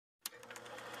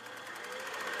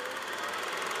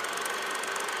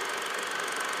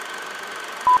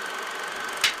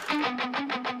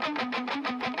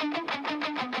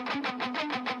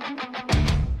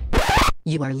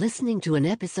You are listening to an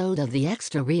episode of The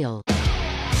Extra Real.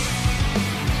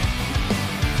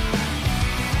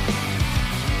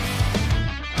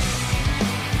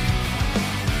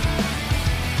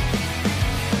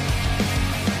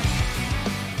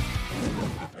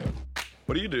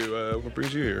 What do you do? What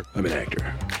brings you here? I'm an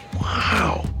actor.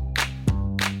 Wow.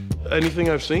 Anything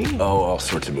I've seen? Oh, all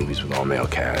sorts of movies with all-male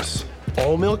casts.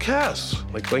 All-male casts?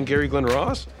 Like Glengarry Glen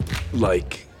Ross?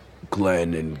 Like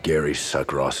Glenn and Gary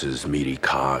Suckross's Meaty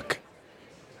Cock.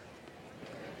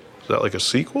 Is that like a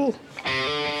sequel?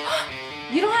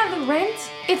 You don't have the rent?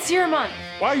 It's your month.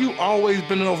 Why you always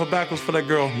bending over backwards for that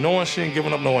girl, knowing she ain't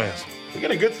giving up no ass? We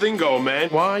got a good thing going, man.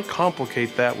 Why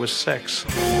complicate that with sex?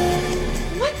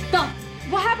 What the?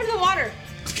 What happened to the water?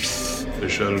 They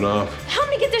shut it off. Help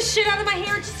me get this shit out of my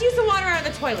hair. Just use the water out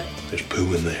of the toilet. There's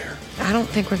poo in there. I don't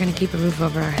think we're gonna keep a roof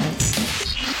over our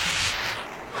heads.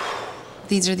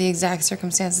 These are the exact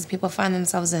circumstances people find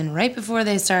themselves in right before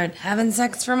they start having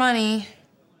sex for money.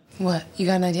 What, you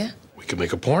got an idea? We could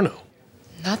make a porno.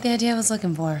 Not the idea I was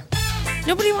looking for.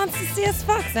 Nobody wants to see us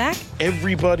fuck, Zack.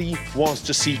 Everybody wants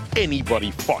to see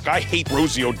anybody fuck. I hate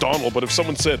Rosie O'Donnell, but if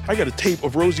someone said, I got a tape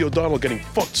of Rosie O'Donnell getting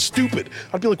fucked stupid,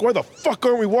 I'd be like, why the fuck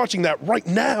aren't we watching that right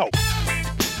now?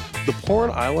 The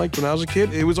porn I liked when I was a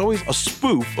kid, it was always a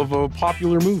spoof of a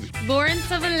popular movie. Lawrence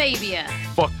of Arabia.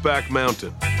 Fuckback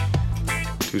Mountain.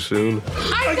 Too soon?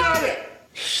 I got it!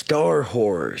 Star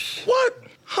Wars. What?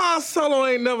 Han Solo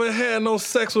ain't never had no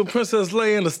sex with Princess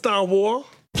Leia in the Star Wars.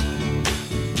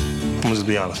 I'm just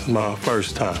be honest, it's my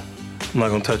first time. I'm not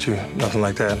gonna touch you, nothing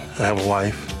like that. I have a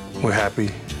wife, we're happy.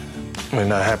 I mean,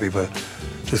 not happy, but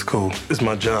it's cool. It's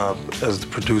my job as the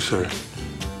producer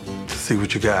to see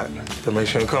what you got that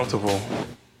makes you uncomfortable.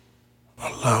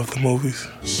 I love the movies.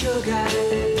 So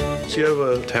you have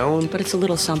a talent? But it's a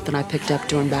little something I picked up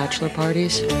during bachelor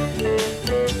parties.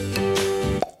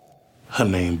 Her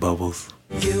name Bubbles.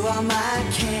 You are my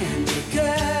candy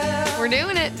girl. We're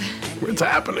doing it. It's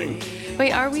happening.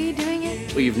 Wait, are we doing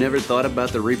it? Well, you've never thought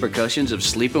about the repercussions of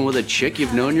sleeping with a chick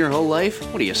you've known your whole life?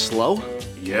 What are you, slow?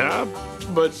 Yeah,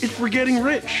 but if we're getting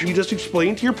rich, you just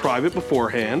explain to your private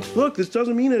beforehand, look, this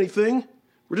doesn't mean anything.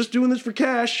 We're just doing this for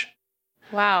cash.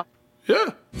 Wow. Yeah.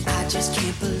 I just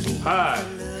can't believe. Hi.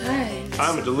 Hi.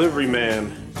 I'm a delivery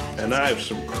man, and I have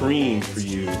some cream for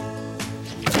you.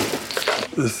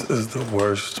 This is the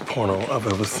worst porno I've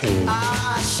ever seen.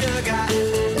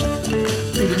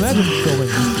 Imagine filming.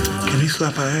 Can he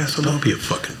slap her ass or not? Be a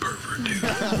fucking pervert, dude.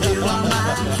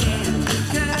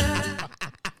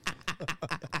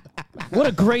 What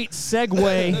a great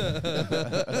segue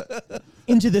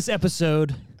into this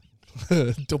episode.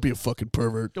 Don't be a fucking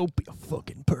pervert. Don't be a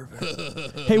fucking pervert.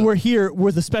 Hey, we're here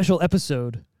with a special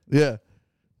episode. Yeah.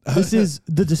 This is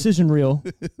the Decision Reel.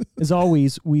 As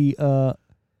always, we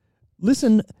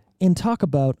listen and talk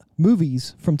about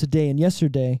movies from today and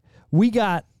yesterday. We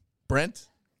got Brent,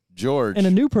 George, and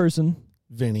a new person,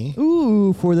 Vinny.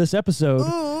 Ooh, for this episode.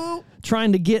 Ooh.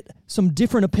 Trying to get some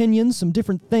different opinions, some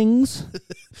different things.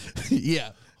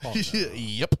 Yeah. Oh,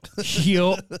 yep.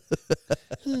 Yup.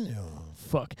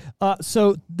 Fuck.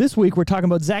 So this week we're talking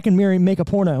about Zack and Miri make a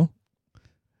porno.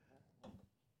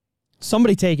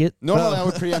 Somebody take it. Normally I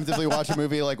would preemptively watch a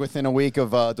movie like within a week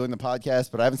of doing the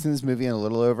podcast, but I haven't seen this movie in a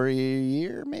little over a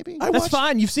year, maybe. That's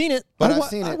fine. You've seen it. But I've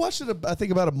seen it. I watched it, I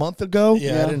think, about a month ago.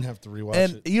 Yeah, I didn't have to rewatch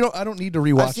and it. you know, I don't need to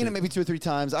rewatch it. I've seen it maybe 2 or 3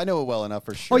 times. I know it well enough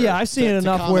for sure. Oh, yeah, I've seen it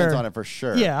enough comment where... on it for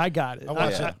sure. Yeah, I got it.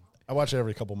 I watch it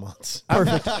every couple months.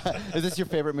 Perfect. Is this your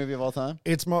favorite movie of all time?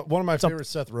 It's one of my favorite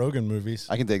Seth Rogen movies.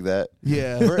 I can dig that.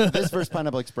 Yeah. This versus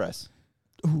Pineapple Express.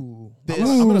 Ooh. I'm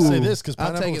going to say this because I'm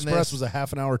Pineapple taking Express this. was a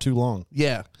half an hour too long.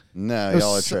 Yeah. No,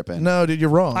 y'all are tripping. No, dude,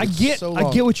 you're wrong. I get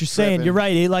what you're saying. Tripping. You're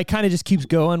right. It like kind of just keeps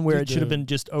going where Dude, it should have been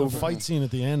just over. The fight scene at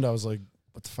the end, I was like,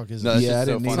 what the fuck is No, this? it's just I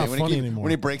so didn't funny. It's not funny anymore.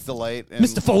 When he breaks the light. And,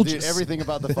 Mr. Folgers. Dude, everything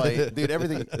about the fight. Dude,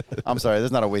 everything. I'm sorry,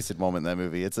 there's not a wasted moment in that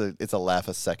movie. It's a laugh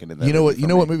a second in that You know movie what? You for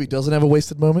know me. what movie doesn't have a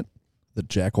wasted moment? The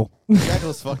Jackal.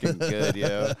 Jackal's fucking good,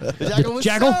 yo. The Jackal was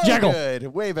Jackal. good.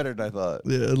 Way better than I thought.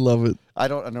 Yeah, I love it. I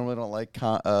normally don't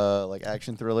like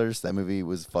action thrillers. That movie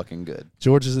was fucking good.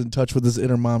 George is in touch with his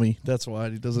inner mommy. That's why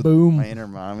he doesn't. Boom. My inner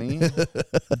mommy.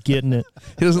 Getting it.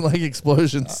 He doesn't like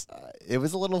explosions. It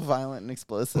was a little violent and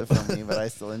explosive for me, but I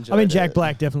still enjoyed it. I mean, Jack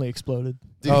Black definitely exploded.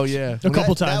 Dude, Oh yeah, A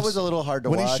couple That times. was a little hard to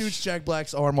when watch. he shoots Jack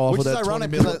Black's arm off which with is that 20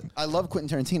 ironic minute. because I love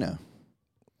Quentin Tarantino.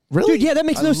 Really? Dude, yeah, that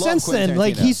makes I no love sense Quentin then.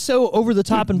 Like, Tarantino. he's so over the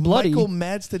top and bloody. Michael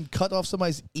Madsen cut off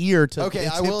somebody's ear to Okay,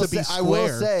 get I him will to be say, I will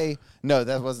square. say,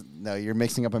 no, you're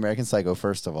mixing up American Psycho.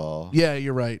 First of all, Yeah,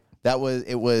 you're right.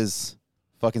 it was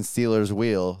fucking Steelers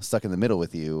wheel stuck in the middle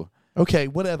with you. Okay,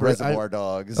 whatever. Reservoir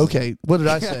Dogs. Okay, what did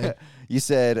I say? You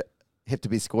said hip to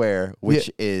be square, which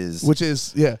is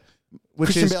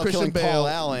Christian Bale killing Bale, Paul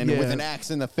Allen with an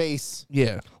axe in the face.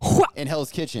 Yeah. In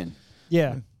Hell's Kitchen.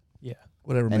 Yeah.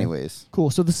 Whatever. Man. Anyways,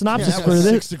 cool. So the synopsis that for was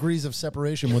this. 6 degrees of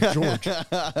separation with George.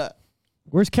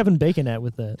 Where's Kevin Bacon at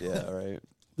with that? Yeah, right.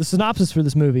 The synopsis for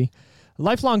this movie.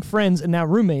 Lifelong friends and now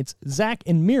roommates, Zack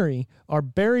and Miri, are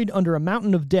buried under a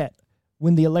mountain of debt.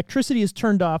 When the electricity is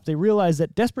turned off, they realize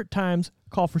that desperate times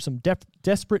call for some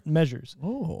desperate measures.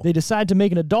 Oh. They decide to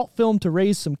make an adult film to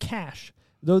raise some cash.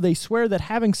 Though they swear that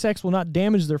having sex will not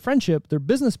damage their friendship, their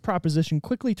business proposition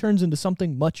quickly turns into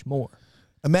something much more.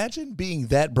 Imagine being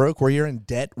that broke where you're in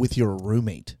debt with your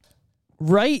roommate.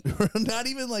 Right? Not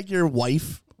even like your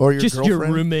wife or your just girlfriend.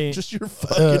 Your roommate. Just your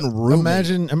fucking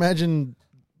roommate. Imagine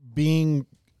being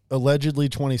allegedly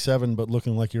 27 but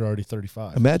looking like you're already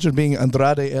 35. Imagine being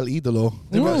Andrade El Idolo.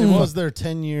 It was their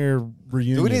 10-year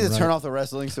reunion. Do we need to right? turn off the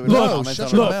wrestling so we don't comment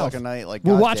on look, the fucking night? Like,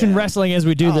 we're goddamn. watching wrestling as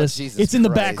we do this. Jesus it's in the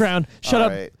Christ. background. Shut All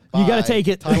up. right. You got to Bye. take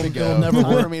it. Time to go. Never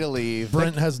Time for me to leave.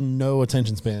 Brent has no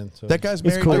attention span. So. That guy's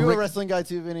married cool. Are to you a Rick. wrestling guy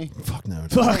too, Vinny? Fuck no. Oh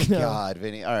Fuck my no. God,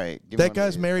 Vinny. All right. give me That one guy's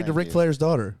of these. married to Thank Ric you. Flair's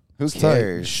daughter. Who It's tight.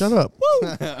 cares? Shut up.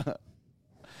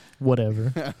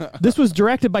 Whatever. This was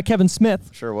directed by Kevin Smith.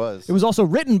 Sure was. It was also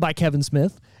written by Kevin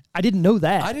Smith. I didn't know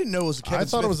that. I didn't know it was a Kevin I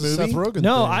thought Smith it was a movie. Seth Rogen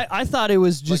No, thing. I thought it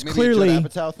was just like maybe a clearly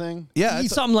Judd Apatow thing. Yeah,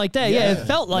 something like that. Yeah, it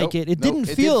felt like Nope, it. It nope, didn't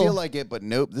It feel. did feel like it, but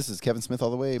nope. This is Kevin Smith all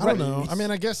the way. I don't know. I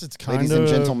mean, I guess it's kind Ladies of and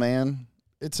gentlemen.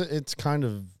 It's kind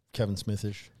of Kevin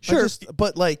Smithish. Sure.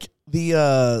 But like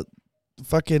the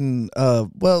fucking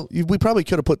we probably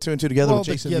could have put 2 and 2 together with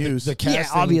Jason Mewes. The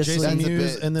casting, obviously. Jason That's a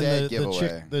Mewes, bit and then dead the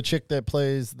giveaway. chick that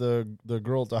plays the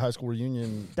girl at the high school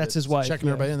reunion. That's his wife, Checking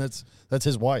yeah. everybody in. That's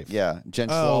his wife. Yeah, Jen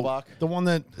Oh. Schwalbach. The one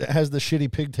that has the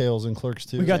shitty pigtails in Clerks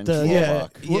too. We got the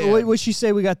Schwalbach. What she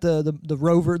say? We got the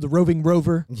rover, the roving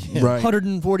rover, Right.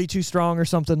 142 strong or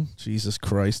something. Jesus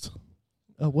Christ.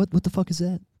 What the fuck is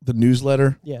that? The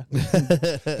newsletter. Yeah.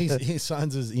 he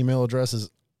signs his email address as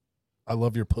 "I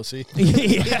love your pussy." Oh,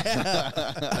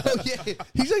 yeah.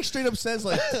 He's like straight up says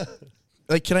like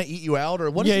can I eat you out or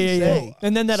what does he say?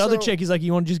 And then that other So- chick, he's like,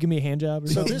 you want to just give me a hand job or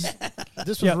So something? this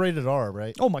was Yeah. rated R,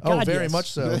 right? Oh my god, very yes.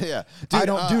 much so. Yeah, I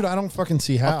don't fucking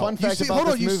see how. A fun You fact see, about hold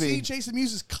on, this you movie. see Jason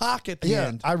Mewes' cock at the Yeah,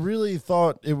 end. I really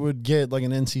thought it would get like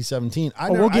an NC-17.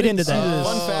 We'll get into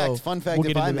that. Fun fact, We'll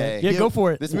if get I into that. may. Yeah, go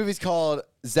for it. This movie's called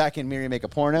Zack and Miri Make a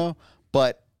Porno,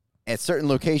 but at certain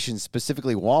locations,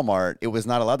 specifically Walmart, it was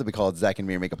not allowed to be called Zack and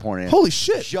Miri Make a Porno. Holy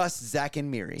shit. Just Zack and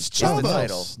Miri. It's the Chavos.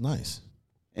 title. Nice.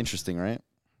 Interesting, right?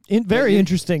 Very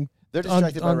interesting. They're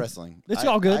distracted by wrestling. It's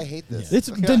all good. I hate this.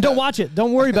 Then don't watch it.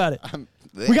 Don't worry about it.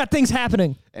 We got things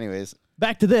happening. Anyways,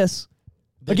 Back to this.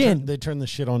 Again, they turned the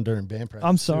shit on during band practice.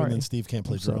 I'm too, sorry. And then Steve can't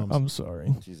play drums. I'm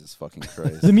sorry. Jesus fucking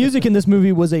Christ. The music in this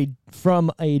movie was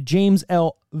from a James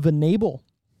L. Venable.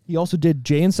 He also did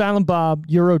Jay and Silent Bob,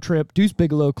 Euro Trip, Deuce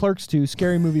Bigelow, Clerks 2,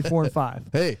 Scary Movie 4 and 5.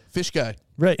 Hey, fish guy.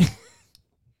 Right.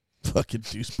 Fucking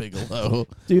Deuce Bigelow.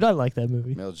 Dude, I like that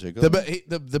movie. Mel Jiggle.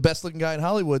 The best looking guy in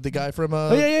Hollywood, the guy from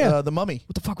yeah. The Mummy.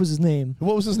 What the fuck was his name?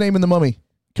 What was his name in The Mummy?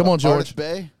 Come on, George. Ardith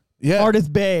Bay? Yeah.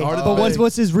 Ardith Bay. Ardith But Bay.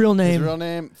 what's his real name? His real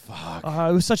name? Fuck.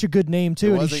 It was such a good name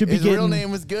too, and he should be his getting. real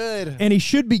name was good. And he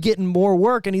should be getting more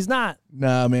work, and he's not.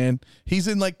 Nah, man. He's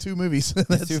in like 2 movies.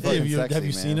 That's too it. fucking Have sexy, you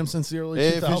man. seen him since the early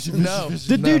If 2000s? No.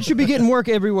 The dude should be getting work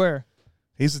everywhere.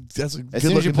 That's a As good soon as you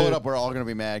looking pull it dude. up, we're all going to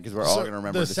be mad because we're all going to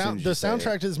remember the it as soon as you say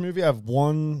soundtrack it. to this movie. I have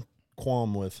one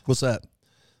qualm with What's that?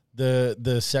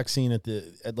 the sex scene at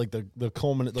like the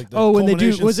culminate like the When they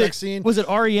do culmination sex scene. was it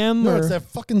REM No, or it's that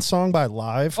fucking song by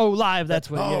Live. oh Live? That's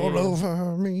what. All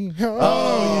over me.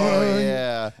 Oh,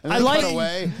 yeah. And I then like- cut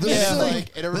away. Yeah. It's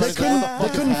like, and everybody's They like, what the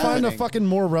fuck couldn't is find a happening? fucking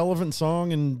more relevant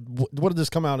song. And what did this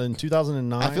come out in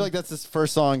 2009? I feel like that's his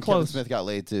first song Kevin Close. Smith got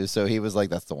laid to, so he was like,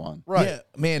 that's the one. right. Yeah,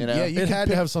 man. You know? Yeah, you It can had to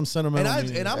pick- have some sentimental.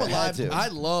 meaning. And I'm It had alive. to. I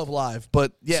love Live,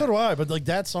 but yeah. So do I. But like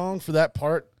that song for that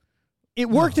part. It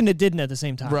worked and it didn't at the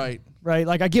same time. Right. Right.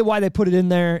 Like I get why they put it in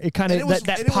there. It kind And of it was-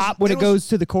 that and it was- pop when it it was- goes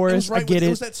to the It chorus. was right I get with- it. It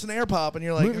was that snare pop, and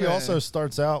you're The like, movie eh. also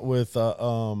starts out with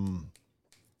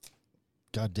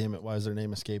God damn it, why is their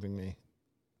name escaping me?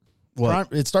 What?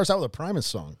 It starts out with a Primus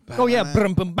song. Oh yeah. Too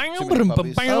many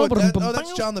puppies.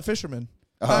 That's John the Fisherman.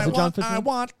 Oh. I Is it John want, Fisherman? I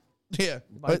want. Yeah.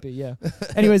 Might be, yeah.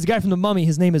 Anyways, the guy from The Mummy,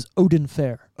 his name is Odin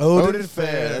Fair. Odin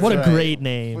Fair. That's What a right. great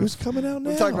name. Who's coming out now?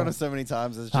 We've talked about him so many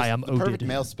times. It's just Hi, I'm the perfect Odin.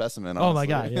 male specimen. Oh my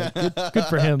god, honestly. yeah. Good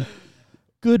for him.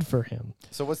 Good for him.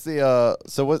 So what's the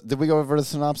so what did we go over the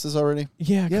synopsis already?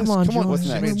 Yeah, Yes, come on, come on. George. What's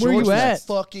next? Where George you at? next.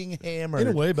 Fucking hammered. In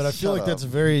a way, but I feel Shut like that's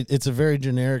up. it's a very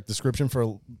generic description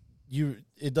for you.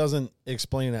 It doesn't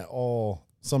explain at all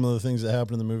some of the things that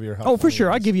happen in the movie or how. Oh, for funny sure,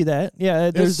 it I is. give you that.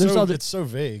 Yeah, there's other. It's so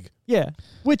vague. Yeah,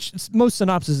 which most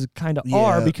synopses kind of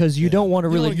are because you don't want to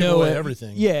You don't really wanna give know away it.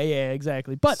 everything. Yeah,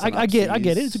 exactly. But I get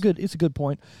it. It's a good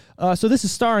point. So this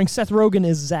is starring Seth Rogen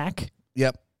as Zack.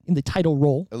 Yep. In the title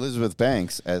role. Elizabeth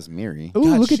Banks as Miri. Ooh,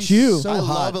 look at you. So I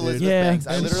hot, love Elizabeth dude. Banks.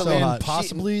 I And literally so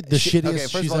possibly the shittiest okay,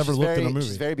 first she's of all, ever looked in a movie.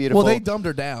 She's very beautiful. Well, they dumbed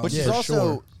her down. But she's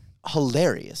also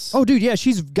hilarious. Oh, dude, yeah,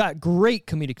 she's got great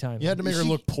comedic timing. You had to make her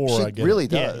look poor. She I guess. really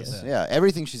does. Yeah,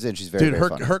 everything she's in, she's very, Dude, very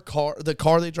funny. her car, the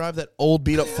car they drive, that old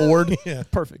beat up Ford. Yeah,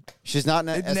 perfect. She's not an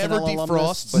It SNL never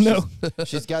alumnus, defrosts. but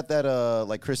she's got that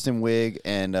like Kristen Wiig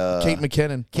and Kate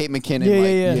McKinnon.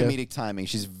 Comedic timing.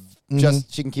 She's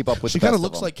just she can keep up with. She kind of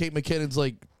looks like Kate McKinnon's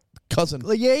like cousin.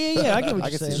 Like, yeah. I get what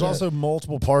you're saying. There's also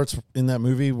multiple parts in that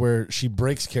movie where she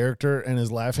breaks character and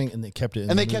is laughing, and they kept it.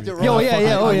 And they kept it movie. raw.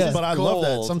 Yeah. But I love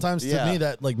that. Sometimes to me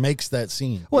that like makes that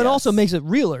scene. Well, it also makes it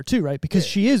realer too, right? Because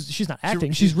she's not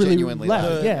acting; she's really genuinely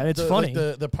laughing. Yeah, and it's funny.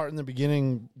 Like the part in the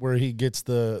beginning where he gets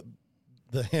the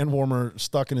hand warmer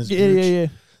stuck in his yeah.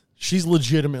 She's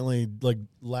legitimately like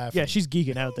laughing. Yeah, she's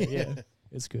geeking out there. Yeah,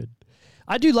 it's good.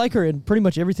 I do like her in pretty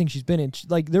much everything she's been in.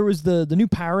 Like there was the new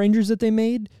Power Rangers that they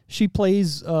made. She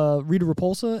plays Rita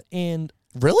Repulsa, and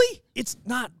really, it's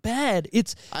not bad.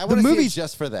 It's I the want to see it movie's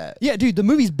just for that. Yeah, dude, the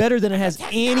movie's better than it has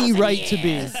any right to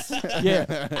be.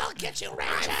 Yeah, I'll get you right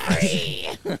free.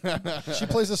 She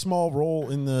plays a small role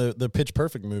in the Pitch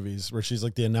Perfect movies where she's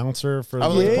like the announcer for I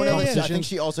would like to the point out that I competition. think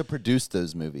she also produced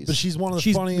those movies. But she's one of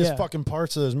the funniest fucking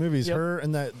parts of those movies. Yep. Her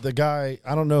and the guy,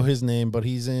 I don't know his name, but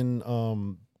he's in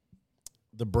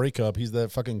The Breakup. He's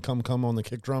that fucking come on the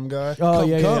kick drum guy.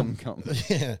 Oh, Come.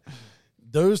 Yeah.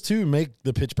 Those two make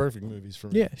the Pitch Perfect movies for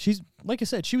me. yeah. She's like I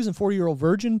said, she was in 40-Year-Old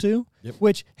Virgin too. Yep.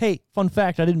 Which, hey, fun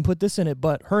fact, I didn't put this in it,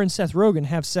 but her and Seth Rogen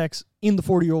have sex in the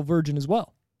 40-Year-Old Virgin as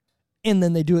well, and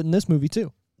then they do it in this movie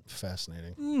too.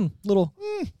 Fascinating. Little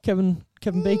Kevin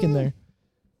Bacon there.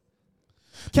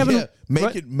 Kevin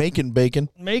making bacon.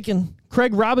 Macon.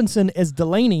 Craig Robinson as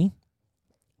Delaney.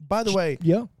 By the way,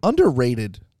 Yeah.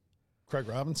 underrated. Craig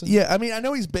Robinson? Yeah, I mean, I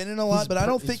know he's been in a lot, but I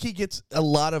don't think he gets a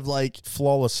lot of like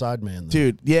flawless sideman.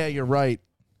 Dude, yeah, you're right.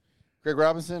 Greg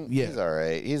Robinson, Yeah. he's all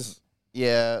right. He's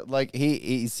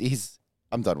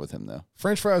I'm done with him though.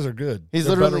 French fries are good. He's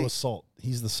They're literally better with salt.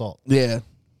 He's the salt. Yeah.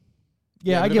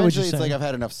 Yeah, I but get what you're eventually saying. It's like I've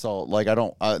had enough salt. Like I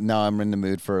don't now. I'm in the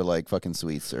mood for like fucking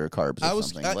sweets or carbs or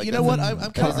something. Like, you know what? I'm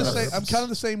kind of the same. I'm kind of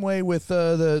the same way with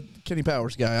the Kenny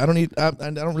Powers guy. I don't need. I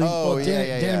don't really. Oh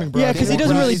yeah. Yeah, 'cause he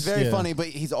doesn't really- He's very Yeah. funny, but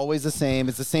he's always the same.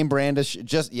 It's the same brand as He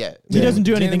doesn't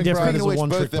do Danny anything McBride different. is Speaking a of which, both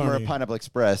one-trick of them are pony. a Pineapple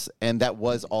Express, and that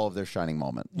was all of their shining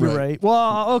moment. You're right.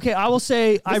 Well, okay, I will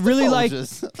say I really like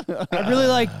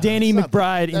Danny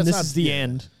McBride in that's This not- Is the yeah.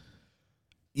 End.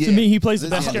 Yeah. To me, he plays the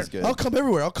This best is character. good. I'll come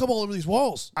everywhere. I'll come all over these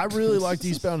walls. I really liked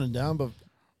Eastbound and Down, but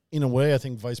in a way, I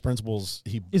think Vice Principals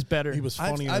Is better. He was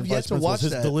I've- funnier. I've in yet Vice to Principals. watch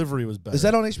His that. delivery was better. Is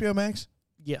that on HBO Max?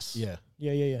 Yes. Yeah.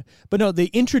 Yeah. But no, they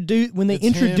introduce when they It's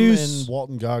him introduce and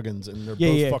Walton Goggins, and they're Yeah,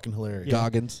 both yeah. fucking hilarious.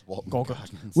 Goggins.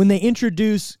 when they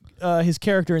introduce his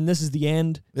character and This Is the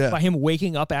End Yeah. by him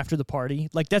waking up after the party.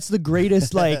 Like that's the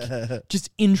greatest just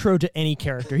intro to any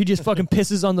character. He just fucking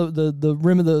pisses on the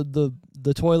rim of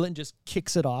the toilet and just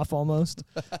kicks it off almost.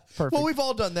 Perfect. Well, we've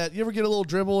all done that. You ever get a little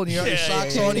dribble and you got your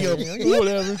socks on? You go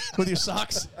whatever with your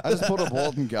socks. I just pulled up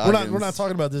Walton Goggins. We're not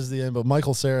talking about This Is the End, but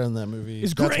Michael Cera in that movie.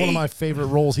 Is That's one great. of my favorite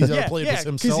roles he's ever played. Yeah, Was 'cause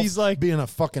himself he's like- being a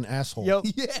fucking asshole. Yep.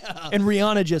 Yeah. And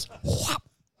Rihanna just whop,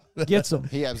 gets him.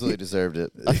 He absolutely deserved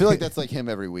it. I feel like that's like him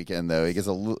every weekend though.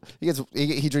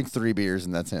 He drinks 3 beers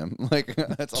and that's him. Like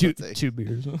that's all it takes. Two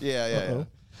beers. Yeah.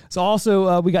 So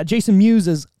also we got Jason Mewes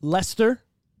as Lester.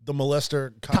 The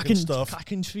molester, cock and stuff.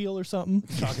 Cockenfield or something.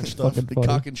 Cock and stuff. The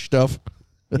cock and stuff.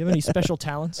 Do you have any special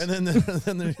talents? And then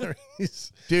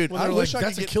he's, Dude, when I they're wish like, I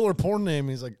that's could a get killer porn name.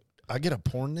 He's like, I get a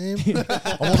porn name?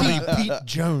 I want to be Pete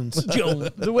Jones. Jones.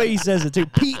 The way he says it too.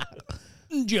 Pete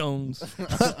Jones.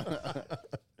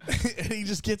 and he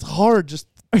just gets hard just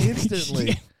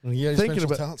instantly. Yeah, Thinking special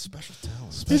about talent, special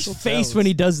talent. His face when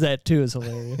he does that too is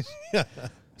hilarious.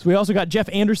 So we also got Jeff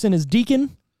Anderson as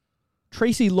Deacon,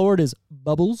 Tracy Lord as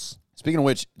Bubbles. Speaking of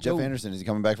which, Jeff Oh. Anderson, is he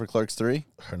coming back for Clerks 3?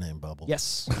 Her name Bubble.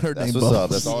 Yes, Her That's name what's Bubbles. up.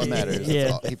 That's all that matters. Yeah.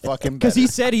 That's all. He fucking because he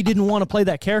better. said he didn't want to play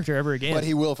that character ever again. But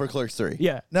he will for Clerks 3.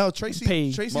 yeah. Now Tracy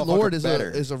Motherfucker Lord is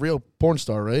better. a real porn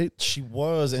star, right? She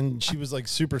was, and she was like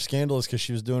super scandalous because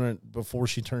she was doing it before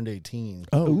she turned 18.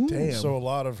 Oh, damn. So a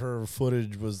lot of her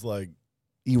footage was like,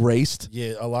 Erased.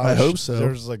 yeah, a lot. I of hope so.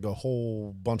 There's like a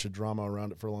whole bunch of drama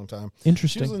around it for a long time. She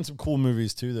Interesting. was in some cool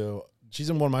movies too, though. She's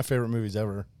in one of my favorite movies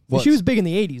ever. She was big in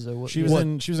the 80s, though. She was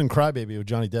in Crybaby with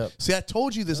Johnny Depp. See, I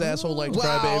told you this asshole liked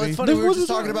Wow, Crybaby. it's funny. We were just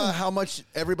talking about how much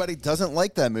everybody doesn't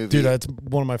like that movie. Dude, that's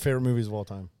one of my favorite movies of all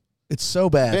time. It's so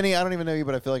bad. Vinny, I don't even know you,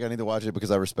 but I feel like I need to watch it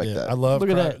because I respect that. I love Look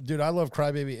at that. Dude, I love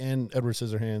Crybaby and Edward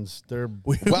Scissorhands. They're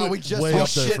Wow, we just way talked up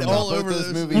there shit for me. all over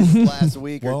those movies last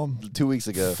week or 2 weeks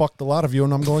ago. Fucked a lot of you,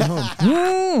 and I'm going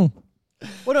home.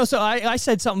 Well, no, so I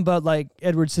said something about, like,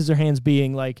 Edward Scissorhands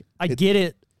being, like, I get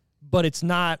it, but it's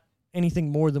not anything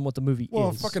more than what the movie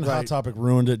is. Fucking Hot Topic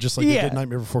ruined it, just like they did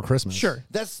Nightmare Before Christmas. Sure.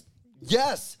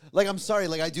 Yes. Like, I'm sorry.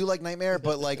 Like, I do like Nightmare,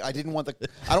 but, like, I don't want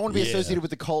to be associated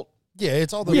with the cult. Yeah,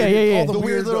 it's all the all the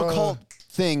weird little cult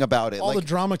thing about it. All like, the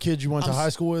drama kids you went to high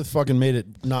school with fucking made it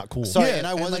not cool. Sorry, and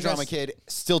I was a drama kid.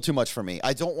 Still too much for me.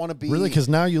 I don't want to be... Really? Because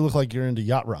now you look like you're into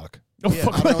yacht rock. I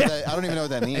don't even know what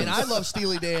that means. And I love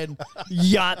Steely Dan.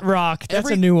 Yacht rock.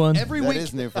 That's a new one. Every That week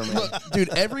is new for me. Look, dude,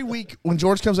 every week when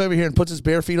George comes over here and puts his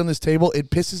bare feet on this table, it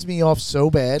pisses me off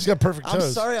so bad. He's got perfect toes. I'm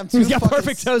sorry, I'm too He's got fucking-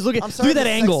 perfect toes. Look at I'm sorry, that the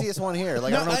angle. sexiest one here.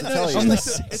 Like, I don't know what to know, tell you.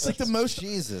 It's like the most...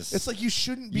 Jesus. It's like you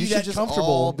shouldn't be You should that just comfortable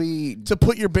all be... to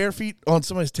put your bare feet on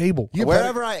somebody's table.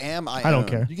 Wherever I am, I don't own.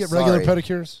 care. You get regular Sorry.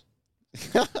 pedicures?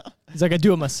 He's like, I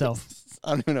do it myself. I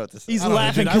don't even know what this is. He's I don't know,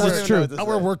 laughing dude. because I it's don't even know true. what this I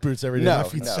wear is. work boots every day. No, My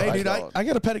feet no, suck. Hey, dude, I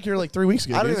got a pedicure like 3 weeks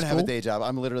ago. I don't dude. even It's have a cool. day job.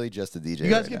 I'm literally just a DJ. You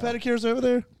guys right get now. pedicures over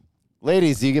there?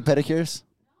 Ladies, do you get pedicures?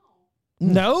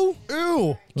 No?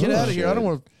 Ew. Get out of here. I don't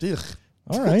want to...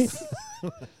 All right.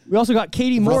 We also got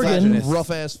Katie Morgan.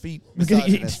 Rough-ass feet.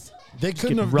 Misogynist. They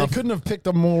couldn't rough. have picked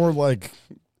a more like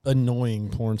annoying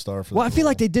porn star for Well, I this feel role.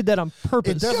 like they did that on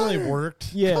purpose. It definitely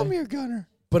worked. Yeah. Come here, Gunner.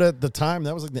 But at the time,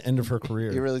 that was like the end of her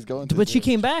career. You're really going to But she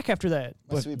came back after that.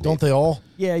 But don't they all?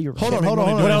 Yeah, you're Hold right. on.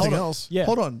 What else? Anything else? Yeah.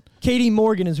 Hold on. Katie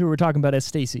Morgan is who we're talking about as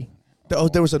Stacy. Oh,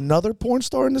 there was another porn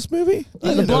star in this movie?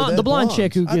 Yeah, the blonde Blondes.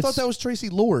 chick who gets... I thought that was Tracy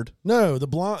Lord. No, the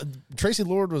blonde Tracy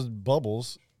Lord was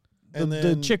Bubbles. And The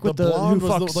then chick with the the- blonde who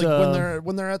was fucks,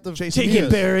 when they're at the Take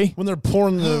it, Barry. when they're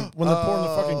pouring the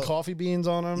fucking coffee beans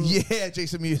on them. Yeah,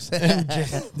 Jason Mewes.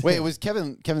 Wait, was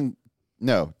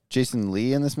no, Jason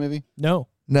Lee in this movie? No.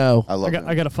 No. I love him.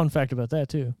 I got a fun fact about that,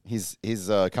 too. He's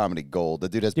comedy gold. The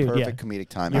dude has Dude, perfect yeah. comedic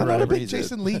timing. You're I'm not a wherever big he's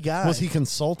Jason Lee guy. Was he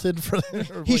consulted for that?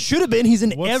 Or He like- should have been. He's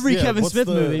in What's- every yeah, Kevin what's Smith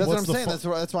the- movie. That's what what's I'm the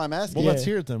saying. That's why I'm asking. Well, Yeah. let's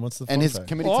hear it then. What's the fun And his fact?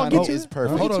 comedic Well, I'll timing get to is it.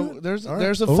 perfect. Hold on. There's All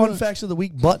right. a All fun right. facts of the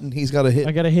week button he's got to hit.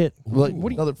 I got a hit. Like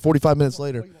another 45 minutes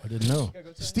later. I didn't know.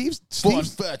 Steve's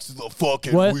facts of the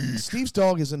fucking What? Steve's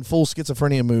dog is in full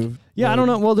schizophrenia move. Yeah, I don't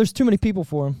know. Well, there's too many people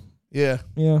for him. Yeah.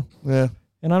 Yeah. Yeah.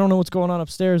 And I don't know what's going on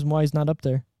upstairs and why he's not up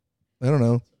there. I don't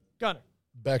know. Got it.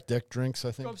 Back deck drinks, I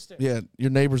think. Go upstairs. Yeah,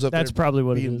 your neighbor's up That's there. probably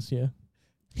what it being- is, yeah.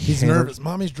 He's Hammered. nervous.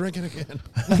 Mommy's drinking again.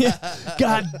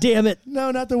 God damn it.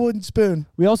 No, not the wooden spoon.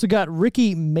 We also got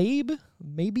Ricky Mabe.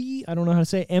 Maybe? I don't know how to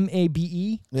say it.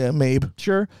 M-A-B-E. Yeah, Mabe.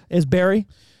 Sure. As Barry.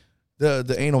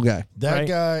 The anal guy. That Right.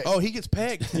 guy. Oh, he gets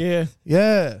pegged. Yeah.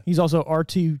 Yeah. He's also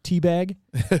R2 Teabag.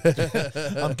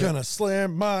 I'm gonna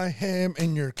slam my ham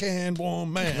in your can,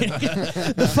 woman.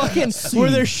 The fucking where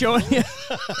they're showing him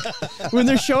when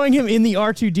they're showing him in the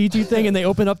R2D2 thing and they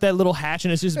open up that little hatch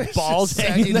and it's just balls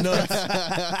hanging there.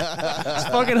 It's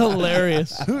fucking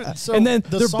hilarious. So And then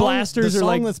the their song, blasters the are song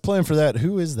like that's playing for that.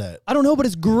 Who is that? I don't know, but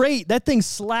it's great. That thing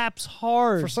slaps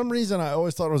hard. For some reason, I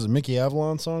always thought it was a Mickey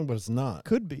Avalon song, but it's not.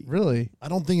 Could be. Really? I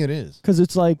don't think it is. Because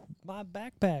it's like my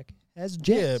backpack has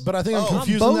jets. Yeah, but I think I'm I'm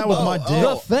confusing that with Bobo. my dick.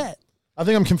 The Fett. I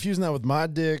think I'm confusing that with my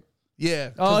dick.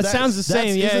 Yeah. Oh, it sounds the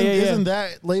same. Yeah, isn't, yeah, yeah. Isn't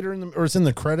that later in the, or it's in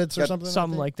the credits or something?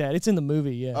 Something like that. It's in the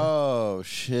movie, yeah. Oh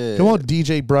shit! Come on,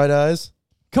 DJ Bright Eyes.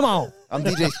 Come on. I'm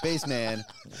DJ Spaceman.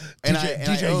 And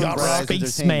DJ I own Yacht Bright Eyes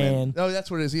Entertainment. Spaceman. No,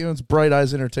 that's what it is. He owns Bright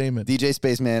Eyes Entertainment. DJ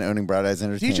Spaceman owning Bright Eyes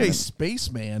Entertainment. DJ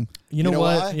Spaceman. You know know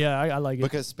what? why? Yeah, I like it.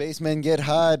 Because spacemen get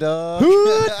high, dog.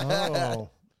 Oh,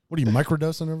 what are you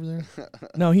microdosing over there?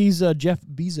 No, he's Jeff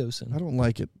Bezosin. I don't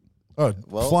like it. Oh,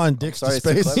 Well, flying dicks to sorry it's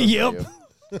too space. clever for Yep. you.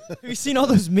 Have you seen all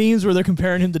those memes where they're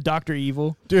comparing him to Dr.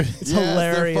 Evil? Dude, It's Yes, they're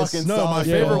hilarious. fucking no, my solid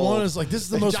favorite gold. one is like, this is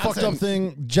the most fucked up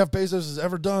thing Jeff Bezos has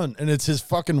ever done. And it's his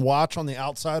fucking watch on the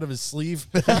outside of his sleeve.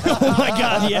 Oh my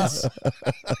God, yes.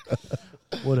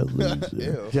 What a loser.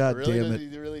 Ew, God really? damn it.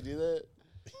 Did you really do that?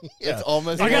 It's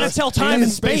almost. I gotta tell time in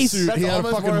space. Suit. He That's had a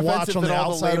almost more fucking watch offensive on the than all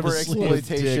the outside of labor his sleeve.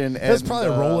 exploitation. That's and, probably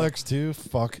a Rolex too.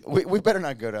 Fuck. We better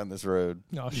not go down this road.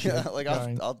 Oh, shit. Yeah, like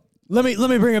Fine. I'll Let me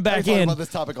bring it I'll back talk in. about this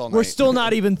topic all night. We're still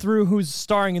not even through who's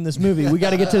starring in this movie. We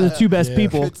got to get to the two best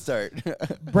people. Good start.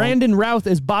 Brandon Routh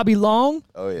as Bobby Long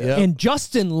Oh yeah. Yep. and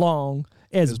Justin Long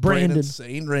as Brandon.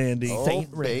 Saint Randy. Saint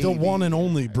Randy. The one and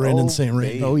only Brandon St.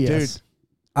 Randy. Oh, yes.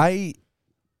 Dude,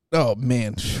 oh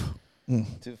man,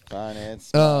 To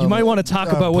finance. You might want to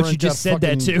talk about what you just said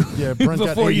that too. Yeah, Brent got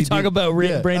before you ADD. talk about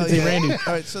Brandon St. Randy. All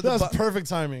right, so That was perfect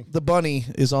timing. the bunny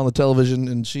is on the television,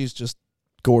 and she's just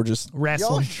gorgeous. Y'all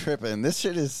Wrestling. tripping. This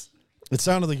shit is. It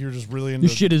sounded like you were just really into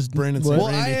This shit is Brandon what? St.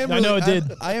 Well, Randy. I know it did.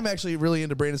 I am actually really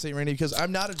into Brandon St. Randy because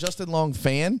I'm not a Justin Long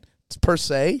fan per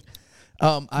se.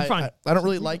 fine. I don't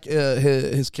really like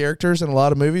his characters in a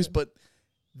lot of movies, but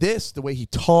the way he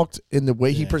talked and the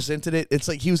way he presented it, it's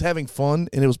like he was having fun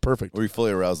and it was perfect. Were you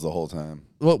fully aroused the whole time?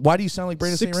 Well, why do you sound like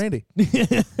Brandon St. Randy? Do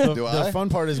The fun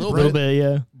part is A little bit,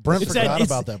 yeah. Brent It's forgot that,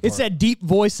 about that part. It's that deep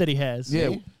voice that he has.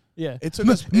 Yeah. Yeah. It took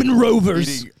us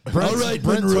Rovers. Brent, All right,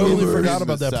 Brent Brent totally Rovers. forgot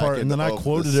about that part, and then I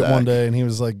quoted it one day, and he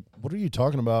was like, "What are you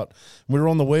talking about?" We were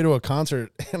on the way to a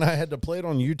concert, and I had to play it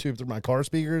on YouTube through my car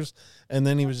speakers, and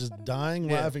then he was just dying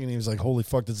laughing, and he was like, "Holy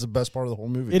fuck, this is the best part of the whole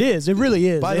movie." It is. It really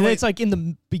is. By the And way- it's like in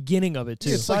the beginning of it,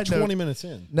 too. It's like Side note, 20 minutes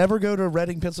in. Never go to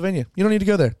Reading, Pennsylvania. You don't need to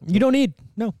go there. You don't need.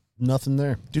 No. Nothing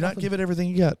there. Do not give it everything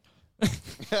you got.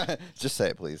 Just say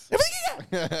it, please.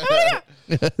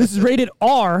 This is rated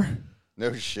R,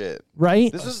 No shit.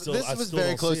 right? This still- this I was still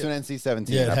very don't close see to it. an NC-17.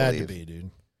 Yeah, it I had to believe. be, dude.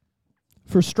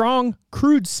 For strong,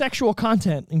 crude sexual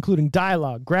content, including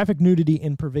dialogue, graphic nudity,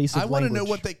 and pervasive I want to language. know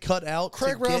what they cut out.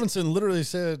 Craig to get- Robinson literally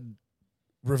said,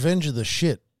 "Revenge of the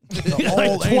shit." The Like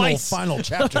all twice. anal final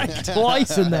chapter. Like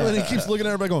twice in And then that. he keeps looking at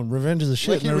everybody going, "Revenge of the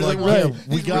shit." Like he and they're really like, wants- "Yeah,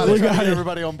 we he's got really it." trying to got get it.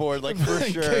 everybody on board, like for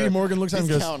sure. Katie Morgan looks at him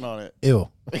He's and goes, counting on it. "Ew."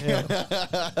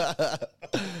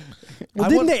 Well,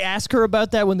 didn't they ask her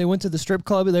about that when they went to the strip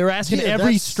club? They were asking Yeah, every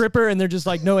that's- stripper, and they're just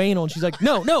like, no anal. And she's like,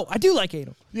 no, I do like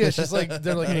anal. Yeah, she's like,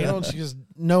 they're like anal, and she goes,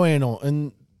 "No anal,"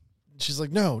 and she's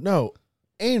like, "No,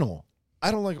 anal. I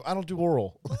don't do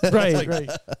oral." Right, Like, right.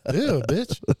 Ew,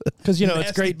 bitch. Because, you know, it's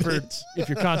Nasty great for bitch. if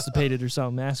you're constipated or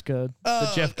something. Ask the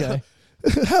Jeff guy.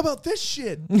 How about this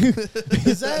shit?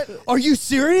 Is that Are you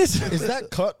serious? is that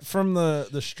cut from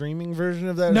the streaming version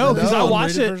of that? No, Is that because the I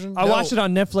watched unrated it. version? I watched it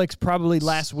on Netflix probably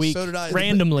last week. So did I.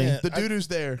 Randomly. Yeah. The dude who's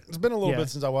there. It's been a little Yeah. bit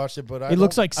since I watched it, but It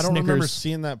looks like I don't remember Snickers.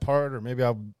 seeing that part, or maybe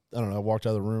I don't know. I walked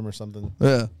out of the room or something.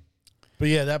 Yeah. But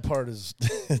yeah, that part is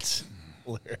it's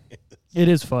hilarious. It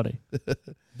is funny.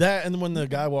 That and when the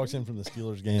guy walks in from the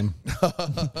Steelers game.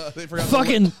 They forgot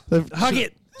Fucking hug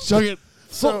it. Chug it.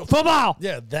 So Football.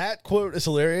 yeah, that quote is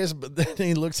hilarious. But then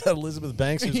he looks at Elizabeth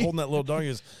Banks, who's holding that little dog. He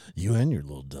goes, "You and your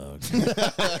little dog."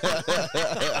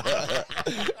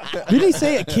 Did he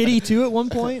say a kitty too at one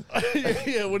point?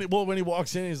 Yeah, when he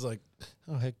walks in, he's like,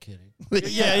 "Oh, hey, kitty."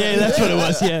 Yeah, that's what it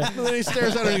was. Yeah. And then he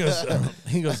stares at her and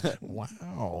he goes,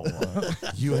 "Wow,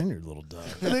 you and your little dog."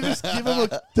 And they just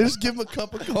give him a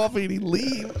cup of coffee and he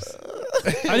leaves.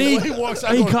 I need, He walks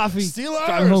out I need going, coffee. "Steelers!"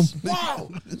 Drive home. Wow.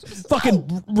 Fucking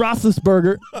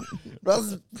Roethlisberger.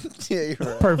 Yeah, you're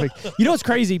right. Perfect. You know what's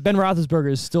crazy? Ben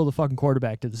Roethlisberger is still the fucking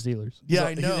quarterback to the Steelers. Yeah,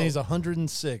 I know. He's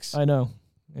 106. I know.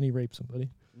 And he raped somebody.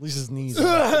 At least his knees.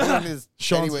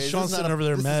 Sean's Sean's sitting over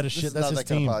there mad as shit. That's his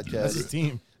team. That's his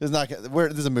team. This is not.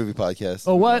 This is a movie podcast.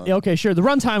 Oh, what? Yeah, okay, sure. The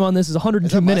runtime on this is 102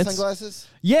 Is that my minutes. sunglasses?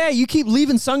 Yeah, you keep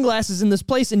leaving sunglasses in this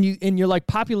place, and you're like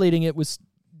populating it with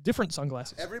different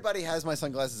sunglasses. Everybody has my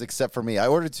sunglasses except for me. I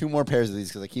ordered 2 more pairs of these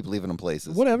because I keep leaving them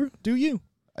places. Whatever. Do you?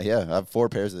 Yeah, I have 4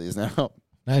 pairs of these now.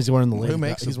 Now he's wearing the Lady. Who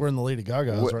makes He's them? wearing the Lady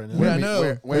Gaga's right now. Yeah, I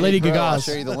know. Lady I'll Gaga's.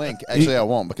 show you the link. Actually, I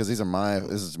won't because this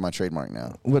is my trademark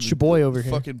now. What's your boy over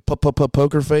here? Fucking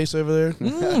poker face over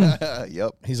there.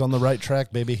 Yep. He's on the right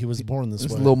track, baby. He was born this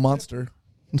This way. little monster.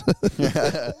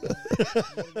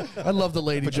 I love the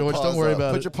Lady George. Don't worry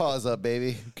about Put it. your paws up,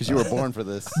 baby, because you were born for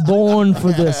this. Born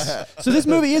for this. So this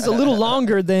movie is a little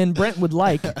longer than Brent would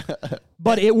like,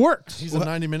 but it works He's a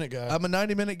 90-minute guy. I'm a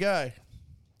 90-minute guy.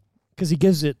 because he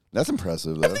gives it. That's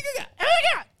impressive, though.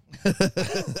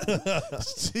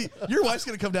 See, your wife's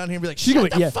gonna come down here and be like, She's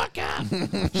 "Shut gonna- the yeah. fuck up."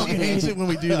 She hates it when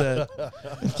we do that.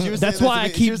 She was That's saying why that to I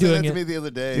me- keep she was saying doing that it. to me the other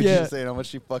day. She Yeah. was saying how much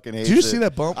she fucking hates Did you it. see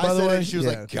that bump, by I the said it, way? and she was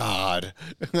Yeah. like, God.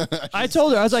 I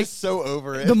told her, I was like, so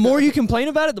over it. the more you complain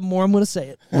about it, the more I'm going to say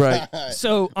it. Right.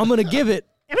 So I'm going to give it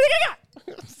everything I got.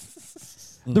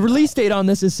 The release date on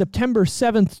this is September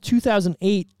 7th,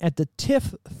 2008 at the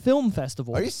TIFF Film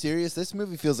Festival. Are you serious? This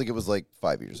movie feels like it was like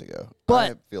 5 years ago.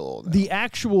 But I feel old now. the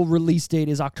actual release date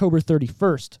is October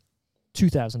 31st,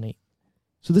 2008.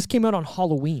 So this came out on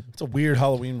Halloween. It's a weird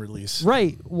Halloween release.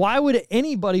 Right. Why would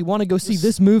anybody want to go see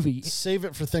this movie? Save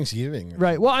it for Thanksgiving.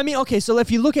 Right. Well, I mean, okay, so if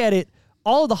you look at it,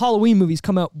 all of the Halloween movies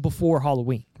come out before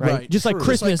Halloween, right? Right, Just like true.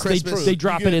 Christmas, Just like Christmas. they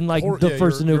drop You it get in like horror- the yeah,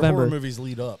 1st of your November. horror movies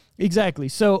lead up. Exactly.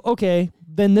 So, okay,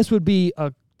 then this would be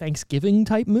a Thanksgiving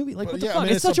type movie. Like, But what the yeah, fuck? I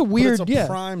mean, it's such a weird. It's a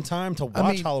prime time to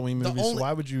watch Halloween movies. So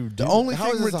why would you do the only How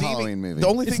thing is this a redeeming? Halloween movie? The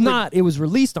only It's thing not. It was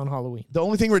released on Halloween. The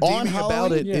only thing redeeming about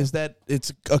Halloween? it is that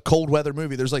it's a cold weather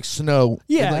movie. There's like snow,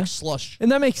 Yeah, and like slush.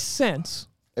 and that makes sense.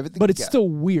 Everything- But it's yeah. still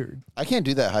weird. I can't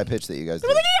do that high pitch that you guys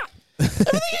did.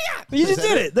 You just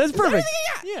did it. That's perfect.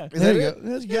 Yeah. There you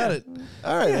go. You got it.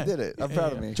 All right, Yeah. I did it. I'm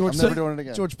proud of me. George, I'm never doing it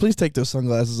again. George, please take those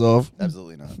sunglasses off.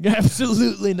 Absolutely not.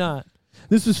 Absolutely not.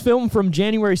 This was filmed from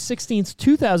January 16th,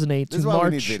 2008 This is to why we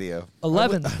need March video.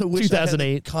 11th, I wish I had the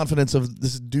 2008. confidence of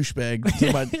this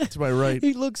douchebag to my right.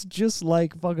 He looks just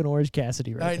like fucking Orange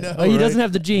Cassidy right I now. know, Like, he right? doesn't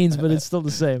have the jeans, but it's still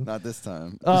the same. Not this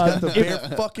time. The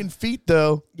bare fucking feet,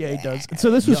 though. Yeah, he does.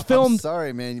 So this was I'm filmed.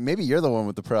 sorry, man. Maybe you're the one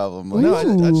with the problem. Like, No, I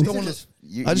just these don't are want just- to.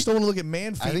 I just don't want to look at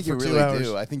man feet I think for you 2 really hours.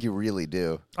 do. I think you really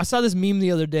do. I saw this meme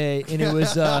the other day, and it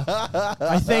was,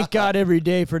 I thank God every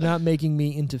day for not making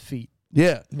me into feet.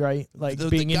 Yeah, Right? Like the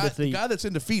being guy, into the feet. guy that's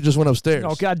into feet just went upstairs.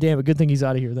 Oh, God damn it. Good thing he's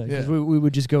out of here then. Because Yeah. we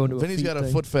would just go into Vinny's a feet got a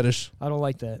thing. foot fetish. I don't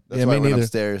like that. That's Yeah, why me I went neither.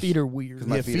 upstairs. Feet are weird. Because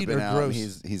my Yeah, feet, feet have been are out.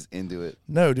 gross. And he's into it.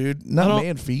 No, dude, I not don't-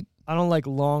 man feet. I don't like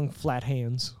long, flat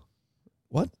hands.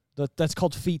 What? That's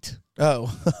called feet.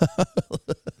 Oh,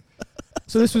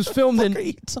 So this was filmed in What are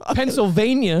you talking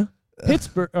Pennsylvania,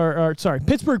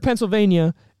 Pittsburgh,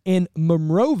 Pennsylvania, and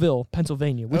Monroeville,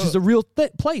 Pennsylvania, which is a real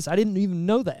place. I didn't even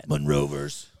know that.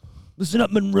 Monrovers. Listen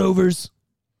up, Monrovers.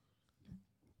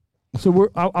 So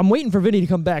I'm waiting for Vinny to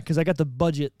come back because I got the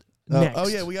budget next. Oh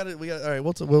yeah, we got it. All right,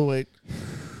 we'll wait.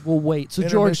 We'll wait. So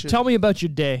George, Intermission. tell me about your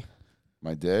day.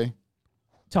 My day.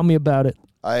 Tell me about it.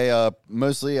 I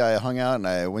mostly I hung out and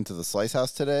I went to the Slice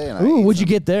House today. And Ooh, what'd you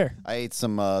get there? I ate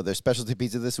some. Their specialty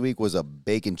pizza this week was a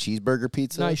bacon cheeseburger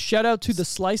pizza. Nice. Shout out to the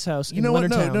Slice House You in know what?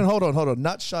 Leonardtown. No, hold on.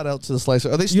 Not shout out to the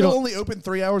Slicer. Are they still don't- only open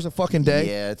 3 hours a fucking day?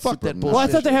 Yeah, it's Fuck super that nice. bullshit. Well, I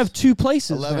thought they have two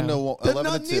places 11 now. to 1. Then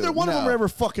 11 to 2. neither one of them are ever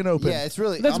fucking open. Yeah, it's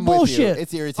really. That's I'm with you. bullshit.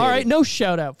 It's irritating. All right, no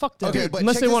shout out. Fuck them. Okay, but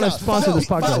Unless check they this want to out. sponsor this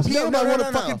Fuck podcast. People might want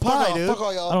a fucking pie, Fuck dude. all, fuck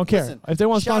all y'all. I don't care. Listen, If they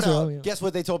want to shout sponsor, out. oh, yeah. Guess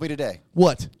what they told me today?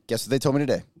 What? Guess what they told me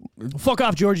today? Fuck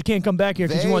off, George. You can't come back here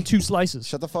because you They- want two slices.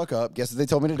 Shut the fuck up. Guess what they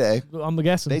told me today? I'm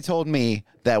guessing. They told me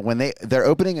that when they're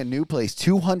opening a new place,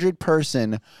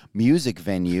 200-person music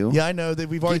venue. Yeah, I know.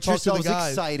 We've already Get talked to the yourselves guys.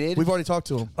 excited. We've already talked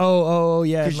to them. Oh,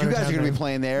 yeah. Because you guys are going to be Leonardtown.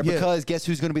 playing there. Yeah. Because guess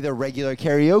who's going to be their regular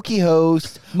karaoke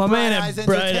host? My Bright man at Eyes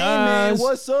Bright Entertainment. Eyes.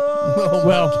 What's up? Oh,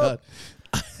 Well, my God.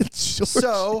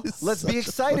 So let's be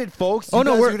excited, folks. Oh, You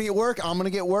no, guys are we're- going to get work. I'm going to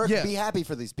get work. Yeah. Be happy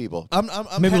for these people.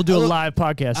 Maybe we'll do a look, live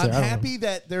podcast I'm there. I don't know. happy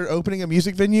that they're opening a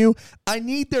music venue. I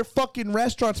need their fucking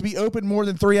restaurant to be open more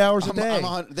than 3 hours a day.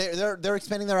 They're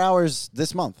expanding their hours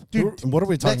this month. Dude, What are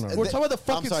we talking about? We're talking about the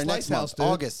fucking I'm sorry, Slice next House,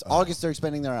 month. dude. August, they're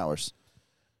expanding their hours.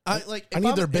 I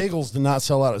need their bagels to not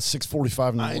sell out at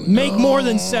 6:45 in the morning. Make more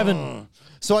than 7.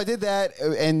 So I did that,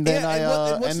 and then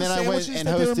Yeah, and what's the I went sandwiches and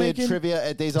that they were hosted making? trivia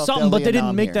at Days Off Something, Deli, but they and now didn't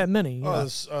I'm make here. that many. Oh,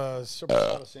 it's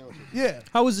sandwiches. Yeah.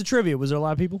 How was the trivia? Was there a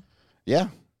lot of people? Yeah.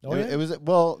 Oh, yeah? It was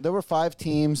there were 5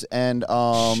 teams, and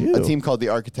a Shoot. team called the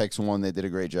Architects won. They did a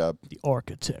great job. The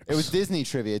Architects. It was Disney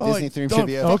trivia, Oh, Disney themed don't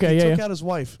trivia. fucking Okay, yeah, took yeah. out his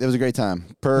wife. It was a great time.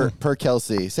 Per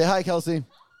Kelsey. Say hi, Kelsey.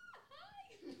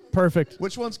 Perfect.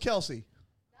 Which one's Kelsey?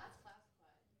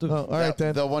 All right,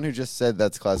 then. The one who just said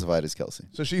that's classified as Kelsey.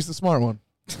 So she's the smart one.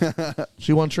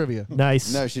 She won trivia.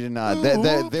 Nice. No, she did not.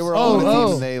 They were all on the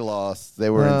team and they lost. They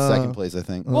were in second place, I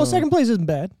think. Well, second place isn't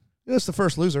bad. That's the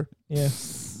first loser. Yeah.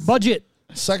 Budget.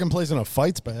 Second place in a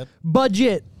fight's bad.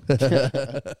 Budget. I'm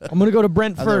going to go to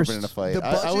Brent I've never first. been in a fight. The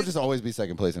I would budget- just always be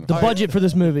second place in a The fight. budget for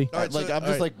this movie. All right, Like so- I'm all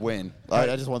just right. like win. I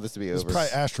just want this to be It's over.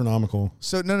 probably astronomical.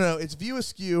 So no, it's View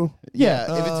Askew. Yeah,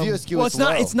 if it's View Askew, Well, it's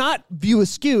it's not View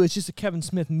Askew. It's just a Kevin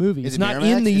Smith movie. Is It's it not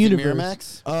Miramax? in the Is it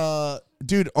universe. Miramax?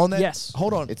 Dude, on that. Yes.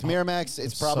 Hold on. It's Miramax.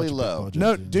 It's probably such a big low. budget.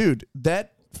 No, dude,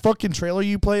 that fucking trailer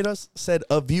you played us said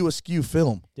a View Askew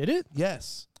film. Did it?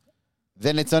 Yes.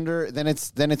 Then it's under. Then it's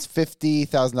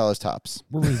 $50,000 tops.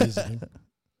 We're revisiting.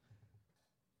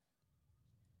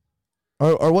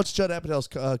 Or what's Judd Apatow's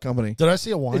company? Did I see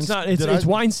a Weinstein? It's not. It's, did it's I,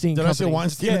 Weinstein. Did I see a Company.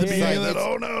 Weinstein Yeah, at the yeah, beginning yeah. of that?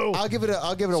 Oh no! I'll give it a So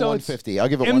 150. I'll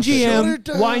give it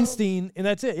 150. MGM, Weinstein, and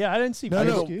that's it. Yeah, I didn't see. I'll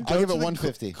View give Askew. it- I'll give to it the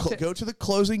 150. Go to the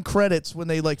closing credits when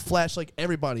they like flash like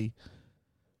everybody.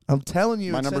 I'm telling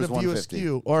you, My instead number's of View 150.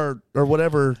 Askew or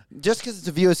whatever. Just because it's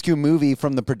a View Askew movie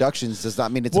from the productions does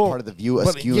not mean it's Well, a part of the View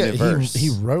but Askew yeah, universe. he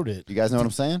wrote it. You guys know what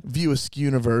I'm saying? View Askew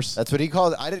universe. That's what he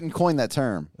called it. I didn't coin that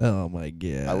term. Oh my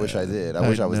god! I wish I did. I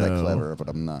wish I was that know. clever, but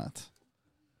I'm not.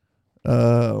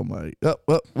 Oh my!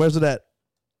 Where's it at?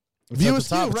 It's View at the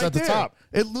Askew, top. It's right at the there. top.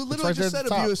 It literally right there just at said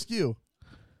the a View top. Askew.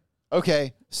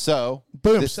 Okay, So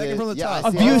boom, this second is- from the yeah, top. I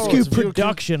A see View it. Askew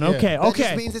production. Okay, That okay.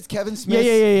 just means it's Kevin Smith's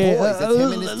yeah. boys. That's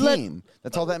him and his Let- team.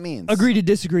 That's all that means. Agree to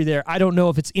disagree there. I don't know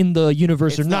if it's in the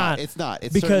universe or It's not. It's not.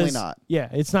 It's because, certainly not. Yeah,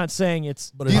 it's not saying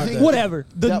it's. But it's whatever.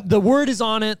 The word is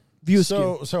on it. View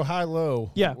Askew. So high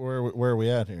low. Yeah. Where are we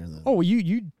at here then? Oh,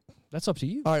 you. That's up to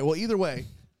you. All right. Well, either way,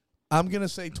 I'm gonna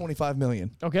say 25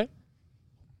 million. Okay.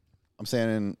 I'm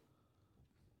saying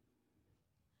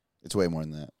it's way more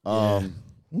than that.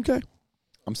 Okay.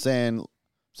 I'm saying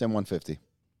 150.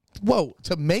 Whoa,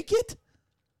 to make it?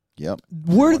 Yep.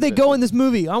 Where did they go in this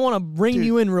movie? I want to rein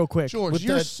you in real quick. George, With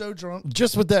you're that- so drunk.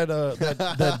 Just with that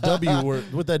that W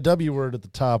word, with that W word at the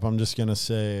top, I'm just gonna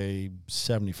say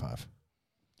 75.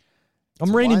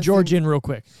 I'm reining George in real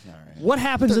quick. What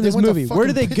happens in this movie? Where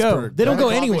do they go? They don't go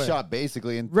anywhere. Shop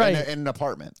basically in an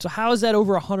apartment. So how is that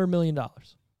over $100 million?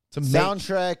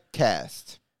 Soundtrack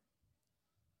cast.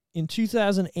 In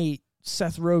 2008,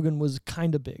 Seth Rogen was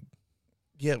kind of big.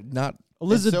 Yeah, not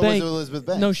Elizabeth And so was Banks. Elizabeth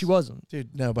Banks. No, she wasn't.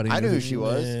 Dude, nobody I knew knew who she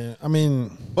was. Yeah, I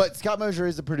mean, But Scott Mosier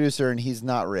is the producer, and he's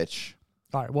not rich.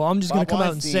 All right. Well, I'm just going to Bob come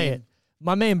out and say Weinstein. it.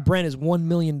 My man Brent is $1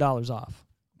 million off.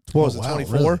 What was it, wow,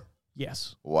 24? really?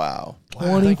 Yes. Wow.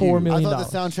 $24 million. I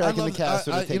thought the soundtrack and the cast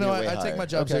would have taken it way I take higher. my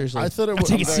job Okay. seriously. I thought it I would.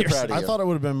 take it very seriously. proud of I you. thought it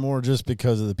would have been more just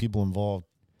because of the people involved.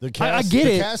 The cast, I get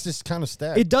the it. cast is kind of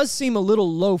stacked, It does seem a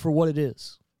little low for what it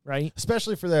is, right?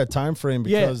 especially for that time frame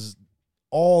Yeah. because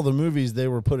all the movies they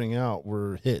were putting out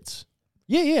were hits.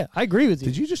 Yeah. I agree with you.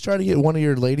 Did you just try to get one of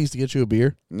your ladies to get you a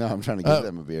beer? No, I'm trying to give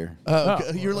them a beer.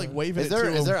 Okay. You're like waving Is it to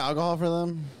there them. alcohol for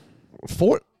them?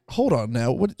 Hold on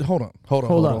now. What? Hold on. Hold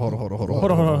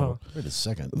on. Wait a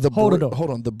second. Hold it up. Hold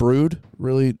on. The brood.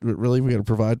 Really, we got to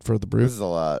provide for the brood. This is a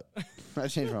lot. I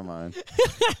changed my mind.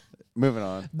 Moving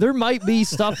on. There might be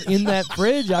stuff in that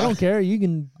fridge. I don't care. You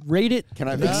can rate it. Can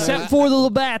I? Except for the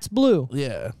Labatt's Blue.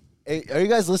 Yeah. Hey, are you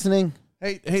guys listening?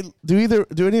 Hey. Do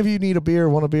any of you need a beer?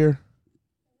 Want a beer?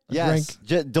 Yes.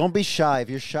 Don't be shy. If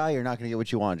you're shy, you're not going to get what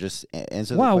you want. Just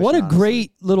answer. Wow, the what a question honestly.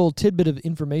 great little tidbit of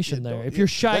information there. If you're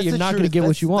shy, That's you're the not going to truth. get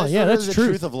what you want. Yeah, literally that's the true.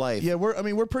 truth of life. Yeah,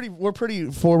 we're pretty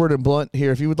forward and blunt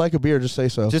here. If you would like a beer, just say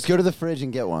so. Just go to the fridge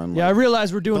and get one. Yeah, I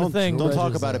realize we're doing a Don't, thing. don't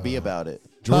talk about it. Be about it.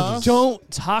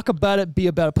 Don't talk about it, be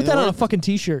about it. Put that on a fucking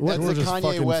t-shirt. That's George a is Kanye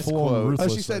fucking West full on quote.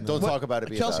 ruthless she said, right Don't now. talk about it.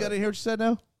 Be Kelsey, about I it. didn't hear what you said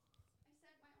now.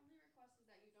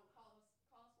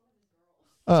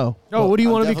 Oh. Oh, what do you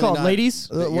want to be definitely called? not- Ladies?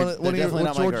 They're One of definitely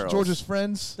not my girls. George's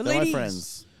friends. The They're my ladies.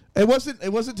 friends.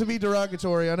 It wasn't to be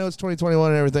derogatory. I know it's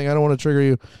 2021 and everything. I don't want to trigger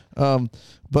you.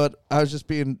 But I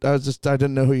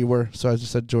didn't know who you were, so I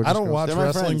just said George's I don't girls. watch They're my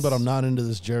wrestling, friends. but I'm not into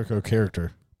this Jericho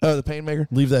character. Oh, the Painmaker.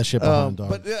 Leave that shit behind, dog.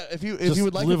 But yeah, if you Just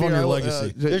would like live a beer, on your I will,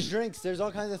 legacy. There's drinks. There's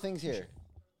all kinds of things here.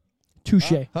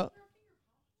 Touche. Huh?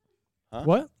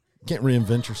 What? Can't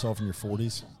reinvent yourself in your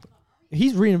 40s.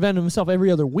 He's reinventing himself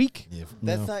every other week. Yeah,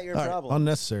 That's no. not your All right. problem.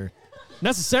 Unnecessary.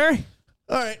 Necessary?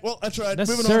 All right. Well, I tried.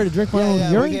 Necessary to drink my Yeah, own yeah,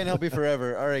 we urine? can't help you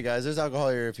forever. All right, guys. There's alcohol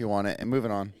here if you want it. And moving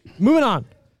on. Moving on.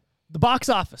 The box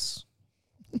office.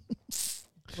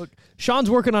 Look, Sean's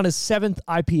working on his 7th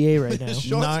IPA right now.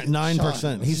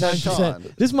 9%. He's had 9%.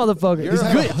 Sean. This motherfucker You're is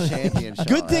a good. champion, Sean.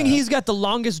 Good thing he's got the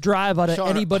longest drive out of Sean,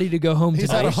 anybody to go home He's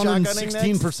tonight. had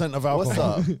shotgunning 116% of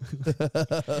alcohol.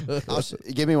 What's up?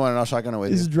 Give me one and I'll shotgun it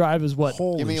with His you. drive is what?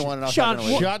 Holy Give me shit. one and I'll Sean, shotgun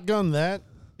it with you. Shotgun that?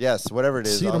 Yes, whatever it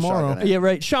is. See you I'll tomorrow. shotgun it. Yeah,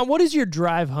 right. Sean, what is your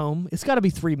drive home? It's got to be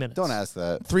 3 minutes. Don't ask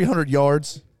that. 300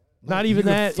 yards. Not You even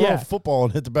could that. throw Yeah. a football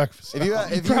and hit the back of his If you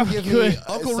probably give could. me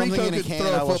Uncle something Rico in a could can, throw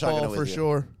I a will shotgun football it for with you.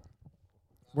 sure.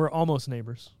 We're almost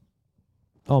neighbors.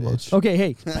 Almost. Bitch. Okay,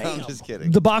 hey. I'm just kidding.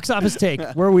 The box office take.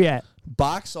 Where are we at?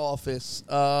 Box office.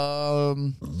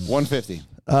 150.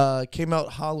 Came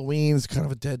out Halloween. It's kind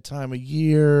of a dead time of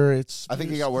year. It's. I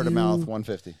think you got word of mouth.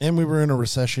 150. And we were in a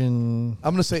recession.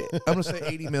 I'm gonna say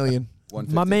 80 million.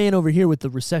 150. My man over here with the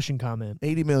recession comment.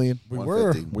 80 million. We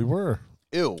 150. were.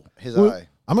 Ew, his Well- eye.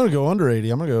 I'm going to go under 80.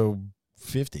 I'm going to go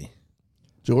 50.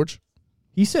 George,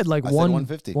 He said like I said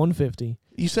 150. 150.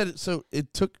 you said it. So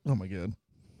it took. Oh my god.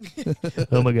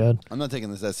 Oh my god. I'm not taking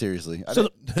this that seriously. So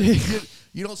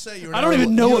You don't say. You're. I don't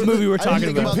even know what movie we're I didn't talking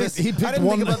think about. about this. He picked I didn't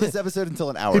one- think about this episode until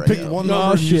an hour He picked ago. one Oh,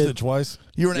 number and used shit. it twice.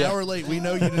 You're an Yeah. hour late. We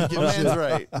know you didn't give My a shit. man's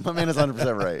right. My man is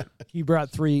 100% right. He brought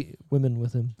 3 women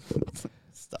with him.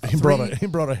 He brought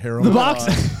a heroin. The box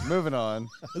Moving on.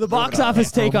 the box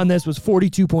office take on this was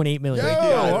 42.8 million. Yo,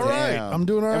 God all right. damn. I'm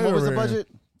doing all right. And what was the over here.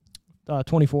 budget?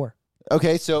 24.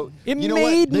 Okay, so It you know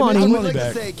made what? money. I They made would money like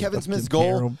back. to say Kevin Smith's Fucking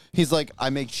goal. Carol. He's like, I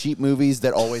make cheap movies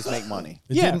that always make money,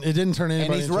 It Yeah. didn't turn and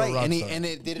anybody he's into right. a rock And star.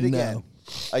 it did it again.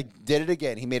 I did it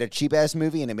again. He made a cheap ass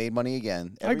movie and it made money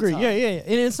again. I every agree. time. Yeah.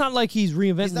 And it's not like he's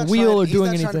reinventing He's the not wheel trying, or he's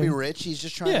doing not trying to be anything. rich. He's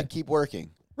just trying Yeah. to keep working.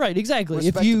 Right, exactly.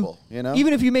 respectable, you know?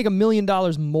 Even if you make $1 million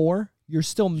more, you're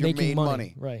still You making made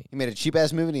money. Right. He made a cheap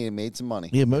ass movie and he made some money.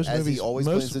 Yeah, most as movies he always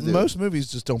plans to do. most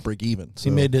movies just don't break even. He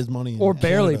made his money in Or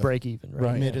barely Canada. break even,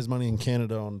 right? He made his money in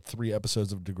Canada on 3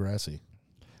 episodes of Degrassi.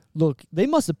 Look, they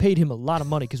must have paid him a lot of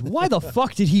money because why the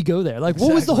fuck did he go there? Like,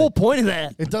 what was the whole point of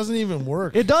that? It doesn't even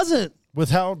work. It doesn't. With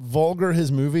how vulgar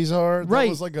his movies are, Right. that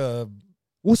was like a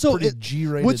Well, so pretty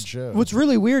G-rated show. What's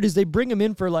really weird is they bring him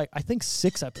in for like I think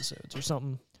 6 episodes or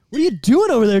something. What are you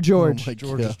doing over there, George?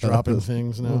 George is dropping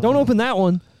things now. Don't open that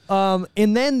one.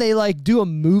 And then they like do a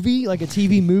movie, like a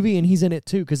TV movie, and he's in it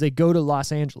too because they go to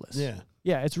Los Angeles. Yeah.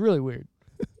 Yeah, it's really weird.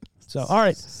 So, all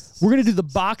right, we're gonna do the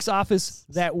box office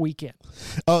that weekend.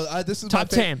 Oh, this is Top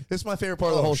 10. This is my favorite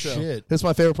part of the whole show. Shit. This is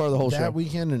my favorite part of the whole show. That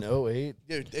weekend in 08?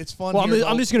 Dude, it's fun. Well,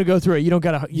 I'm just gonna go through it. You don't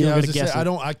gotta. You I don't was gotta just guess. saying,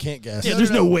 it. I can't guess. Yeah,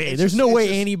 there's no way. It's There's just- no it's way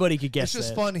just- anybody could guess. It's just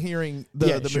that. fun hearing the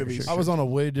Yeah, sure, movies. sure. I was on a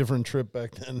way different trip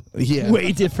back then. Yeah.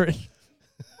 Way different.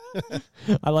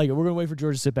 I like it. We're gonna wait for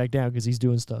George to sit back down because he's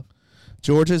doing stuff.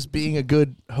 George is being a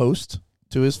good host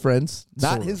to his friends,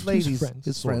 not Sort his of. ladies, His friends.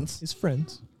 his friends. His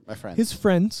friends. My friends. His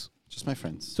friends. Just my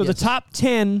friends. So the top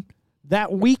 10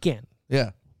 that weekend.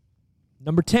 Yeah.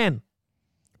 Number 10,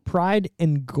 Pride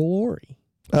and Glory.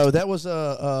 Oh, that was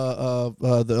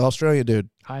the Australian dude.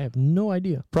 I have no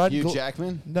idea. Pride Hugh and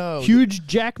Jackman? No. Huge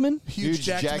Jackman? Huge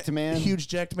jacked man? Huge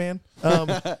jacked man. No,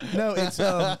 it's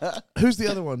who's the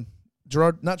other one?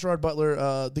 Not Gerard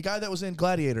Butler. The guy that was in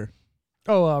Gladiator.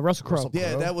 Oh, Russell Crowe.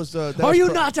 Yeah, that was. That Are was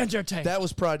you not entertained? That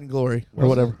was Pride and Glory or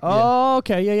whatever. Oh,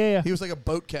 okay. Yeah. He was like a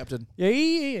boat captain. Yeah.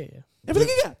 Everything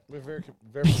you got. We have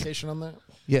verification on that?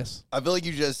 Yes. I feel like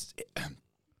you just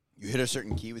you hit a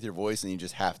certain key with your voice and you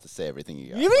just have to say everything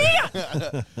you got.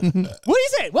 What do you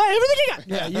say? What? Everything you got?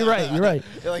 Yeah, you're right. You're right.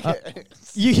 You're like,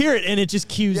 You hear it and it just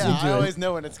cues yeah, into I it. always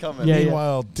know when it's coming. Yeah,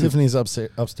 Meanwhile, Tiffany's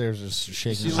upstairs is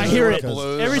shaking. I hear it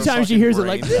every time she hears it.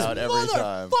 Like this out every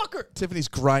time. motherfucker. Tiffany's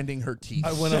grinding her teeth.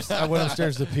 I went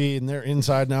upstairs to pee, and they're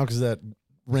inside now because that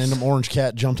random orange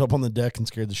cat jumped up on the deck and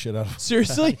scared the shit out of me.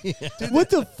 Seriously? Dude, what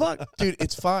the fuck? Dude,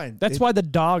 it's fine. That's why the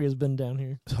dog has been down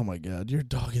here. Oh my god, your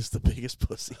dog is the biggest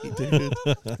pussy, dude.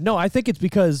 No, I think it's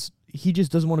because he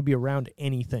just doesn't want to be around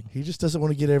anything. He just doesn't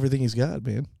want to get everything he's got,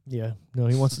 man. Yeah. No,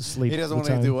 he wants to sleep. He doesn't all want the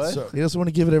to time. do what? He doesn't want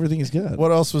to give it everything he's got.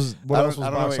 What else was I don't know box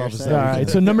what you're office saying. that All right, weekend?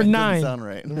 so number It doesn't 9. sound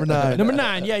right. Number 9. Number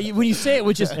 9. Yeah, when you say it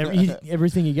with just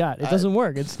everything you got, it doesn't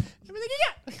work. It's everything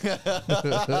you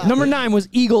got. Number 9 was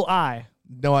Eagle Eye.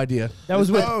 No idea. That was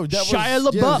with Oh, that Shia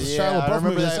was- LaBeouf. yeah, Shia I LaBeouf remember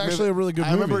movie. It's that actually a really good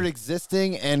I remember movie. it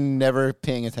existing and never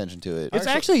paying attention to it. It's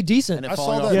actually decent. And it I saw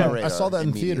falling off that. my I saw radar that in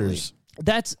immediately. theaters.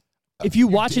 That's if you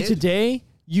watch it did? today,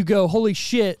 you go, holy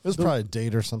shit. It was probably a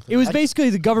date or something. It was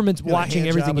basically the government's Got a watching hand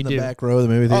everything job you in the do. back row of the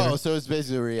movie theater. Oh, so it's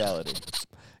basically reality.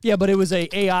 Yeah, but it was a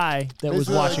AI that was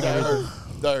Basically like watching Die everything.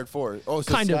 Hard- Die Hard 4. Oh,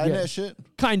 so Kind of, Skynet yeah. shit?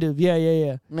 Kind of,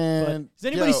 yeah. Man. Has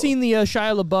anybody seen the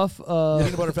Shia LaBeouf?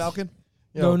 Peanut Butter Falcon?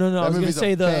 No. I That was gonna movie's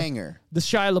say a the banger.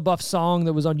 Shia LaBeouf song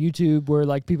that was on YouTube where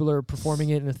like people are performing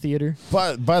it in a theater.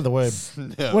 By the way,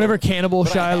 No. Whatever Cannibal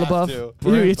But I Shia have LaBeouf. to.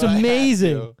 Dude, it's But I have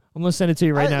amazing. to. I'm gonna send it to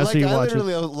you right now so you I watch it.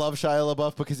 literally love Shia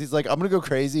LaBeouf because he's like, I'm gonna go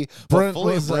crazy, but Brent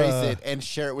fully was, embrace it and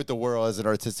share it with the world as an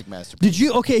artistic masterpiece. Did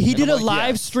you? Okay, he And did I'm a like,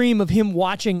 live yes. stream of him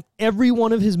watching every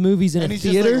one of his movies in And a he's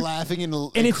theater. just like laughing and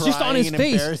it's just on crying his and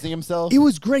face. embarrassing himself. It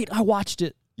was great. I watched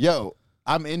it. Yo,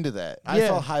 I'm into that. I Yeah.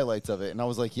 saw highlights of it and I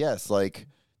was like, yes, like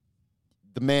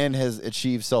the man has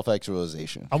achieved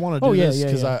self-actualization. I want to do Oh, yeah, this yeah,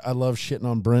 because yeah. I love shitting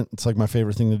on Brent. It's like my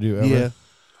favorite thing to do ever. Yeah.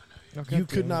 You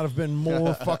could not have been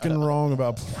more fucking wrong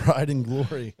about Pride and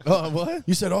Glory. Oh, what?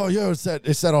 You said, "Oh, yo, it's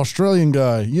that Australian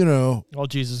guy." You know, Oh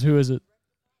Jesus, who is it?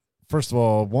 first of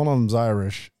all, one of them's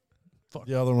Irish.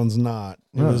 The other one's not.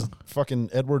 It was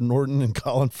fucking Edward Norton and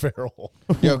Colin Farrell.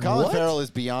 Yo, Colin What? Farrell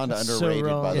is beyond That's so underrated,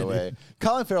 wrong. by the way.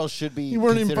 Colin Farrell should be You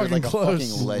weren't even considered fucking like a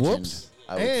close. fucking legend. Whoops.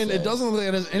 I would And say. it doesn't look like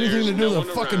it has anything to do with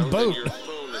a fucking boat.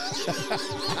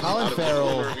 Colin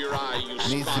Farrell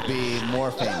needs to be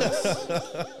more famous.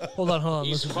 Hold on.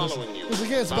 He's Listen. following you. It's like,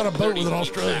 yeah, it's about a boat with an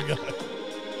Australian guy.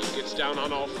 He gets down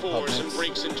on all fours and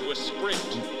breaks into a sprint.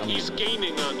 He's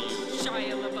gaining on you.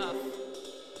 Shia LaBeouf.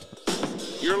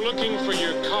 You're looking for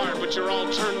your car, but you're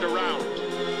all turned around.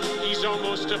 He's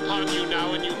almost upon you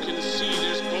now, and you can see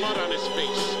there's blood on his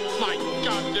face. My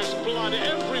God, there's blood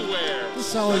everywhere. This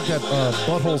sounds like that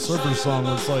Butthole Surfer song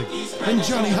where it's like, and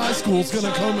Johnny High School's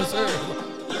gonna comb his hair.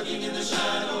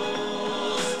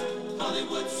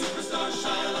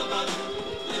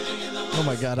 Oh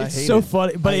my god, I It's hate so it.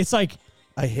 funny, but it's like,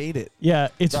 I hate it. yeah,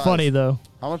 it's Guys. funny though.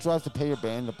 How much do I have to pay your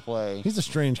band to play? He's a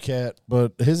strange cat,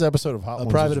 but his episode of Hot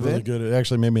Ones Private was really Event? good. It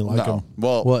actually made me like No. him.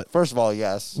 Well, What? first of all,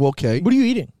 yes. Well, okay. What are you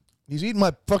eating? He's eating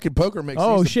my fucking poker mix.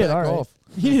 Oh, He needs to shit. back All right. off.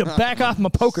 You need to back off my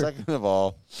poker. Second of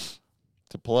all,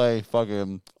 to play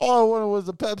fucking, all I wanted was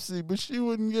a Pepsi, but she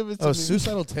wouldn't give it to me.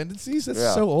 Suicidal tendencies? That's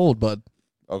Yeah. so old, bud.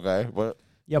 Okay, what?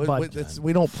 Yeah, bud.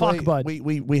 We don't Fuck, play. bud.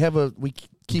 We have a we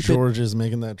keep George is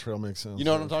making that trail mix sound. You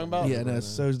know what I'm talking about? it. Yeah, no, it's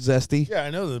so zesty. Yeah, I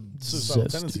know the Suicidal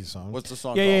Zesty. Tendency song. What's the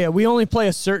song Yeah. We only play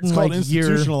a certain It's called like year.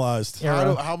 Institutionalized.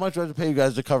 era. How much do I have to pay you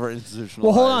guys to cover institutional?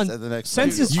 Well, hold on. At the next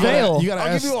Census video? fail. You gotta I'll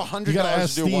ask, give you you gotta $100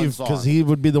 ask to do one Steve song. because he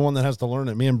would be the one that has to learn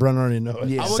it. Me and Brent already know it.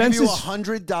 Yeah. I will give you Census-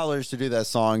 $100 to do that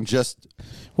song. Just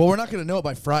Well, we're not going to know it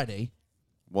by Friday.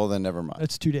 well, then never mind.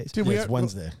 That's 2 days. Dude, Yeah, it's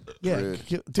Wednesday. Yeah. Rude.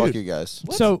 Dude, Fuck you guys.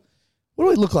 So what do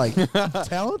we look like?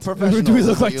 Talent? do we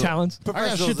look like talents? I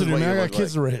got shit to do, man. I got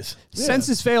kids to raise.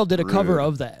 Census Fail did a cover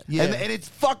of that. Yeah. And it's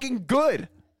fucking good.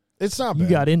 It's not bad. You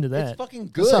got into that. It's fucking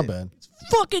good. It's not bad.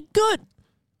 Fucking good.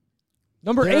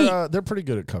 Number 8. They're pretty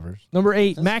good at covers. Number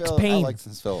 8. Since Max Phil- Payne. I like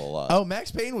Since Phil a lot. Oh,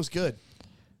 Max Payne was good.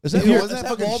 Is Dude, that wasn't that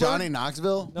fucking Wahlberg? Johnny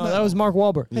Knoxville? No, that was Mark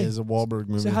Wahlberg. Yeah, Hey, it's a Wahlberg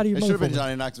movie. say hi to your It should have been motherfucker.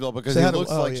 Johnny Knoxville because Say he how to-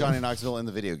 looks oh, like yeah. Johnny Knoxville in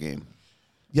the video game.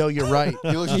 Yo, you're right.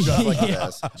 He looks just like his Yeah.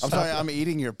 ass. I'm sorry, I'm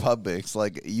eating your pub mix.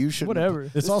 Like you should. Whatever.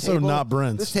 It's This also table- not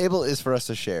Brent's. This table is for us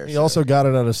to share. He sir. also got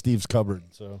it out of Steve's cupboard,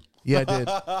 so Yeah, I did.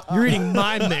 You're eating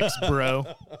my mix, bro.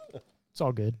 It's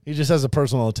all good. he just has a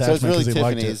personal So attachment it's really because he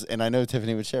liked Tiffany's, it. and I know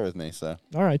Tiffany would share with me. So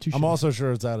All right. I'm also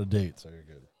sure it's out of date, so you're good.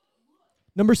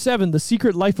 Number 7. The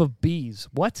Secret Life of Bees.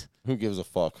 What? who gives a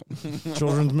fuck?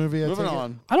 Children's movie. I Moving take it?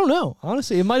 on. I don't know.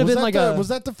 Honestly, it might have Was been that like the, a. was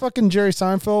that the fucking Jerry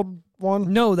Seinfeld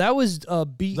one? No, that was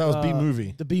B. That was B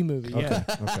movie. The B movie. Yeah.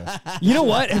 Okay. You know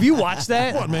what? Have you watched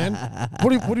that? What, man? What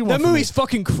do you want? That from movie's me?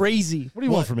 fucking crazy. What do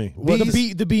you want from me?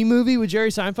 The B movie with Jerry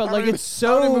Seinfeld. Like it's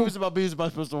How many so. movies about bees am I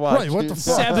supposed to watch? Right, what the dude?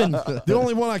 fuck? 7. The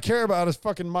only one I care about is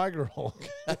fucking My Girl.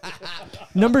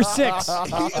 Number 6.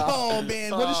 Oh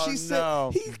man, what does she say? no.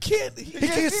 He can't. He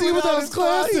can't see without his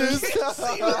glasses. He can't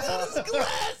see without his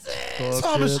glasses.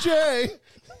 Thomas J.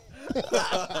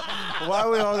 Why are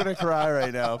we all gonna cry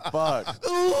right now? Fuck.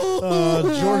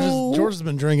 George has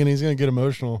been drinking. He's gonna get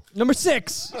emotional. Number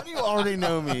 6. You already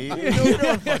know me. You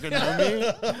don't fucking know me.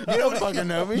 You don't fucking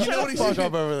know me. You know what he's Fuck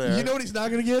up over there. You know what he's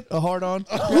not gonna get? A hard on.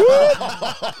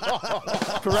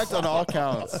 Correct on all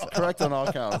counts. Correct on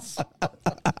all counts.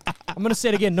 I'm gonna say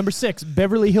it again. Number 6.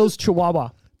 Beverly Hills Chihuahua.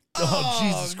 Oh,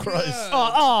 Jesus Christ.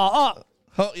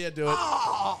 Oh yeah, do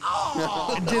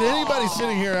it. Did anybody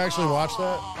sitting here actually watch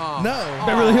that? No.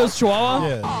 Beverly Hills Chihuahua.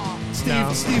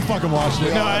 Yeah. Steve fucking watched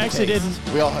it. No, I actually didn't.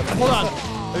 We all have. Hold on.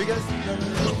 Have you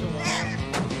guys?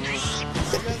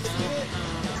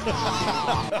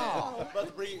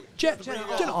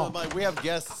 We have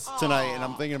guests tonight, and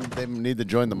I'm thinking they need to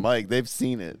join the mic. They've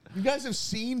seen it. You guys have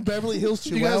seen Beverly Hills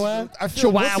You guys- Chihuahua? I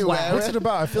feel like- Chihuahua. What's it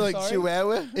about? I feel like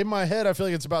Chihuahua. in my head, I feel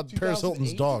like it's about Paris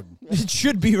Hilton's 2008? dog. It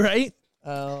should be right.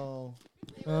 Oh.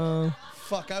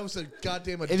 Fuck! I was a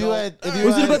goddamn adult. If you had,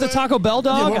 Was it about the Taco Bell Yeah,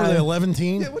 dog? what were they, 11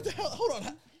 teen? Yeah, what the hell? Hold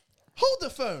on. Hold the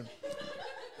phone.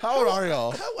 how old are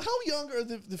y'all? How young are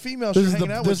the females This you're is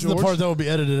hanging out with, the George? part that will be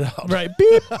edited out. Right.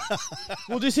 Beep.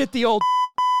 We'll just hit the old.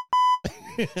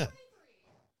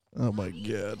 Oh my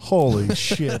god! Holy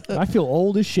shit! I feel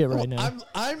old as shit right now.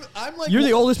 I'm like You're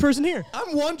the oldest person here.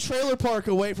 I'm one trailer park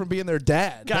away from being their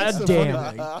dad. That's God the funny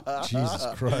damn. thing. Jesus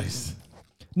Christ!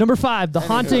 Number 5. The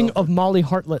Haunting of Molly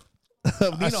Hartlett.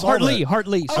 Nina Hartley.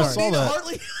 Hartley. Oh, Sorry. Nina that.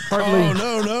 Hartley. Hartley.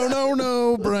 Oh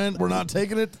no, Brent! We're not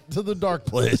taking it to the dark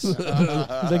place.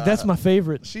 Like that's my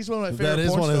favorite. She's one of my favorite. That is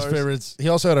porn one of his stars. favorites. He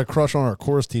also had a crush on our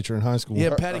chorus teacher in high school.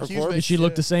 Yeah, Patty Her Cushman. Did she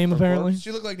look the same apparently?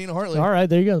 She looked like Nina Hartley. All right,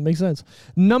 there you go. That makes sense.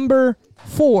 Number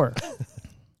 4.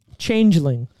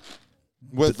 Changeling.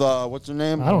 With what's her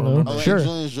name? I don't know. Oh, Sure.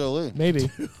 Angelina Jolie. Maybe.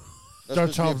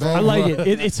 That's supposed to be a I bad- like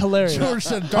it. It's hilarious. George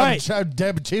said, All right.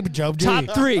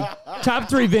 Top 3. Top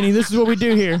 3, Vinny. This is what we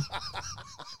do here.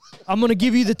 I'm going to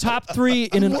give you the top 3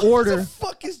 in an What order. the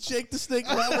fuck is Jake the Snake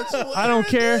Roberts? I don't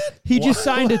care. He just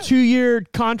signed a 2-year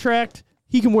contract.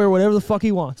 He can wear whatever the fuck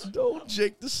he wants. Don't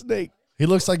Jake the Snake. He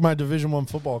looks like my Division I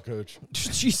football coach.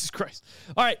 Jesus Christ.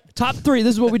 All right, top 3.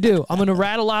 This is what we do. I'm going to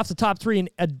rattle off the top 3 in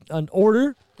an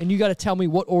order, and you got to tell me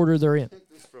what order they're in.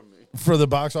 For the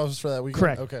box office for that weekend?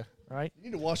 Correct. Okay. All right. You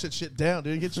need to wash that shit down,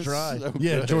 dude. It gets dry. So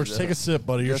Yeah, good. George, take a sip,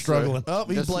 buddy. You're Yes, sir. struggling. Oh,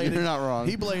 he Yes, bladed. you're not wrong.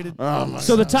 He bladed. Oh my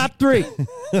So the top 3.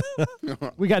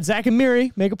 We got Zack and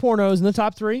Miri, Mega Pornos in the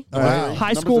top 3. Wow. High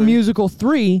Number School 3. Musical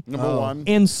 3. Number 1.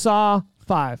 And Saw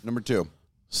 5. Number 2.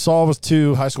 Saw was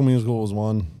 2. High School Musical was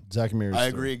 1. Zack and Miri. I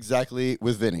agree exactly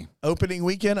with Vinny. Opening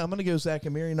weekend, I'm gonna go Zack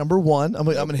and Miri number 1. I'm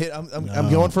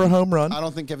going for a home run. I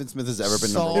don't think Kevin Smith has ever been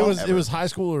Saw. number 1. It was High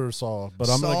School or Saw, but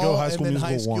I'm gonna Saw go High School and then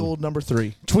Musical High School 1. number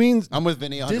 3. Tweens. I'm with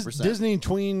Vinny 100%. Disney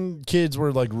tween kids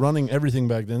were like running everything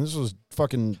back then. This was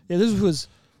fucking. Yeah,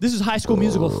 this is High School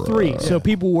Musical 3, so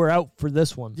people were out for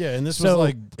this one. Yeah, and this was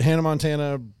like Hannah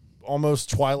Montana, almost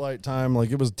Twilight time.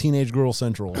 Like it was Teenage Girl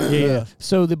Central. Yeah.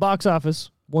 So the box office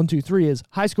 1, 2, 3 is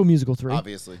High School Musical 3,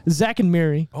 Obviously. Zack and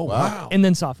Miri. Oh wow! And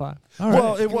then Saw 5.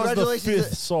 Well, it was the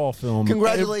 5th Saw film.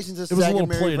 Congratulations to it was a Zack little and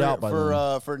Miri played out by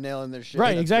them. for nailing their shit.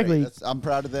 Right, That's exactly. great. I'm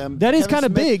proud of them. That is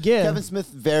Kevin kinda Smith- big, yeah. Kevin Smith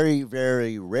very,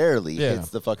 very rarely Yeah. hits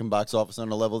the fucking box office on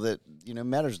a level that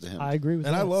matters to him. I agree with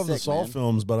And that. I love the Sick, Saw man.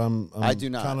 films, but I do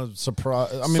not. kind of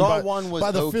surprised. I mean, Saw by, 1 was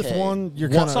by the 5th okay. one, you're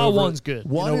kind of Saw 1's good.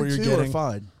 1 what and you're 2 are getting.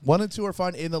 fine. 1 and 2 are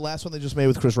fine. And the last one they just made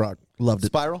with Chris Rock, loved it.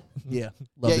 Spiral? Yeah, Yeah,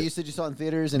 loved it. you said you saw it in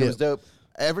theaters and it was dope.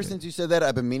 Ever since you said that,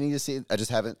 I've been meaning to see it. I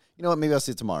just haven't. You know what? Maybe I'll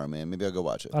see it tomorrow, man. Maybe I'll go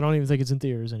watch it. I don't even think it's in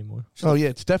theaters anymore. Oh yeah,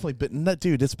 it's definitely been.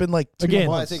 Dude, it's been like 2 Again,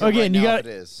 Well, I months. think Again, right you now got- it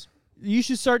is. You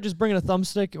should start just bringing a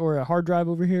thumbstick or a hard drive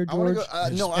over here, I want George. to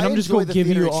go. No, and I I'm just enjoy going the to give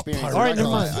theater you experience. all right, I'm never not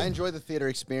gonna mind. lie. I enjoy the theater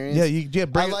experience. Yeah, I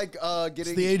bring it. like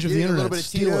getting the age of the getting a little internet. bit of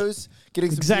Steal it. Tito's,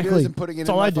 getting some Exactly. Tito's and putting it That's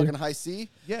in all my I do. fucking high C.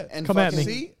 Yeah, and Come at fucking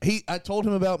me. I told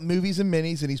him about movies and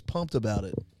minis, and he's pumped about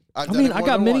it. I've I done mean, it I more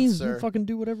got than once, minis. sir. We fucking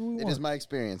do whatever we want. It is my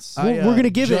experience. We're going to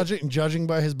give it. Judging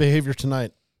by his behavior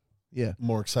tonight, Yeah,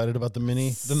 more excited about the mini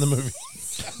than the movie.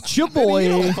 Your boy. You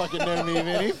don't fucking know me,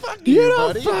 Vinny. Fuck You you, don't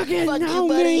buddy. fucking Fuck know you,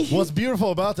 buddy. me. What's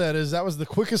beautiful about that is that was the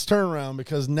quickest turnaround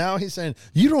because now he's saying,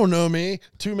 "You don't know me."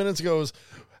 2 minutes ago was,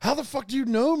 "How the fuck do you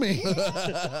know me?"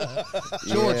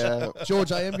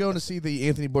 George, I am going to see the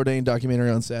Anthony Bourdain documentary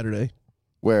on Saturday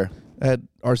Where? at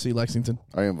RC Lexington.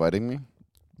 Are you inviting me?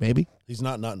 Maybe. He's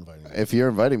not inviting me. If you're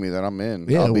inviting me, then I'm in.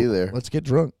 Yeah, I'll be there. Let's get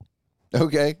drunk.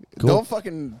 Okay. Cool. Don't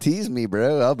fucking tease me,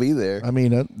 bro. I'll be there. I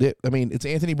mean, it's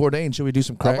Anthony Bourdain. Should we do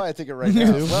some I'll crack? buy a ticket right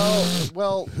now.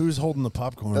 well, Who's holding the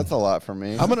popcorn? that's a lot for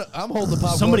me. I'm holding the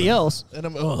popcorn. Somebody else. And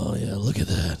oh yeah, look at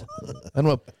that. I'm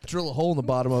gonna drill a hole in the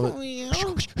bottom of it.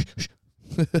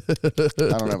 I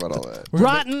don't know about all that.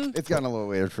 Rotten. It's gotten a little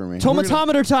weird for me.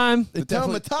 Tomatometer time. The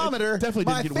tomatometer. definitely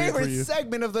my didn't get weird for favorite you.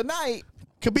 segment of the night.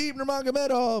 Khabib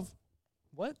Nurmagomedov.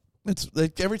 What? It's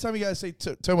like every time you guys say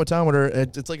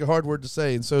tomatometer, it's like a hard word to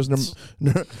say, and so is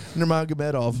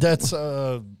Nurmagomedov. That's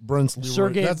Brent's Leroy.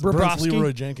 Sergei That's Brent's Bobrovsky.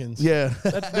 Leroy Jenkins. Yeah.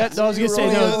 That I was going to say,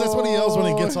 Yeah, no. that's what he yells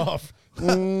when he gets off.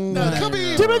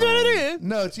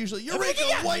 No, it's usually Eureka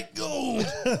White Gold.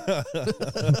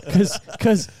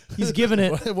 Because he's giving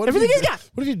it What if everything you he's got.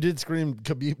 What if you did scream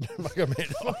Khabib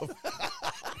Nurmagomedov?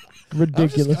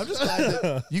 Ridiculous. I'm just glad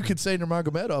that you could say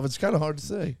Nurmagomedov. It's kind of hard to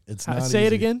say. It's not Say it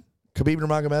easy. again. Khabib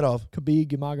Nurmagomedov. Khabib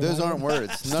Nurmagomedov. Those aren't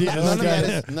words.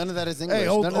 None of that is English. Hey,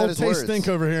 old None of that is Taste words. Stink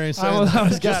over here ain't saying I was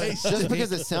that. got it. Just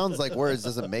because it sounds like words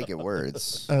doesn't make it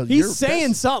words. He's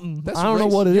saying something. I don't know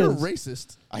what it You're is.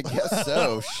 racist. I guess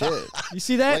so. Shit. You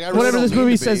see that? Like, I really Whatever don't this mean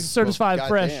movie to says be, is certified but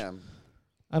fresh. goddamn.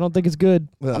 I don't think it's good.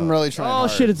 I'm really trying Oh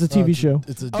hard. shit! It's a TV show.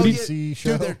 It's a Oh, DC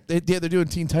show. Dude, they're doing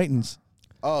Teen Titans.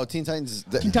 Oh, Teen Titans.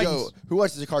 Teen Titans. Yo, who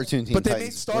watches the cartoon Teen But they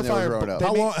Titans made when they were Starfire, growing up?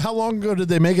 but How long ago did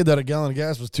they make it that a gallon of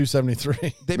gas was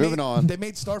 $2.73? Moving on. They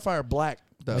made Starfire black.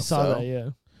 Though, I saw so. that. Yeah.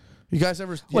 You guys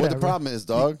ever? What the Whatever. problem is,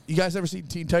 dog? You guys ever seen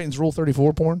Teen Titans Rule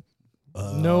 34 porn?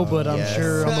 No, but I'm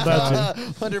sure I'm about to.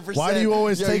 100%. Why do you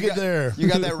always take got, it there? You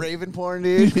got that Raven porn,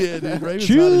 dude? Yeah, dude. Raven's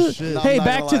Shoot. hot as shit. No, Hey, I'm not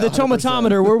back gonna to the lie, 100%.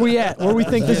 tomatometer. Where we at? Where we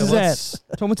think this Yeah, is let's-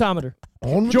 at? Tomatometer.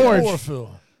 On with George. the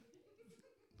chlorophyll.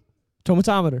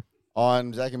 Tomatometer.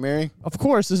 On Zack and Miri? Of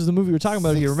course, this is the movie we're talking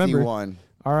about here. Remember? 61.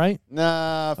 All right.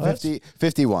 Nah, 50,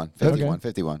 51. 51.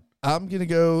 51. I'm gonna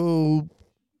go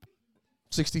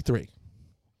 63.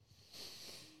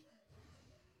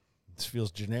 This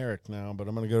feels generic now, but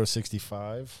I'm going to go to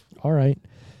 65. All right.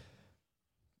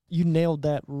 You nailed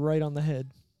that right on the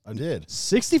head. I did.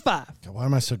 65. God, why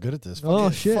am I so good at this? Oh,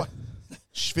 Fuck. shit. Fuck.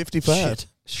 55.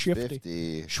 Shifty.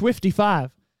 50.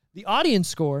 Schwifty-5. The audience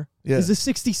score Yeah. is a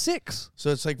 66. So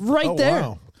it's like Right Oh, there.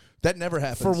 wow. that never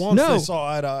happens. For once, No. they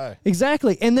saw eye to eye.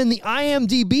 Exactly. And then the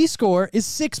IMDb score is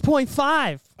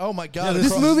 6.5. Oh my god! This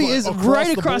across movie the- is across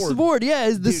right the across the board. board. Yeah,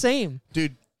 it's the Dude, same.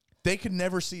 dude. They could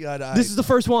never see eye to eye. This is the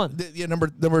first one. Yeah, number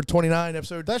 29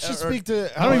 episode. That should or speak to.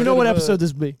 I don't even know what episode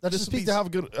this would be. That should This speak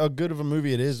would to be how good of a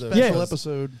movie it is. Though. special Yeah.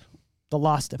 episode. The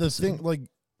Lost The episode. thing, like,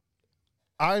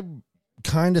 I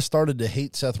kind of started to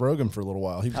hate Seth Rogen for a little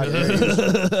while. He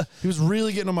was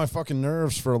really getting on my fucking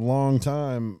nerves for a long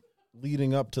time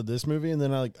leading up to this movie, and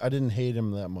then I didn't hate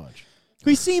him that much.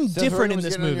 He seemed Seth different Rogen in was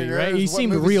this getting on movie, your right? nerves? He What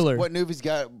seemed movies- realer.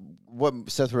 What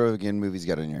Seth Rogen movies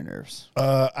got on your nerves?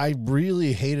 I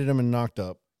really hated him in Knocked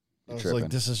Up. I was like,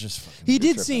 this is just fucking. He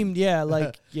did seem,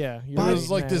 like, yeah. It was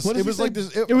like this. It was like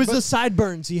this. It was the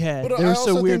sideburns he had. But They were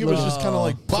so weird. Think it was just kind of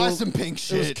like buy some pink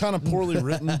shit. It was kind of poorly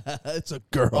written. It's a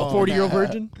girl. 40-year-old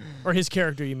virgin, or his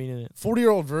character? You mean in it?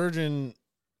 40-year-old virgin.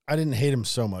 I didn't hate him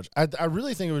so much. I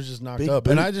really think it was just knocked up,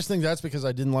 and I just think that's because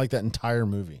I didn't like that entire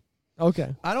movie.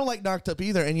 Okay. I don't like Knocked Up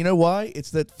either, and you know why?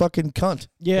 It's that fucking cunt.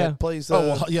 Yeah. That plays.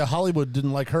 Hollywood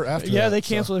didn't like her after. Yeah, that, they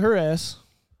canceled her ass.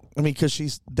 I mean, because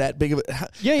she's that big of a.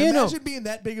 Imagine being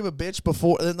that big of a bitch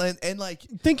before, and like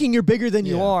thinking you're bigger than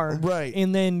you are, right?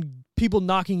 And then people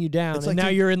knocking you down, It's and like now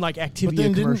you're in like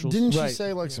Activia commercials. Didn't she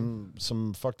say like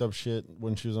some fucked up shit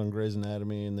when she was on Grey's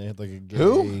Anatomy and they had like a gay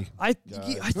Who? I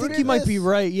think you might be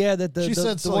right. Yeah, that the she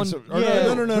said the one.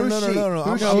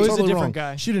 no. It was a different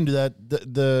guy. She didn't do that.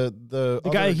 The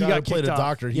guy he got who played kicked a off.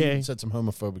 doctor. He said some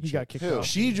homophobic shit. He got kicked off.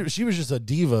 She was just a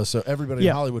diva, so everybody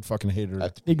in Hollywood fucking hated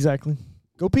her. Exactly.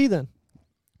 Go pee then.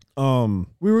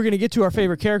 We were gonna get to our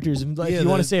favorite characters. If you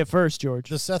want to say it first, George.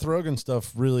 The Seth Rogen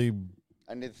stuff really.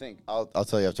 I need to think. I'll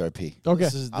tell you after I pee. Okay.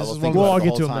 I will one think we'll about all the get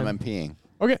whole to him time then. I'm peeing.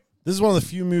 Okay. This is one of the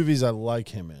few movies I like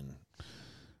him in.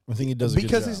 I think he does a good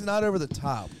because job. he's not over the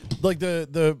top. Like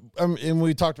and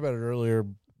we talked about it earlier.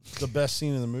 The best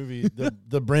scene in the movie,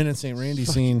 the Brandon St. Randy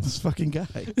scene. This fucking guy.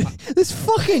 This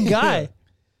fucking guy.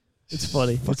 It's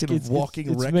funny. Fucking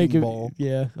walking wrecking ball.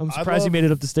 Yeah, I'm surprised he made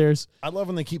it up the stairs. I love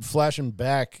when they keep flashing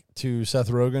back to Seth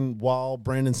Rogen while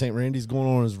Brandon St. Randy's going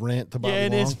on his rant to Bobby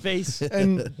in Long. his face.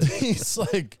 And he's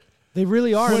like... They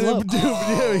really are in love.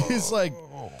 Dude, he's like...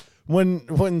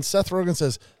 When Seth Rogen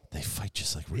says, they fight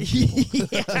just like real people.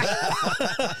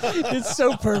 It's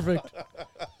so perfect.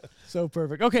 So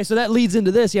perfect. Okay, so that leads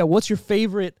into this. Yeah, what's your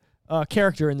favorite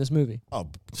character in this movie? Oh,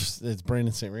 it's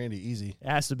Brandon St. Randy. Easy. It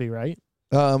has to be, right?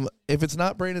 If it's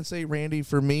not Brandon St. Randy,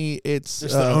 for me, it's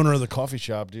the owner of the coffee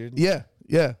shop, dude. Yeah.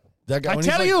 That guy. I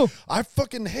tell you, I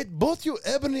fucking hate both you,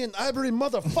 ebony and ivory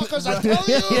motherfuckers. I tell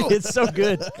you, it's so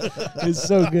good. It's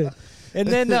so good. And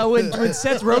then when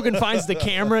Seth Rogen finds the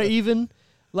camera, even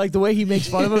like the way he makes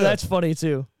fun of him, that's funny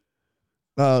too.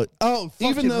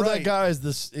 Even though that guy is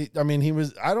this, I mean,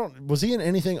 was he in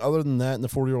anything other than that in the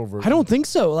 40-year-old virgin? I don't think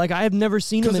so. Like, I have never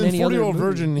seen him in any other 40-year-old movie.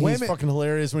 virgin, he's fucking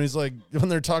hilarious when he's like, when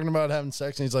they're talking about having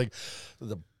sex and he's like,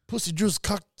 the pussy juice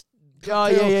cocktail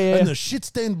and the shit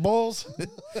stained balls.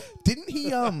 Didn't he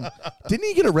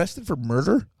get arrested for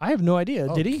murder? I have no idea.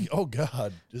 Did he? Oh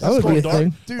God, that would be a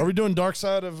thing. Dude, are we doing Dark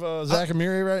Side of Zack and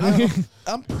Miri right now?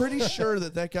 I'm pretty sure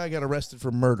that guy got arrested for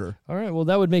murder. All right, well,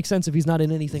 that would make sense if he's not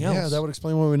in anything else. Yeah, that would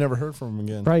explain why we never heard from him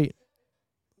again. Right.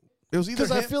 It was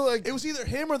either I feel like it was either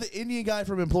him or the Indian guy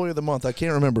from Employee of the Month. I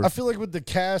can't remember. I feel like with the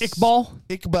cast, Iqbal.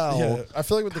 Yeah, I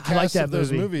feel like with the I like cast that of those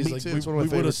movie. movies, Me like too. we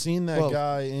would have seen that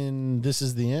guy in This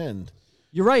Is the End.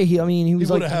 You're right. He was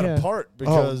would like have had a part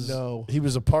because he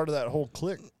was a part of that whole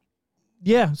clique.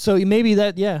 Yeah, so maybe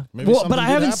that. Yeah, Maybe well, but I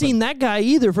haven't happen. seen that guy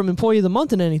either from Employee of the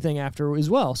Month in anything after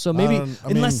as well. So maybe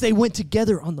unless they went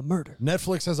together on the murder.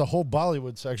 Netflix has a whole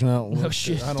Bollywood section out. Oh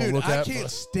shit, I don't dude! look I at. can't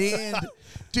stand.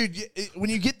 Dude, when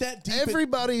you get that deep,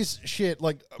 Everybody's shit.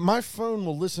 Like my phone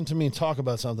will listen to me talk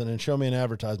about something and show me an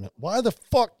advertisement. Why the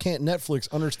fuck can't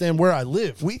Netflix understand where I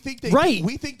live? we think they Right.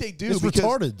 think they do. It's because,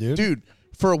 retarded, dude. Dude,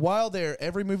 for a while there,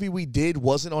 every movie we did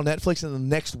wasn't on Netflix, and the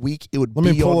next week it would Let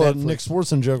be me pull on a Netflix. Nick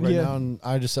Swartzen joke right Yeah. now, and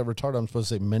I just said retarded. I'm supposed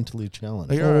to say mentally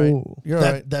challenged. You're all right. Oh. You're all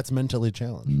right. That's mentally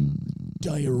challenged.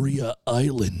 Diarrhea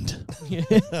Island.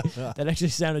 That actually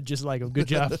sounded just like him. Good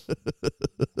job.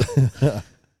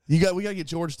 We gotta get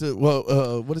George to.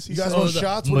 Well, what is he? You guys saying? want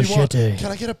shots? What do you want? Machete.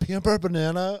 Can I get a pamper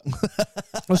banana?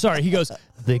 Oh, sorry. He goes.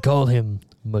 They call him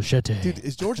Machete. Dude,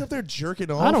 is George up there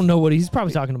jerking off? I don't know what he's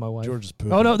probably talking to my wife. George is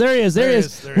pooping. Oh no, there he is. There he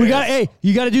is. We got. Hey,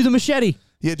 you got to do the machete.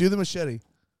 Yeah, do the machete.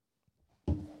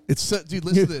 It's dude.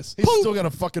 Listen to this. He's still got a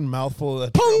fucking mouthful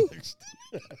of that. Pong.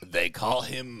 They call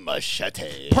him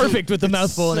Machete. Perfect with the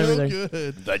mouthful and So everything.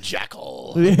 good. The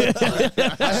Jackal. We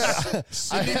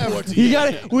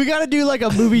got to do like a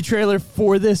movie trailer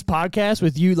for this podcast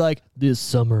with you like this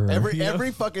summer.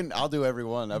 Every fucking I'll do every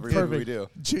one. Every movie we do.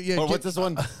 Yeah, Or what's this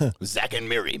one? Zack and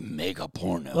Miri make a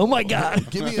porno. Oh my god.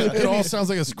 Give me It all sounds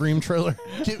like a Scream trailer.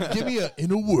 give me a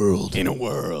In a World. In a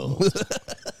world.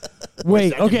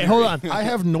 Wait. Okay. Hold on. I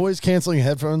have noise canceling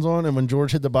headphones on, and when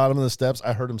George hit the bottom of the steps,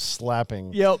 I heard him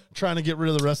slapping. Yep. Trying to get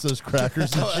rid of the rest of those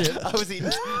crackers and shit. I was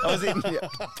eating. Yeah.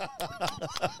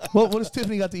 What has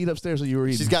Tiffany got to eat upstairs that you were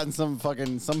eating? She's gotten some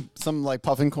fucking some like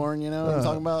puffin corn. You know what I'm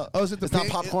talking about? Oh, is it the It's not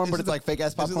popcorn, but it's like fake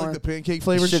ass popcorn. Is it like the pancake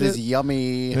flavored shit shit? is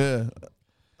yummy. Yeah.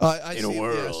 I In see a it,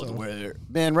 world yeah, so- where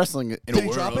Man, wrestling in Did a he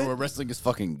drop world it? where wrestling is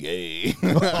fucking gay.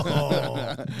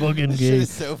 Fucking Shit gay. is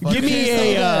so fucking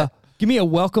Give me a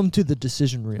welcome to the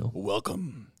decision reel.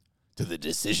 welcome to the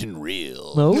decision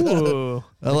reel. Oh,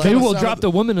 maybe we'll drop the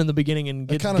woman in the beginning and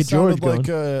get George going.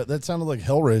 That sounded like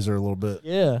Hellraiser a little bit.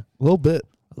 Yeah, a little bit.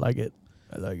 I like it.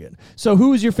 So, who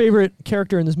was your favorite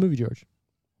character in this movie, George?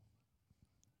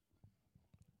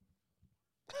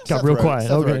 Got real quiet.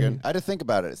 Seth Okay. Rogen. I had to think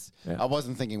about it. Yeah. I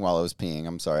wasn't thinking while I was peeing.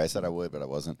 I'm sorry. I said I would, but I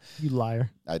wasn't. You liar.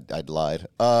 I'd lied.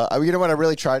 You know what? I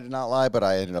really tried to not lie, but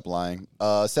I ended up lying.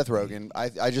 Seth Rogen.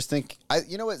 I just think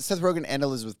you know what? Seth Rogen and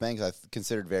Elizabeth Banks I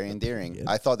considered very endearing. Yeah.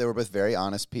 I thought they were both very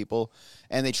honest people,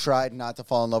 and they tried not to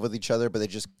fall in love with each other, but they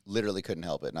just literally couldn't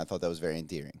help it. And I thought that was very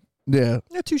endearing. Yeah.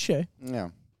 Yeah, touche. Yeah.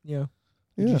 Yeah.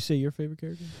 Did you say your favorite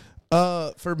character?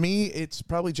 For me, it's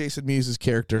probably Jason Mewes'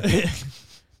 character.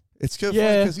 It's good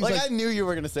because he's I knew you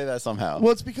were gonna say that somehow.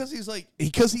 Well, it's because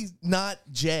he's not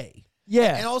Jay.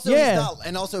 Yeah, and also he's not,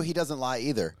 and also he doesn't lie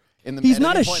either. He's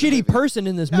not a shitty person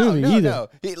in this movie either. No,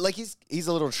 he's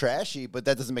a little trashy, but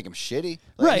that doesn't make him shitty.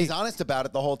 Right, he's honest about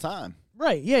it the whole time.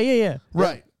 Right, yeah.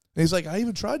 Right. And he's like, I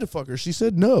even tried to fuck her. She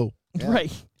said no. Yeah.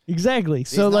 Right, exactly. He's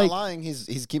so not lying.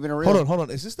 He's keeping it real. Hold on.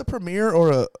 Is this the premiere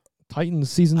or a Titans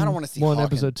season? I don't want to see 1, Hawk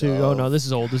episode 2. Dove. Oh no, this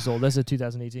is old. That's a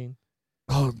 2018.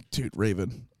 Oh, dude,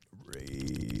 Raven.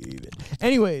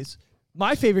 Anyways,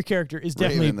 my favorite character is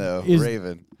definitely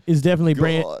Raven. Is definitely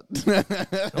Brand.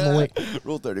 I'm awake.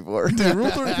 Rule 34. Dude, Rule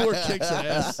 34 kicks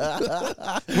ass.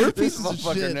 We're pieces of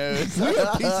shit.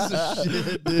 We're pieces of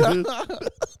shit, dude.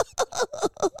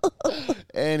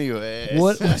 Anyway,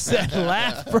 what was that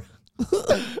laugh, bro?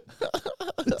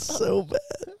 It's so bad.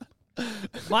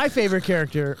 My favorite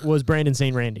character was Brandon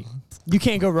St. Randy. You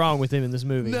can't go wrong with him in this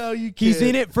movie. No, you can't. He's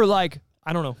in it for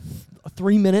I don't know,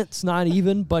 3 minutes, not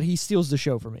even, but he steals the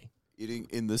show for me. Eating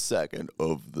in the second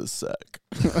of the sack.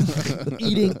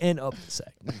 Eating and up the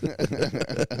sack.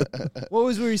 What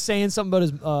was we saying? Something about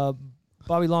his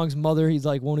Bobby Long's mother. He's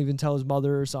like, won't even tell his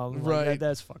mother or something. Right. Like that.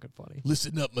 That's fucking funny.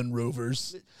 Listen up,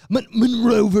 Monrovers.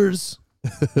 Monrovers.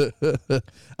 I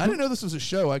didn't know this was a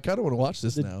show. I kind of want to watch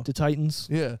this now. The Titans.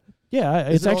 Yeah. Yeah,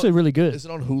 it's actually really good. Is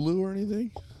it on Hulu or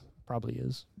anything? Probably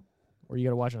is. Or you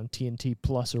got to watch it on TNT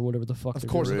Plus or whatever the fuck. Of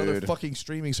course, another fucking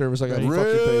streaming service I got to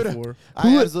Rude. fucking pay for.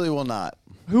 I absolutely will not.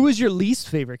 Who was your least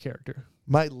favorite character?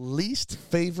 My least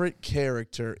favorite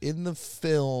character in the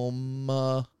film.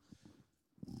 I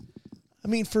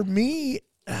mean, for me,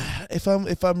 if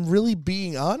I'm really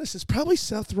being honest, it's probably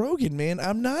Seth Rogen. Man,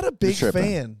 I'm not a big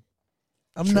fan.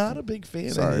 I'm not a big fan.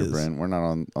 Sorry, of his. Brent. We're not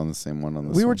on the same one on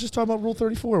this. We were just talking about Rule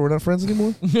 34. We're not friends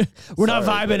anymore. We're not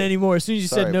vibing anymore. As soon as you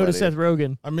said no to Seth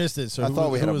Rogen, I missed it. So I thought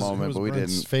we had a was, moment, but we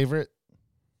Brent's didn't. Favorite?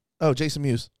 Oh, Jason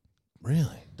Mewes. Really?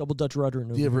 Double Dutch rudder.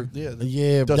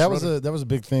 Yeah. That was a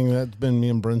big thing. That's been me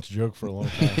and Brent's joke for a long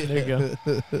time. There you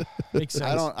go. Makes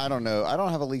sense. I don't know. I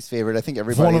don't have a least favorite. I think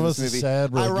everybody One of in us this movie. is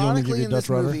sad. Ironically, in this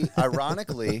movie,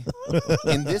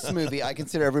 in this movie, I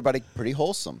consider everybody pretty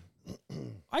wholesome.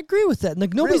 I agree with that.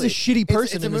 Like nobody's Really. a shitty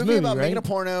person It's in a this movie movie, about right? making a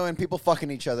porno and people fucking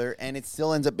each other, and it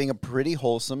still ends up being a pretty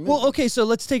wholesome movie. Well, okay, so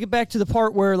let's take it back to the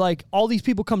part where like all these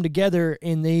people come together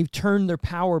and they've turned their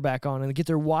power back on and they get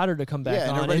their water to come back Yeah,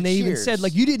 and on, everybody and they even cheers. said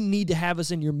like you didn't need to have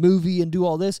us in your movie and do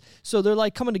all this. So they're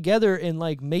like coming together and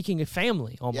like making a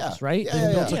family almost, right? Yeah,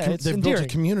 And yeah, it's They've built endearing. a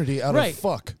community out Right. of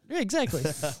fuck. Yeah, exactly.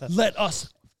 Let us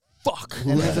fuck.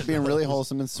 And it ends up being really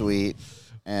wholesome and sweet.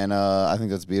 And I think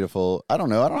that's beautiful. I don't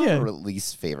know. I don't have a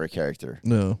least favorite character.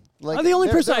 No. Like The only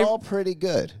person they're I- all pretty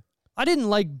good. I didn't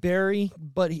like Barry,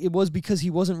 but it was because he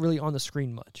wasn't really on the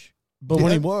screen much. But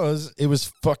when he was, it was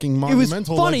fucking It was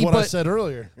monumental, funny, like what I but- said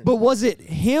earlier. But was it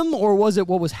him or was it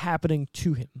what was happening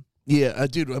to him? Yeah,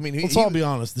 dude. I mean, Let's all be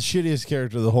honest. The shittiest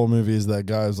character of the whole movie is that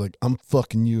guy who's like, I'm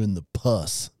fucking you in the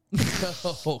puss.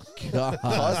 Oh God.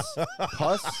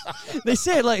 Puss? They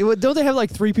say it like, don't they have like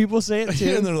 3 people say it too?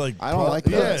 Yeah, and they're like, I don't like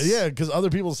yeah, puss. yeah, because other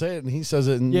people say it and he says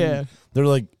it, and Yeah. they're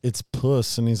like, it's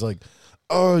puss, and he's like,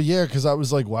 oh yeah, because I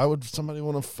was like, why would somebody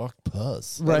want to fuck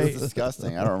puss? Right. Right. That's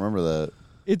disgusting. I don't remember that.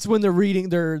 It's when they're reading,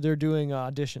 they're doing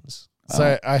auditions.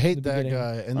 So I hate the that beginning.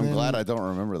 guy. And I'm then glad I don't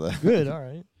remember that. Good, all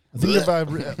right. I think if I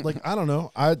I don't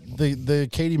know, the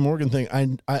Katie Morgan thing,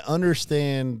 I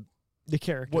understand The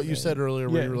character. what you said earlier,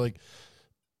 where Yeah. you were like,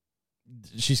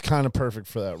 she's kind of perfect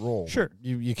for that role. Sure.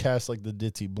 You cast like the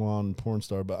ditzy blonde porn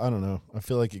star, but I don't know. I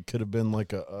feel like it could have been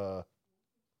like a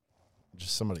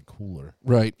just somebody cooler.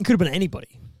 Right. It could have been anybody.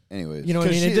 Anyways. You know what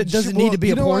I mean? It doesn't need to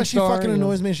be a porn why star. She fucking you know?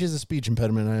 annoys me. She has a speech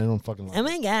impediment. And I don't fucking like Oh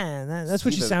my God. That's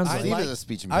what she sounds like. Steve has a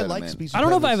speech I impediment. like speech. I don't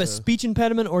know if I have a impediments, so- speech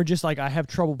impediment or just like I have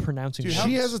trouble pronouncing Dude, words.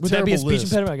 she has a Would that be a terrible speech lisp.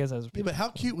 impediment? I guess that's Yeah, but how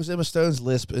cute was Emma Stone's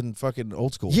lisp in fucking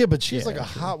Old School? Yeah, but she's Yeah, like a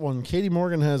true. hot one. Katie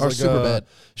Morgan has Or like Superbad.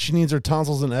 she needs her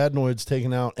tonsils and adenoids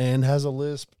taken out and has a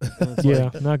lisp. And it's Yeah,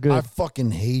 like, not good. I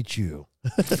fucking hate you.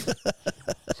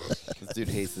 dude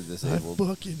hates the I disabled.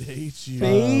 fucking hate you.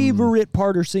 Favorite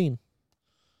part or scene?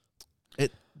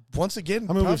 It once again.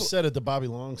 I mean, we've said it, the Bobby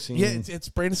Long scene. Yeah, it's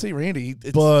Brandon St. Randy.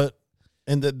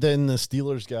 And then the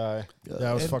Steelers guy,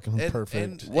 that was fucking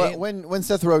perfect.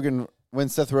 When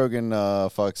Seth Rogen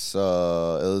fucks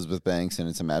Elizabeth Banks and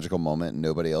it's a magical moment and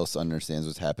nobody else understands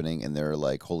what's happening and they're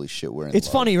like, holy shit, we're in It's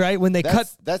love. funny, right? When they cut.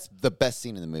 That's the best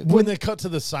scene in the movie. When they cut to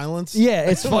the silence. Yeah,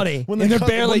 it's funny. when and they're cut,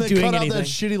 barely when they doing cut anything. out that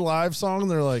shitty live song,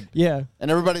 they're like, yeah. And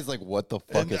everybody's like, what the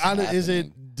fuck is happening? Is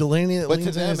it Delaney that But to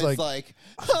leans in? them, Is it's like,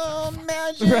 oh,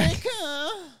 magic. Right.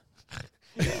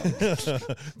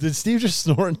 Did Steve just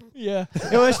snort? Yeah.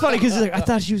 It was funny because like, I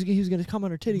thought he was going to come on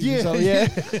her titties. Yeah. So, yeah.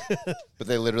 But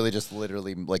they literally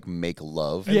like make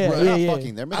love. Yeah, They're yeah, not yeah.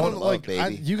 fucking. They're making love,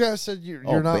 baby. You guys said you're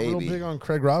Oh, not baby. real big on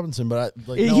Craig Robinson, but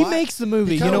he makes the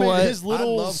movie. You know what? His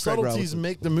little love Craig subtleties Robinson.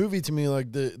 make the movie to me.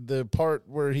 Like the part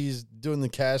where he's doing the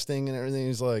casting and everything.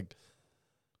 He's like,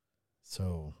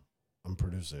 so I'm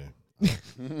producing. I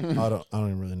don't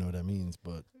even really know what that means,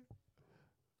 but.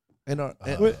 And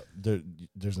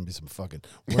there's gonna be some fucking.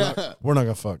 We're not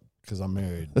gonna fuck because I'm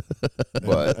married,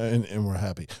 But- and we're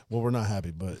happy. Well, we're not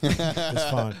happy, but it's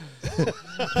fine.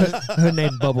 Her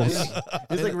name Bubbles.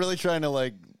 He's like really trying to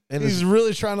like. And he's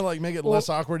really trying to like make it less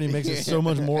awkward. He makes it so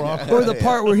much more awkward. Or the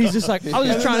part where he's just like, I was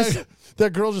just trying to.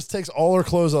 That girl just takes all her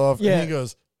clothes off, Yeah. and he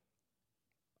goes,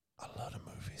 "I love the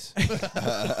movies."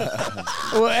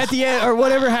 Well, at the end, or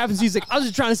whatever happens, he's like, I was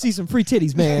just trying to see some free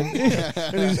titties, man.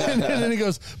 and then he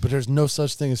goes, "But there's no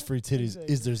such thing as free titties,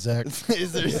 is there, Zach?"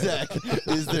 Is there Zach?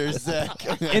 Is there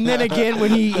Zach? And then again,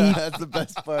 when he that's the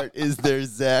best part. Is there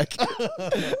Zach?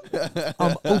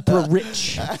 I'm Oprah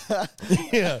rich.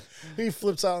 Yeah, he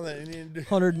flips out on that.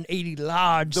 180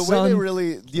 large. The way son. they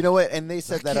really, you know what? And they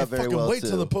set that up very well Wait too.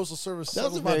 till the Postal Service That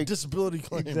was settles a my very- disability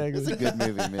claim. It's a good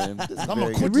movie, man. This is I'm gonna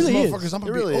very quit good. these really is. motherfuckers. I'm It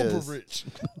gonna really be is. Oprah rich.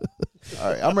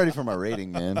 All right, I'm ready for my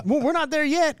rating, man. Well, we're not there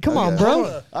yet. Come on, Okay.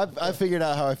 bro. I figured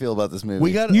out how I feel about this movie.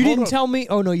 we got. You hold didn't on. tell me.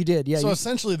 Oh no, you did. Yeah. So you-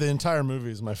 essentially, the entire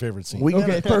movie is my favorite scene. We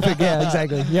okay, perfect. Yeah,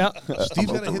 exactly. Yeah.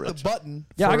 Steve's got to hit the button.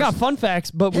 Yeah, I got first. fun facts,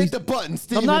 but Hit the button,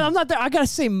 Steven. I'm not there. I gotta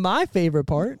say my favorite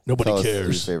part. Nobody Tell us your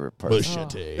cares. favorite part.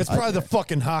 It's probably the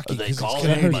fucking hockey. They 'cause call it's it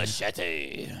Canadian.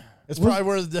 machete. It's probably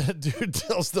where that dude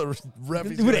tells the ref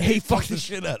he's Would gonna it hate fuck fuck the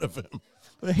shit out of him.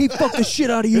 He fucked the shit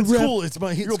out of you, It's ref. cool. It's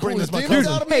my. It's cool. It's my demons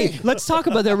cousin. out of Hey, let's talk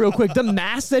about that real quick. The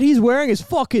mask that he's wearing is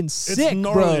fucking sick,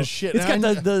 gnarly bro. as shit. It's got And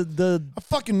the I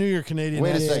fucking knew you're Canadian. Wait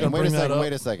I a was just second. gonna Wait a bring that second. up.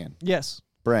 Wait a second. yes.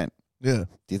 Brent, Yeah.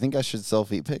 do you think I should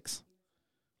selfie pics?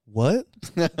 What?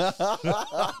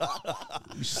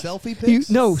 Selfie pics?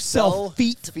 No, self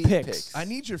feet Feet pics. I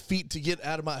need your feet to get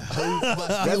out of my hose.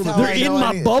 That's how They're I in know my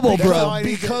I need- bubble, that's bro. how I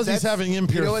need to- Because he's that's- having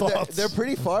impure you know what, thoughts. They're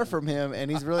pretty far from him, and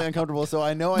he's really uncomfortable. So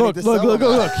I know I Look, need to look, sell look, him.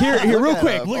 look. Here, real at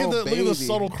quick. him. Look at Oh, the baby.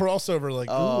 subtle crossover. Like,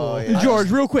 Oh, ooh. yeah. George,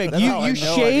 real quick. That's You how I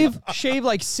know shave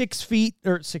like 6 feet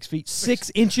or 6 feet,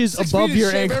 6 inches 6 above feet to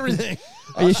your shave ankle. everything.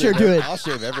 Are you sure? Do it. I'll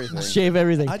shave everything. Shave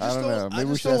everything. I just I don't know. don't. Maybe I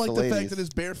we just should don't ask like the the fact ladies. that his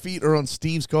bare feet are on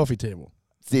Steve's coffee table.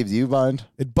 Steve, do you mind?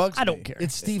 It bugs me. I don't care.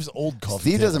 It's Steve's old coffee.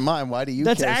 Steve table. doesn't mind. Why do you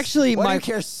That's care? actually Why my- do you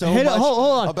care so Hey, much hold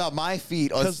on. about my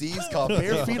feet on Steve's coffee?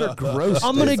 Bare feet are gross.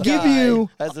 I'm gonna This give guy you.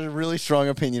 has a really strong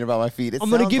opinion about my feet. It I'm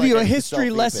gonna sounds give like you I a need history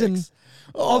selfie lesson pics.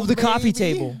 of the coffee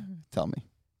baby. table. Tell me.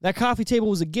 That coffee table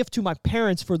was a gift to my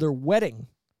parents for their wedding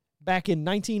back in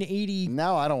 1980.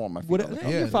 Now I don't want my feet. What, on the no,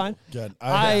 you're fine. God,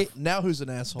 Now who's an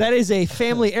asshole? That is a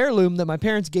family heirloom that my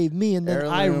parents gave me, and then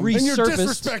I Heirloom. and you're resurfaced.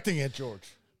 disrespecting it, George.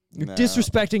 You're No.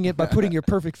 disrespecting it by putting your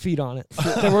perfect feet on it.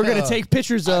 That we're gonna take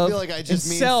pictures I of feel like I and just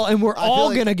means- sell, and we're I feel all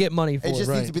like gonna get money for It it. just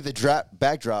needs to be the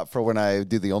backdrop for when I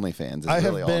do the OnlyFans. Is I have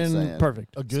really all I'm been saying.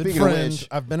 Perfect. a good Speaking of friend. which,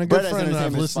 I've been a Brett good has friend, and I've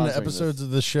Entertainment listened to sponsoring episodes this.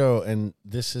 of the show, and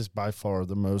this is by far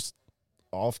the most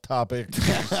off-topic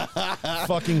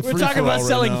fucking. We're talking about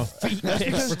selling now. feet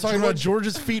pics. We're talking about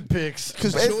George's feet pics.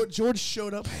 Because George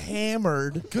showed up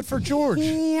hammered. Good for George.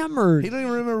 Hammered. He don't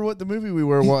even remember what the movie we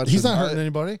were watching. He's not hurting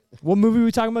anybody. What movie are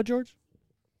we talking about, George?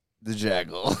 The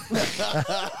Jackal.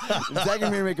 Zack and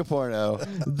Miri make a porno.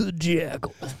 The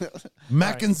Jackal.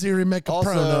 Mac and Ziri make a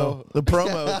Also, the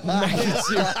promo.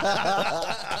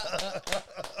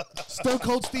 Stone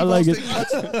Cold Steve I like Austin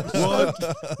it.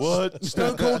 cuts what?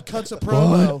 Stone Cold cuts a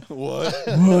promo. What?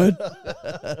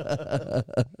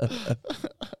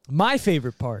 My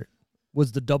favorite part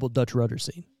was the double Dutch rudder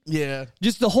scene. Yeah.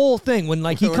 Just the whole thing when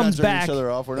like he We're comes not turning back. each other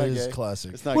off. We're not It is gay.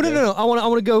 classic. It's not Well, gay. no. I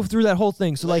want to go through that whole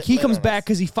thing. So like he comes back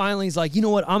because he finally is like, you know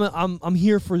what, I'm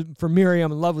here for Miri.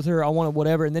 I'm in love with her. I want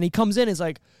whatever. And then he comes in and is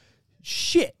like,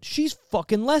 shit, she's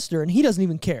fucking Lester, and he doesn't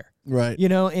even care. Right. You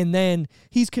know. And then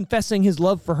he's confessing his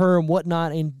love for her and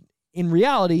whatnot. And in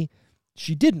reality,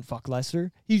 she didn't fuck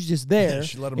Lester. He was just there. Yeah,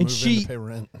 she let him and move in to pay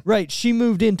rent. Right. She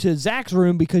moved into Zach's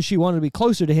room because she wanted to be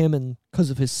closer to him and because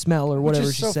of his smell or whatever Which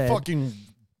is she so said. Fucking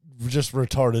just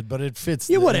retarded, but it fits.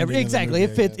 Yeah, the whatever. ending of the Exactly.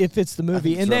 movie, It fits the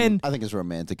movie. And then I think it's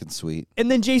romantic and sweet.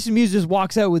 And then Jason Mewes just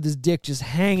walks out with his dick just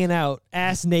hanging out,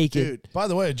 ass naked. Dude, by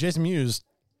the way, Jason Mewes,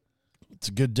 it's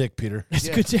a good dick, Peter. It's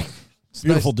a good dick. It's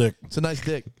beautiful dick. It's a nice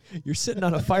dick. You're sitting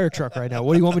on a fire truck right now.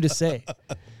 What do you want me to say?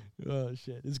 Oh,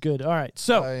 shit. It's good. All right.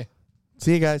 So. Bye.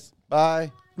 See you guys.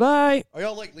 Bye. Bye. Are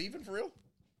y'all like leaving for real?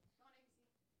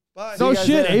 Bye. Oh,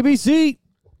 shit. Later. ABC.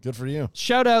 Good for you.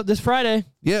 Shout out this Friday.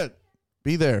 Yeah.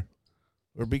 Be there.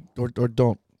 Or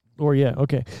don't. Or yeah.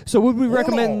 Okay. So would we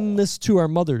recommend this to our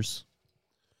mothers?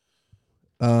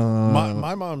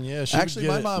 My mom, yeah. She Actually,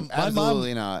 would my get mom,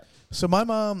 Absolutely not. So my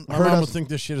mom, My mom would think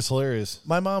this shit is hilarious.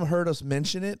 My mom heard us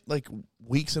mention it like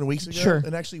weeks and weeks ago, Sure.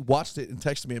 and actually watched it and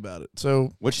texted me about it.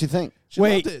 So What'd she think? she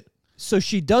Wait. loved it So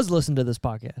she does listen to this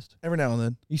podcast. every now and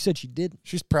then. You said she did.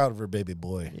 She's proud of her baby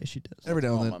boy. Yeah, she does. Every now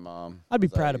Call and my then. mom. I'd be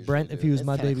That's what I proud of usually Brent if do. he was It's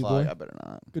my 10 baby o'clock, boy. I better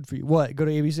not. Good for you. What? Go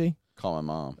to ABC? Call my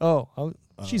mom. Oh,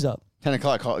 she's up. 10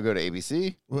 o'clock, go to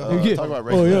ABC? Yeah. Talk about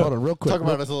Oh, yeah. Hold on, real quick. Talk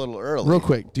about us a little early. Real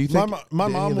quick. Do you think My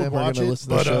any mom of would them are watch gonna it, listen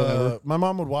to the but show ever? my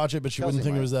mom would watch it, but she wouldn't Kelsey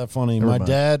think it might. was that funny. Never My mind.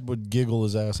 dad would giggle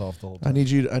his ass off the whole I time. need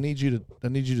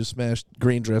you to smash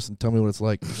green dress and tell me what it's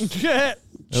like. Shit. That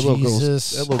little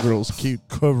Jesus girl's cute.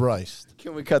 Christ.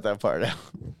 Can we cut that part out?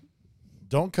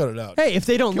 Don't cut it out. Hey, if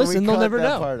they don't Can listen, we they'll cut never that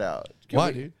know. part out?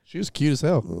 Why, dude? She was cute as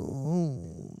hell.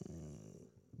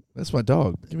 That's my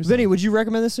dog. Give me some. Vinny, would you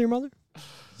recommend this to your mother?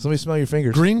 Let me smell your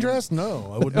fingers. Green dress?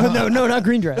 No, I would Oh, not. no, not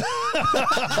green dress.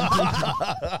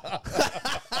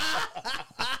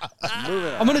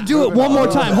 I'm going to do it one more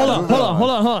time. Hold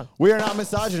on. We are not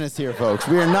misogynists here, folks.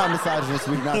 We are not misogynists.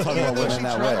 We're not talking about women She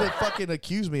that tried way. to fucking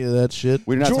accuse me of that shit.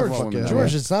 We're not George, talking about women that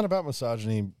George, way. it's not about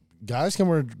misogyny. Guys can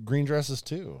wear green dresses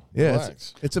too. Yeah,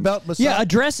 Relax. it's about Yeah, a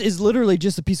dress is literally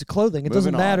just a piece of clothing. It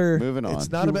doesn't Moving on. matter. Moving on. It's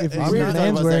not about. If It's, We're your not not,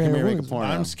 talking man's about Zack wearing and a Miri make a woman's- porno.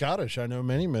 I'm Scottish. I know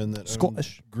many men that own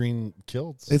Scottish. green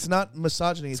kilts. it's not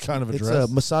misogyny. It's kind of a it's dress.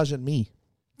 misogyny me.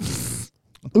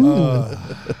 Zack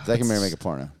and Miri make a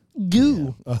porno.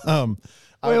 Goo.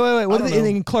 Wait. I What don't did, know.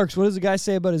 in Clerks, what does the guy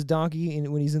say about his donkey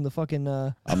when he's in the fucking...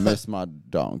 I miss my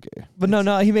donkey. But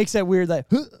no, he makes that weird, like,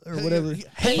 huh, or whatever.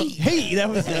 Hey, that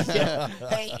was... Yeah.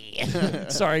 Hey.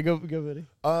 Sorry, go, Vinny.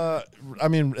 I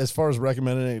mean, as far as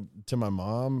recommending it to my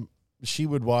mom, she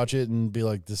would watch it and be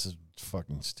like, "This is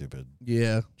fucking stupid."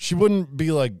 Yeah. She wouldn't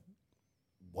be like,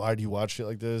 "Why do you watch shit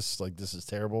like this? Like, this is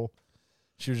terrible."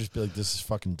 She would just be like, "This is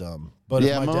fucking dumb." But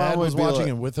Yeah, if my my dad mom was would be watching like-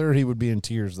 it with her, he would be in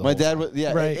tears. The My whole dad time. would,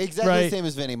 yeah, Right, exactly right. the same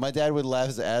as Vinny. My dad would laugh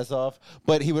his ass off,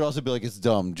 but he would also be like, "It's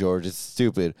dumb, George. It's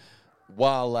stupid,"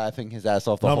 while laughing his ass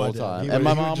off the Not whole my dad. time. He And would-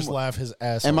 my he would mom just laugh his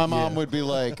ass. And my off. mom Yeah. would be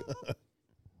like,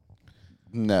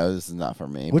 "No, this is not for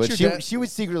me." What's But your dad- she would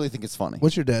secretly think it's funny.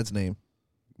 What's your dad's name?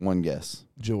 One guess.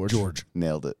 George.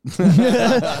 Nailed it.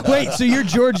 Wait, so you're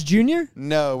George Jr.?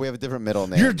 No, we have a different middle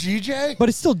name. You're GJ? But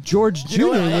it's still George Jr., You know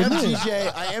what? I am isn't it?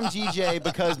 GJ. I am GJ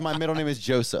because my middle name is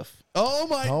Joseph. Oh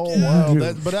my Oh god.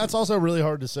 wow! But that's also really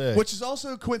hard to say. Which is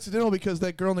also coincidental because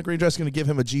that girl in the green dress is going to give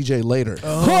him a GJ later.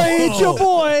 Hey, it's your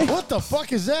boy. What the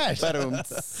fuck is that? Ba-dum.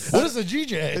 What is a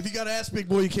GJ? If you got to ask big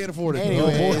boy, you can't afford it.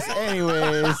 Anyways.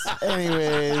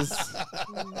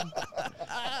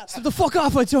 Step the fuck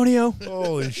off, Antonio.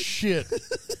 Holy shit!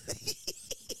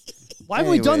 Why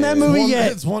haven't we done that movie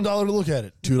yet? It's $1 to look at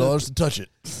it, $2 to touch it.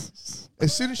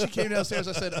 As soon as she came downstairs,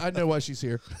 I said, "I know why she's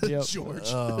here." Yep.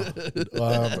 George.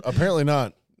 Apparently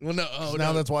not. Well, no. So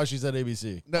now that's why she's at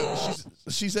ABC. No,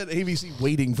 she's at ABC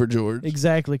waiting for George.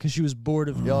 Exactly, because she was bored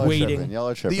of Y'all are waiting. tripping. Y'all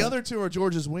are tripping. The other two are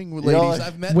George's wing Y'all ladies. are-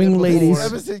 I've met Wing them ladies. before.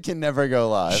 This episode can never go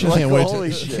live. She Like, can't wait holy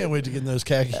to shit. can't wait to get in those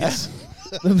khakis.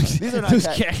 These are not Those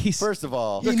khakis. khakis. First of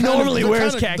all, He normally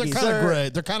wears They're khakis. kind of gray.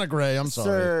 They're kind of gray. I'm sorry.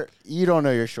 sir, you don't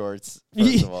know your shorts.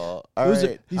 First of all, all Those are-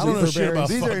 right. these I don't are know shit Burberry. about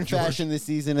These are in fucking George. fashion this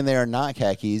season, and they are not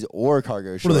khakis or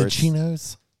cargo What shorts. are they,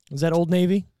 chinos? Was that Old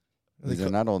Navy? These are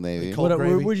not Old Navy. Cold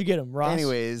gravy. Where'd you get them, Ross?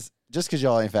 Anyways, just because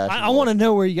y'all ain't fashion. I want to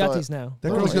know where you got But- these now. That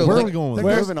Oh, girl's wait, gonna where lick- are we going with that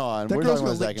this? girl's- Moving on. That We're girl's talking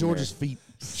gonna about lick Zack and Miri. George's feet.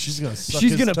 She's gonna suck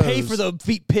She's his gonna pay toes. for the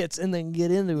feet pits and then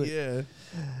get into it. Yeah.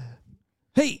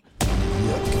 Hey,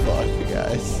 Fuck you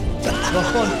guys. the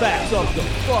fun facts of the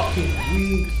fucking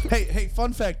week. Hey,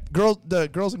 fun fact: the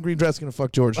girls in green dress gonna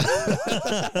fuck George.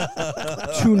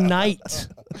 Tonight.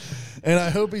 And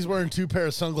I hope he's wearing 2 pairs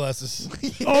of sunglasses.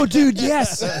 Oh, dude,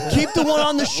 yes. Keep the one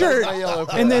on the shirt,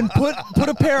 and then put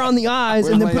a pair on the eyes,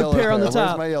 and then put a pair on the top.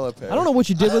 Where's my yellow pair? I don't know what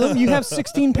you did with them. You have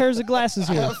 16 pairs of glasses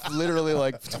I here. have literally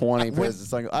like 20 pairs of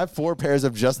sunglasses. I have 4 pairs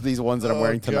of just these ones that I'm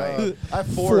wearing tonight. I have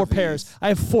 4 pairs. I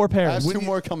have 4 pairs. I have 2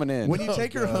 more coming in. When you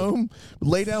take her home,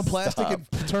 lay down plastic and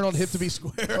turn on hip to be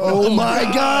square. Oh my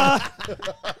God.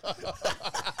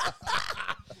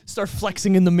 Start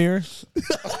flexing in the mirror.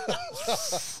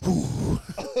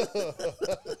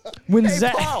 When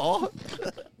Zack,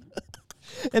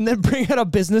 and then bring out a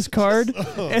business card.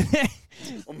 And then,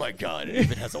 Oh my God, it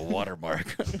even has a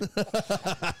watermark.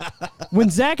 when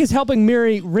Zack is helping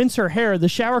Miri rinse her hair, the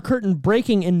shower curtain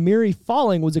breaking and Miri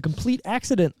falling was a complete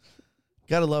accident.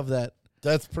 Gotta love that.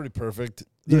 That's pretty perfect.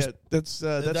 Yeah, that's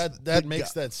that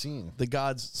makes that scene. The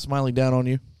gods smiling down on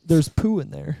you. There's poo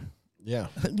in there. Yeah.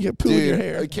 You got poo in your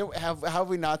hair. Have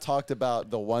we not talked about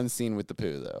the one scene with the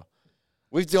poo though?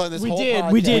 We've done this. We whole did.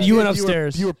 podcast. We did. You went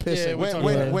upstairs. You were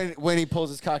pissing. When he pulls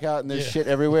his cock out and there's shit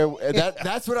everywhere.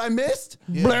 That's what I missed.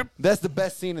 Yeah. That's the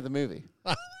best scene of the movie.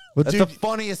 Well, That's dude, the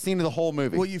funniest scene of the whole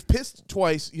movie. Well, you've pissed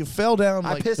twice. You fell down.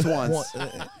 I Like, pissed once.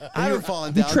 I haven't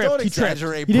fallen down. tripped. Don't He tripped.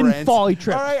 exaggerate, He didn't Brent. fall. He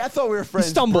tripped. All right, I thought we were friends,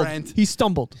 He stumbled. Brent. He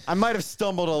stumbled. I might have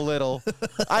stumbled a little.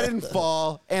 I didn't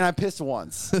fall, and I pissed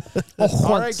once. Oh,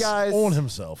 All right, guys. On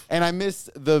himself. And I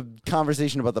missed the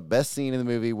conversation about the best scene in the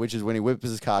movie, which is when he whips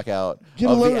his cock out Get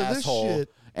a of load the of this asshole, shit.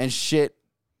 and shit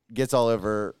gets all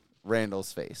over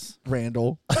Randall's face.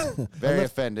 Randall. Very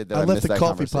offended that I I left missed the that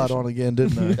coffee pot conversation. on again,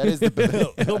 didn't I? That is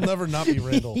the He'll never not be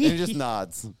Randall. and he just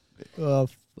nods.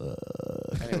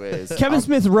 Anyways, Kevin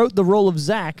Smith wrote the role of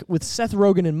Zack with Seth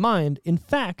Rogen in mind. In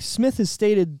fact, Smith has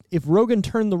stated if Rogen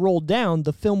turned the role down,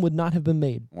 the film would not have been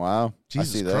made. Wow,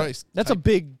 Jesus I see that. Christ. That's a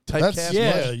big typecast.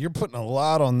 Yeah, you're putting a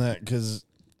lot on that because,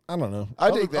 I don't know.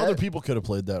 I dig that. Other people could have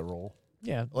played that role.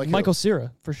 Yeah, Like Michael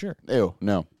Cera for sure. Ew,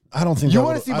 no. I don't think You that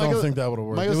want would to see I Michael? don't think that would have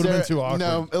worked. Michael It would have been Cera- too awkward.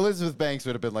 No, Elizabeth Banks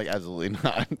would have been like, absolutely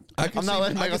not. I'm not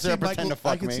letting Michael Cera pretend to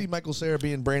fuck I could me. see Michael Cera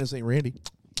being Brandon St. Randy.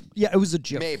 Yeah, it was a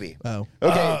joke. Maybe. Oh.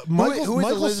 Okay. Michael who is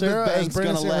Elizabeth Cera as Banks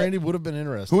Brandon gonna St. let? Randy would have been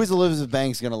interesting. Who is Elizabeth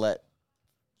Banks gonna let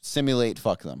simulate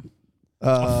fuck them?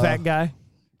 A fat guy.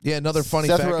 Yeah, another funny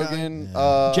Seth fat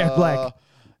Rogen. Jack Black.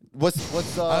 What's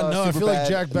no, I feel like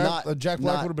Jack Black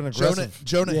would have been aggressive.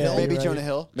 Jonah Yeah, Hill. Maybe you're Jonah right.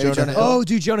 Hill. Maybe Jonah Hill. Oh,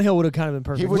 dude, Jonah Hill would have kind of been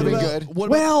perfect. He would have What been about- good.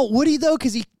 Well, would he though?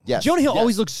 Because Yes, Jonah Hill yes.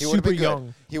 always looks He would've super been good.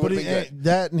 young. He would have been good.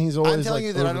 That, and he's always I'm telling like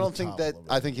you that I over don't the think top that. a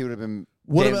little I bit. think he would have been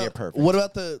What damn near about perfect. what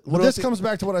about the? Well, What this about comes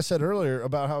back to what I said earlier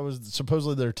about how it was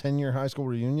supposedly their 10-year high school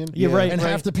reunion. Yeah, right, And right.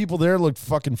 half the people there looked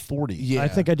fucking 40. Yeah. I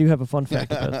think I do have a fun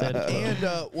fact about that. and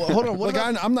well, hold on. What Like,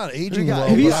 about, I'm not aging got? well.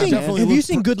 Have you but I seen? definitely Have you look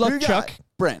seen Good Who Luck you got? Chuck?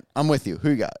 Brent, I'm with you. Who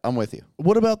you got? I'm with you.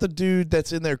 what about the dude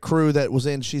that's in their crew that was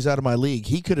in She's Out of My League?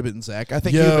 He could have been Zach. I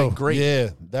think he would have been great. Yeah,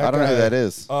 that I don't know guy. who that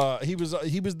is. He was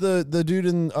the dude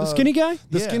in The skinny guy?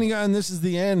 the Yeah. skinny guy, and This Is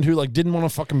the End, who like didn't want to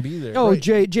fucking be there. Oh, Right.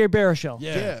 Jay Baruchel.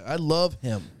 Yeah, I love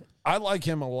him. I like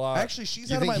him a lot. Actually,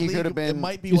 She's You Out of think My he League. could have been- It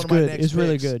might be He's one of my good. next It's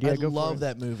really picks. good. Yeah, I go for love it.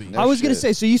 that movie. No I was gonna shit.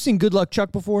 say. So you've seen Good Luck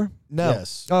Chuck before? No.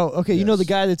 Yes. Oh, okay. You know the Yes.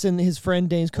 guy that's in his friend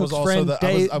Dane's I was Cook's also friend that,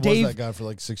 Dave. I was Dave, that guy for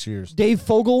like 6 years. Dave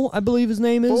Fogel, I believe his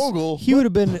name is. Fogel? He would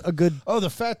have been a good. Oh, the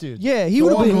fat dude. Yeah, he The would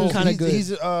have one been who's- kind of good.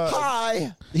 He's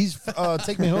Hi.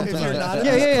 Take Me Home If Tonight. you're not in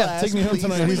Yeah, this yeah, yeah. class, Take Me Home please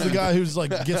Tonight. He's the leave. guy who's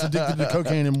like gets addicted to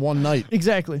cocaine in one night.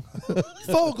 Exactly.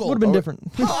 Fogel. Would have been different.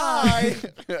 Hi.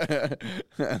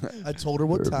 I told her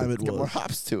what time it Get more was.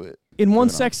 hops to it. In one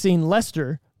sex scene,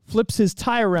 Lester flips his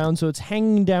tie around so it's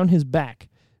hanging down his back.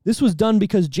 This was done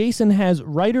because Jason has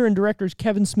writer and director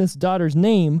Kevin Smith's daughter's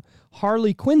name,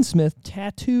 Harley Quinn Smith,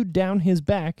 tattooed down his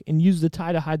back and used the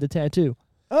tie to hide the tattoo.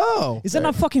 Oh. Is that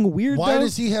not fucking weird, Why though?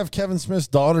 does he have Kevin Smith's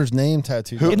daughter's name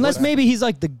tattooed? Unless maybe he's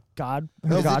like the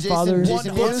godfather.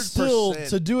 Jason But still, 100%.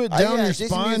 to do it down yeah, your Jason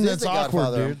spine, Mewes is that's the awkward,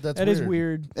 Godfather. dude. That's That weird. is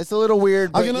weird. It's a little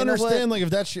weird. I but can you know what? understand, like,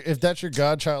 if that's your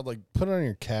godchild, like, put it on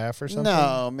your calf or something.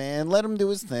 No, man. Let him do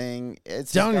his thing.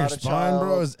 It's Down his your godchild. spine,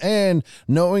 bro. And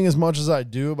knowing as much as I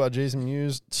do about Jason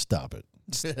Mewes, stop it.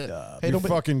 Hey, You're don't be,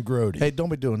 fucking grody. hey, don't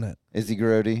be doing that. Is he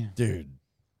grody? Dude.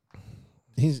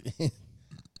 He's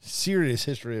serious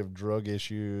history of drug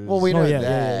issues. Well, we know yeah, that.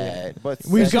 yeah, yeah. But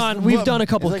We've sex- gone. We've done a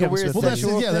couple It's of like a Kevin weird Smith Well, that's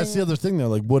movies. sexual that's thing? the other thing though.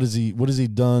 Like, what has he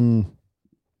done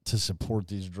to support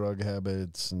these drug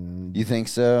habits and You think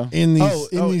so? in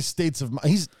these states of mind?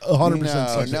 He's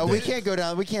 100%. No, we can't go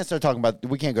down. We can't start talking about.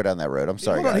 We can't go down that road. I'm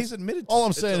sorry, Hold on, guys. he's admitted. All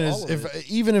I'm to saying is, all of it.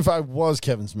 even if I was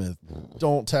Kevin Smith,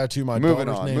 don't tattoo my Moving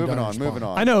daughter's on, name moving down on, your moving spine.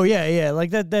 on. I know, yeah.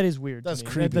 Like that is weird. to That's me.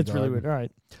 creepy, That's really dog. weird. All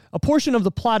right. A portion of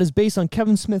the plot is based on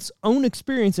Kevin Smith's own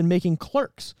experience in making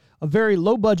Clerks, a very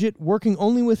low budget, working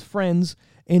only with friends,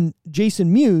 and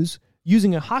Jason Mewes,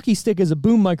 using a hockey stick as a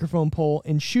boom microphone pole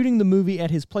and shooting the movie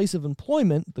at his place of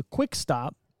employment, the Quick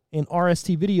Stop, in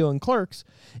RST Video and Clerks,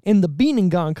 and the Bean and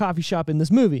Gone coffee shop in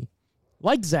this movie.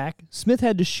 Like Zack, Smith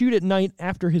had to shoot at night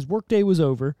after his workday was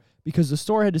over because the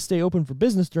store had to stay open for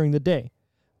business during the day.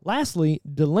 Lastly,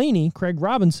 Delaney, Craig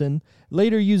Robinson,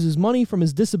 later uses money from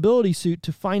his disability suit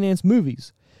to finance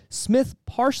movies. Smith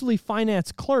partially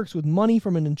financed Clerks with money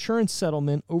from an insurance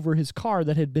settlement over his car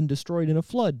that had been destroyed in a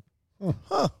flood.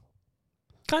 Huh.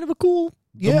 Kind of a cool...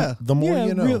 The more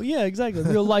you know. Exactly.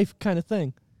 Real life kind of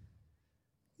thing.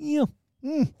 Yeah.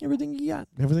 Everything you got.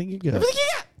 Everything you got.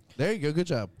 There you go. Good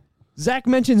job. Zack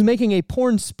mentions making a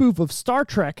porn spoof of Star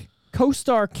Trek.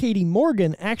 Co-star Katie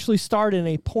Morgan actually starred in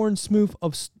a porn spoof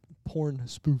of... Porn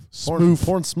spoof.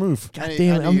 Porn spoof. God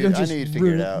damn it. I need to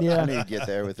figure it out. Yeah. I need to get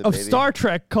there with it, Of baby. Star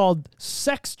Trek called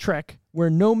Sex Trek, where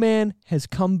no man has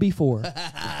come before.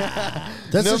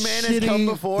 That's No a man shitty, has come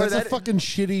before. That's a fucking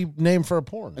shitty name for a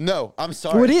porn. No, I'm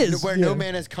sorry. Well, it is, Where yeah. no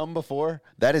man has come before,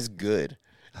 that is good.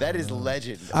 That is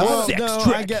legend.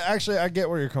 I get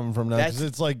where you're coming from now, because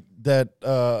it's like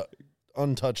that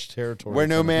untouched territory. Where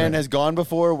no man has gone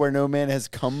before, where no man has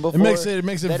come before. It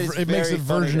makes it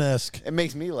virgin-esque. It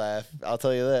makes me laugh. I'll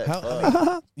tell you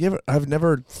that. I've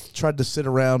never tried to sit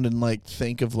around and like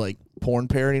think of like porn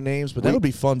parody names, but that would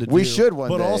be fun to do. We should one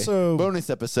But day. also bonus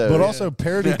episode. But also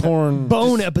parody porn.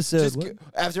 Bone episode.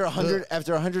 After 100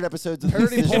 episodes of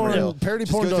Parody this porn. real, Parody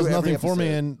just porn go does through every nothing for me.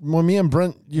 episode. And when me and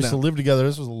Brent used to live together,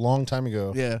 this was a long time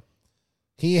ago. Yeah.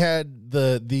 He had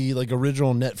the like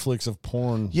original Netflix of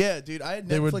porn. Yeah, dude, I had Netflix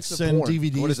They would of send porn.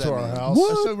 DVDs What does to that our mean? house.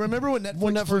 So remember when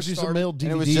Netflix Netflix used to mail DVDs?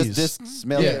 And it was just discs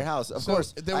mailed to Yeah. your house. Of So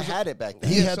course, there I was a- had it back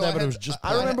then. He had that, but it was just.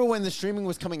 I remember when the streaming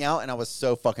was coming out, and I was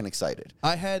so fucking excited.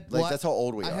 I had that's how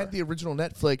old we are. I had the original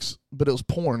Netflix, but it was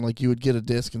porn. Like you would get a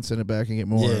disc and send it back and get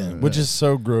more. Yeah, which is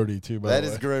so grody too. By That the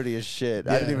is way. grody as shit.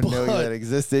 Yeah. I didn't even know that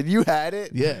existed. You had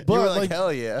it. Yeah. You But, were like, like,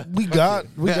 hell yeah. We got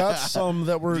some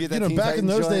that were Did you get that Teen back in Titans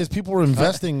those joint? days. People were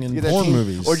investing in Did you get that porn Teen-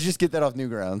 movies. Or did you just get that off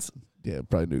Newgrounds? Yeah,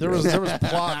 probably there was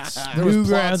plots. There Newgrounds. was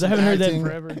plots I haven't heard that in acting.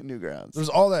 forever. Newgrounds. There's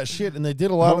all that shit, and they did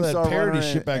a lot of that Homestar parody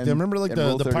Runner shit back and- then. Remember, like and the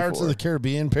Rule Pirates of the 34.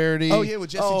 Caribbean parody? Oh yeah, with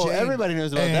Jesse Oh, Jane. everybody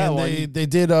knows about that And one. they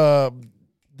did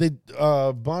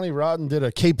Bonnie Rotten did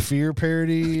a Cape Fear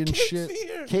parody and shit.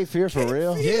 Cape Fear for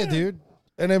real? Yeah, dude.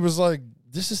 And it was like,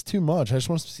 this is too much. I just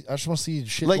want to see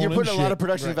shit. Like you're going putting a into lot shit. of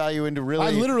production value into really. I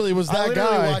literally was that I literally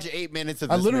guy. watched 8 minutes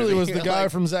of I this literally movie. was the guy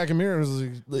Like, from Zack and Miri. It was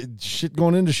like, shit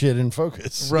going into shit in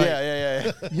focus. Right.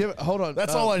 Yeah. Yeah, hold on.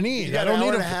 That's all I need. You got I don't an hour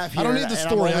need and a half I don't here, need the and I'm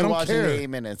story. only I don't watching care. 8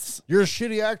 minutes. You're a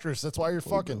shitty actress. That's why you're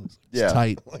fucking. Yeah.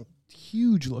 tight.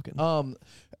 Huge looking.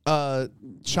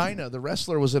 China, the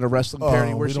wrestler, was in a wrestling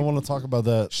parody where we she don't want to talk about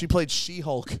that. she played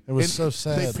She-Hulk. It was And so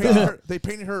sad. They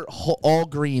painted her all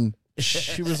green.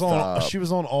 She was on. She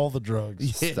was on all the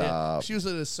drugs. Stop. She was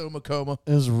in a soma coma.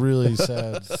 It was really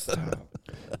sad.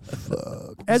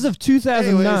 As of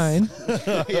 2009,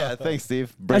 Yeah, thanks,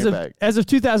 Steve. Bring it back. as of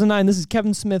 2009, this is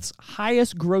Kevin Smith's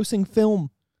highest grossing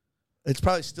film. It's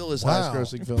probably still his highest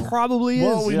grossing film. Probably is.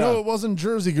 Well, we know it wasn't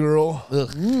Jersey Girl.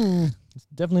 It's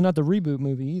definitely not the reboot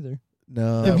movie either.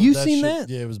 No. Have you That seen shit- that?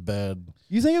 Yeah, it was bad.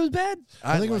 You think it was bad?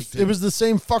 I think liked it was the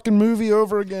same fucking movie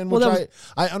over again. Well, Which that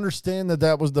I understand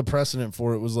that was the precedent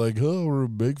for it. Was like, oh, we're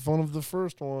big fun of the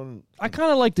first one. I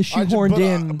kind of like the I ju- shoehorned but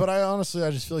in. but I honestly,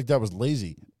 I just feel like that was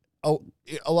lazy.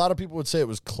 A lot of people would say it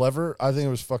was clever. I think it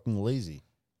was fucking lazy.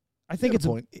 I think Good it's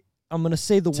point. I'm going to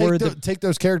say the word that Take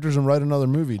those characters and write another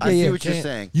movie. I see You what you're can't-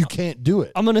 saying. You can't do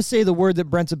it. I'm going to say the word that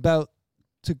Brent's about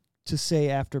to say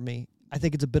after me. I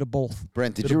think it's a bit of both.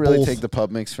 Brent, did Bit you of really both. take the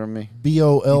pub mix from me? You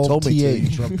told me to, you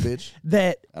BOLTH. drunk bitch.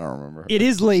 That I don't remember. it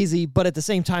is lazy, but at the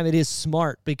same time, it is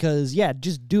smart because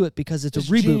just do it because it's It's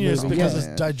a reboot genius movie. because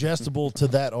Yeah. it's digestible to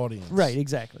that audience. Right,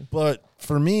 exactly. But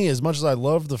for me, as much as I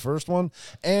loved the first one,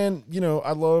 and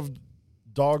I loved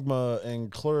Dogma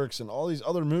and Clerks and all these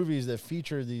other movies that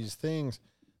feature these things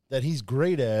that he's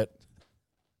great at,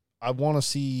 I want to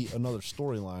see another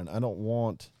storyline. I don't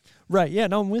want. Right, yeah,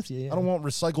 no, I'm with you. Yeah. I don't want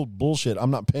recycled bullshit.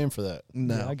 I'm not paying for that.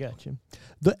 No. Yeah, I got you.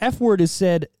 The F word is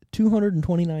said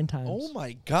 229 times. Oh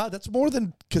my God, that's more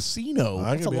than Casino.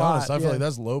 I That's can a be lot, honest. I feel yeah. like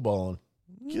that's lowballing.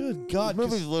 Good God. The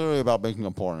movie's literally about making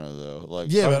a porno, though.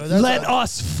 Like, Yeah, but that's Let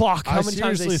us fuck. How I many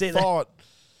times they seriously say that? thought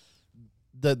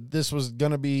that this was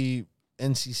gonna be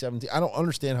NC-17. I don't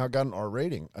understand how it got an R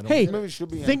rating. I don't Hey, get it. movie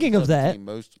should be thinking of that-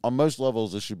 NC-17. On most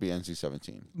levels, it should be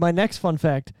NC-17. My next fun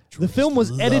fact: the film was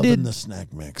Loving edited. the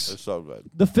snack mix. It's so good.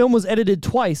 The film was edited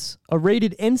twice. A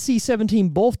rated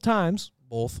NC-17 both times.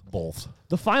 Both.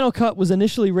 The final cut was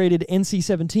initially rated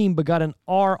NC-17, but got an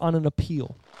R on an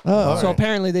appeal. Oh, So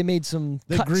apparently they made some.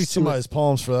 They cuts greased to it. somebody's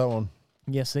palms for that one.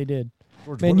 Yes, they did.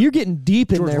 George, Man, you're getting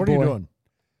deep in George, there, what boy. are you doing?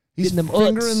 He's Getting them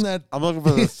fingering uts. that. I'm looking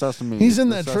for the sesame. He's in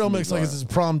the that trail sesame mix like bar. it's his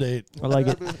prom date. I like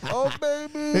it. Oh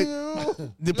baby,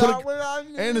 They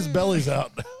And his belly's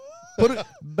out.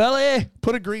 Belly.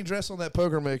 Put a green dress on that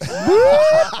poker mix.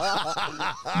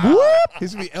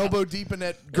 He's gonna be elbow deep in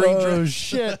that green dress. Oh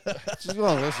shit! She's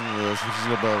gonna listen to this. She's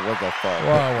gonna be like, "What the fuck?"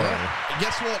 Wow.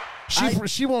 Guess what?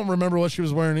 She won't remember what she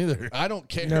was wearing either. I don't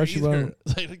care No, she either. won't.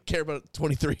 I don't care about a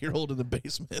 23-year-old in the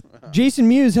basement. Jason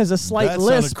Mewes has a slight That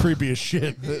lisp. sounded creepy as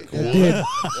shit. Dude,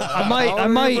 I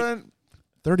might.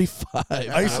 35.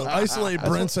 Isolate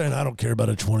Brent saying, "I don't care about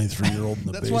a 23-year-old in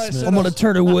the That's why I basement." said I'm gonna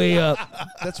turn it way up.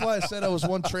 That's why I said I was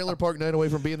one trailer park night away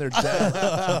from being their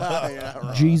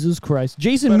dad. Jesus Christ.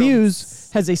 Jason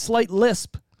Mewes has a slight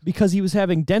lisp because he was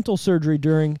having dental surgery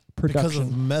during production. Because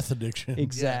of meth addiction.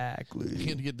 Exactly. You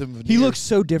can't get them He looks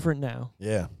so different now.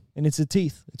 Yeah. And it's the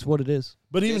teeth. It's what it is.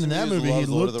 But even Jason in that Mewes movie, loves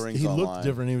Lord of the Rings he looked online.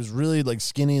 different. He was really like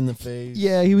skinny in the face.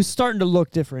 Yeah, he was starting to look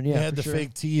different. Yeah, he had for the sure.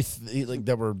 fake teeth like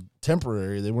that were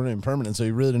temporary. They weren't even permanent, so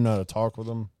he really didn't know how to talk with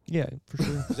them. Yeah, for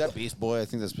sure. Is that Beast Boy? I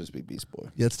think that's supposed to be Beast Boy.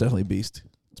 Yeah, it's definitely Beast.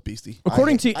 It's Beastie.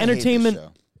 According to I hate this Entertainment,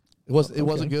 show. It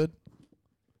wasn't good.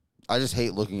 I just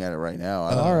hate looking at it right now.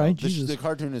 all right, the, Jesus. the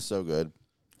cartoon is so good.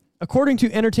 according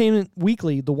to Entertainment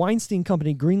Weekly, the Weinstein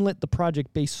Company greenlit the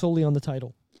project based solely on the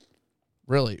title.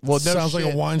 Really? Well, no sounds shit.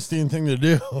 like a Weinstein thing to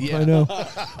do. Yeah. I know.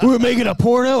 We're making a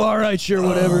porno? All right, sure,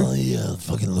 whatever. Oh yeah,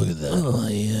 fucking look at that. Oh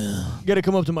yeah. You got to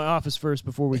come up to my office first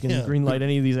before we can greenlight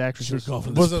any of these actresses.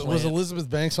 Was Elizabeth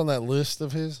Banks on that list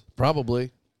of his?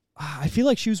 Probably. I feel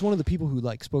like she was one of the people who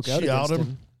like spoke out She against out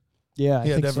him. Yeah, I He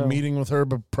had think to have so. a meeting with her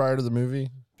prior to the movie.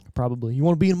 Probably. You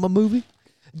want to be in my movie?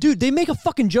 Dude, they make a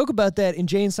fucking joke about that in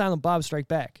Jay and Silent Bob Strike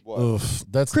Back. Oof,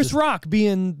 that's Chris just- Rock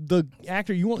being the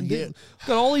actor. You want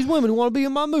got all these women who want to be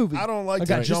in my movie. I don't like I to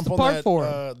got just jump the on part that for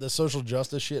him. the social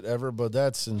justice shit ever, but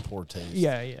that's in poor taste.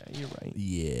 Yeah, you're right.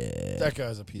 Yeah, that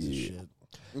guy's a piece of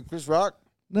shit. Chris Rock?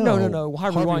 No.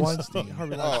 Harvey Weinstein.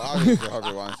 Harvey Oh, Weinstein. obviously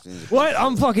Harvey Weinstein. What?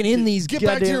 I'm fucking in these. Get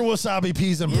back to your wasabi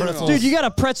peas and pretzels, Dude, you got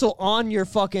a pretzel on your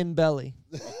fucking belly.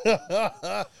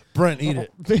 Brent, eat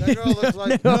it. That girl looks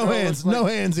like No hands, no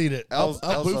hands. Eat it. I'll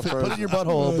boof it. Put it in your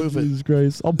butthole. I'll boof it. Jesus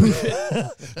Christ. I'll boof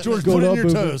it. George, Go put it in up, your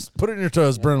boof toes. Put it in your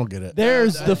toes. Brent will get it.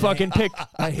 There's the fucking pick.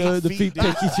 I hate the feet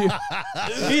pick you too.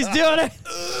 He's doing it.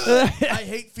 I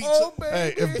hate feet.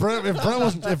 Hey, if Brent was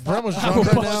I will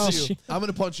drunk right now, punch you. I'm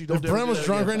gonna punch you. Don't if Brent was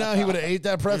drunk right now, he would have ate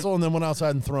that pretzel and then went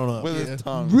outside and thrown up. with his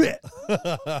tongue.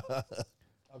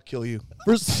 I'll kill you.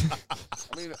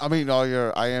 I'm eating all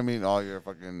your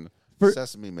fucking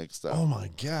sesame mix stuff. Oh my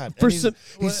god! For And he's, some-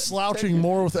 he's slouching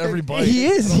more with every bite. He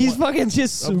is. He's fucking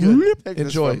just. Take this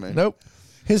Enjoy. from me. Nope.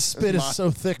 His spit is mine.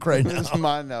 so thick right now. It's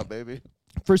mine now, baby.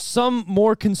 For some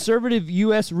more conservative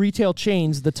U.S. retail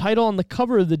chains, the title on the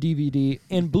cover of the DVD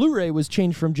and Blu-ray was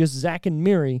changed from just Zack and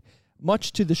Miri,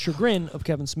 much to the chagrin of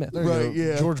Kevin Smith. Right.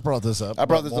 Yeah. George brought this up. I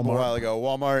brought this up a Walmart. while ago.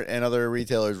 Walmart and other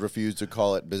retailers refused to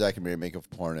call it Zack and Miri make a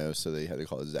porno, so they had to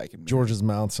call it Zack and Miri. George's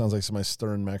mouth sounds like somebody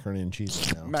stirring macaroni and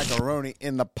cheese right now. Macaroni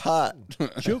in the pot.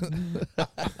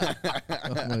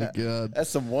 Oh my god. That's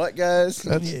some what, guys?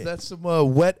 That's some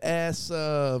wet ass.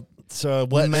 It's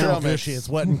wet and Trail gushy. mix. It's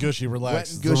wet and gushy. Relax. Wet and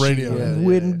It's the gushy, radio. yeah.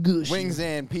 Wet and gushy. Wings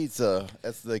and pizza.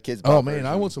 That's the kids. Oh pop man, I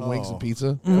version. want some wings and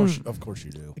pizza. Of course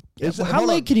you do. How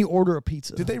late can you order a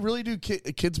pizza? Did they really do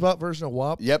a Kids Bop version of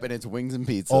WAP? Yep, and it's wings and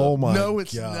pizza. Oh my! No,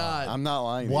 it's God. not. I'm not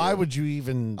lying. to Why you. would you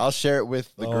even? I'll share it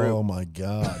with the group. Oh my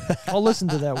God! I'll listen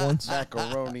to that once.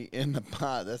 Macaroni in the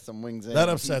pot. That's some wings and That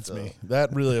upsets pizza. me.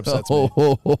 That really upsets me.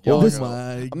 Oh Y'all my!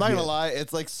 know. I'm not gonna lie.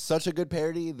 It's like such a good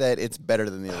parody that it's better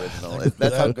than the original.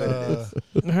 That's how good it is.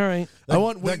 All right. I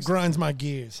want That wings. grinds my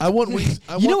gears. I want wings.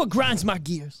 You know what grinds my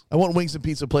gears? I want wings and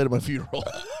pizza played at my funeral.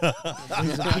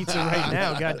 Wings and pizza right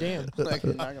now. Goddamn. Like,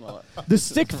 I'm not gonna lie. The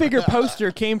stick figure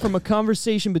poster came from a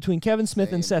conversation between Kevin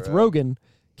Smith and Seth bro. Rogen.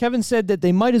 Kevin said that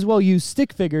they might as well use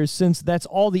stick figures since that's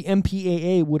all the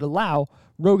MPAA would allow.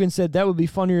 Rogen said that would be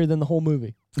funnier than the whole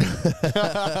movie.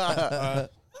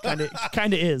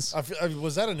 Kind of is.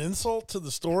 Was that an insult to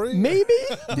the story? Maybe.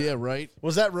 Yeah, right.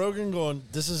 Was that Rogan going,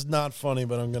 this is not funny,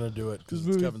 but I'm going to do it because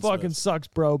This it's movie Kevin fucking Smith. sucks,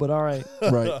 bro, but all right.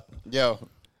 Right. Yo,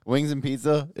 wings and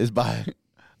pizza is by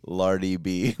Lardy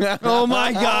B. Oh,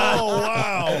 my God. Oh,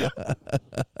 wow.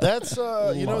 That's,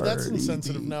 that's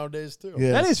insensitive nowadays, too.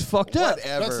 Yeah. That is fucked up.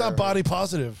 Whatever. That's not body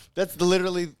positive. That's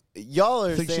literally. Y'all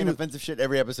are Think she saying would- offensive shit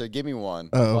every episode. Give me one.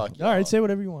 Oh. Fuck All right, y'all. say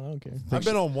whatever you want. I don't care. I've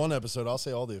been on one episode. I'll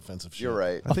say all the offensive shit. You're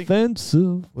right.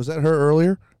 Offensive. Was that her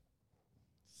earlier?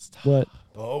 What?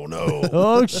 Oh, no.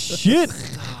 Oh, shit.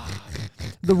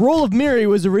 The role of Miri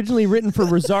was originally written for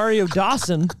Rosario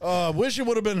Dawson, Wish it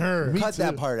would have been her. Cut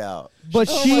that part out. but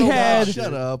she had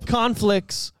Shut up.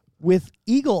 conflicts with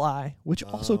Eagle Eye, which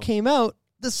also came out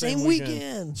the same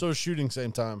weekend. So shooting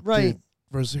same time. Right. Dude,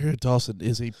 Rosario Dawson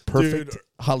is a perfect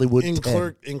Hollywood in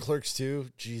 10. Clerks 2.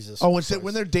 Jesus. Oh,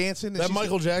 when they're dancing, and that she's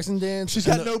Michael Jackson dance. she's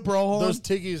got no bra on. Those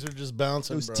tiggies are just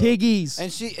bouncing. Those bro.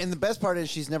 tiggies. And the best part is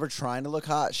she's never trying to look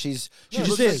hot. She just looks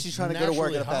like is. she's trying to go to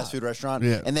work Naturally at a fast hot. food restaurant,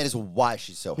 Yeah. and that is why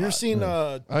she's so You ever hot. seen?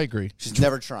 I agree. She's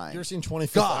never trying. You ever seen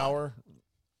 25th Hour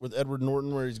with Edward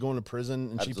Norton, where he's going to prison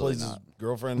and she Absolutely plays not. his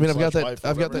girlfriend? I mean, I've got wife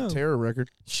or that whatever? terror record.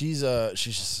 She's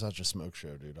just such a smoke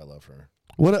show, dude. I love her.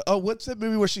 What's that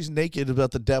movie where she's naked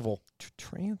about the devil?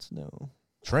 Trance? No.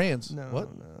 Trans? No.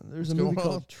 What? No. There's What's a movie going on?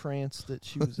 called Trance that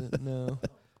she was in. No.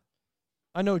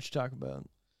 I know what you're talking about.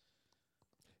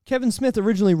 Kevin Smith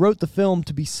originally wrote the film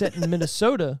to be set in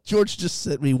Minnesota, George just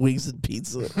sent me wings and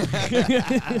pizza.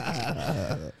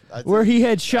 where he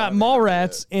had shot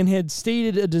Mallrats and had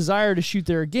stated a desire to shoot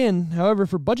there again. However,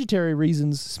 for budgetary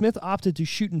reasons, Smith opted to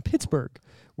shoot in Pittsburgh,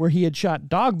 where he had shot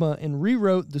Dogma and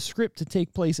rewrote the script to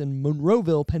take place in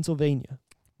Monroeville, Pennsylvania.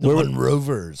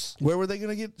 Rovers. Where were they going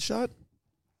to get shot?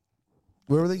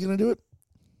 Where were they going to do it?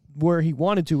 Where he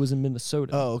wanted to was in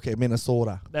Minnesota. Oh, okay,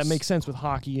 Minnesota. That makes sense with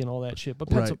hockey and all that shit.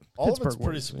 But Right. All of Pittsburgh it's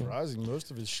pretty was, yeah. surprising. Most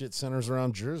of his shit centers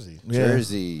around Jersey.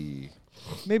 Jersey.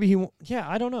 Maybe yeah,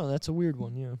 I don't know. That's a weird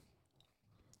one,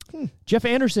 yeah. Jeff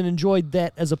Anderson enjoyed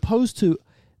that as opposed to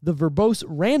the verbose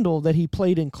Randall that he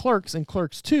played in Clerks and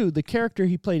Clerks 2. The character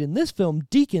he played in this film,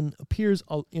 Deacon, appears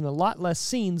in a lot less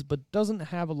scenes but doesn't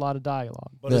have a lot of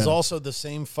dialogue. But is also the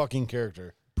same fucking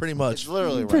character. Pretty much. It's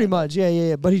literally Pretty right. much,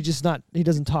 yeah. But he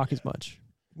doesn't talk as much.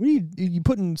 What are you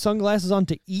putting sunglasses on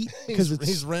to eat? Because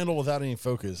He's Randall without any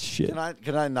focus. shit.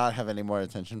 Can I not have any more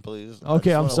attention, please?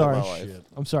 Okay, I'm I just wanna live sorry. my life.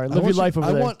 I'm sorry. Live your life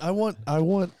over there. I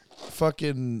want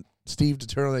fucking Steve to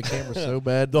turn on that camera so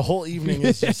bad. The whole evening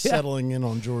is just settling in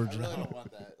on George.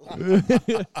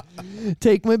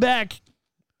 Take me back.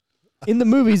 In the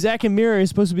movie, Zack and Miri are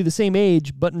supposed to be the same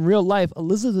age, but in real life,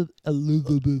 Elizabeth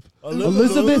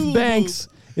Banks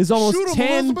is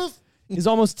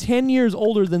almost 10 years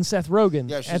older than Seth Rogen.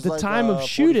 Yeah, she's at the like, time of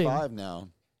shooting. 45 now.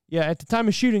 Yeah, at the time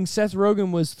of shooting, Seth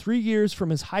Rogen was 3 years from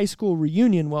his high school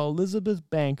reunion, while Elizabeth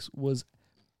Banks was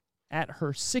at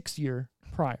her 6th year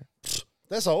prior.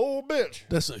 That's a old bitch.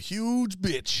 That's a huge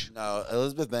bitch. No,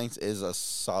 Elizabeth Banks is a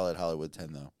solid Hollywood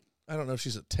 10, though. I don't know if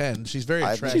she's a 10. She's very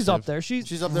attractive. She's up there.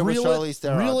 She's up there with Charlize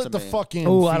Theron. Reel to it the me. fuck in.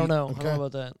 Oh, I don't feet, know. okay? I don't know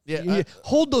about that. Yeah,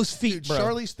 Hold those feet, Dude, bro.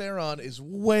 Charlize Theron is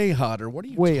way hotter. What are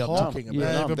you Way up talking top. about?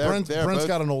 Yeah, but they're Brent's both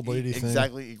got an old lady thing.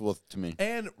 exactly equal to me.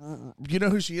 And you know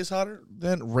who she is hotter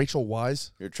than? Rachel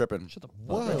Wise. You're tripping. Shut the fuck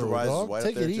Whoa, Rachel Weisz dog, is right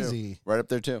take up there it too. easy. Right up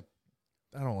there too.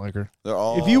 I don't like her. They're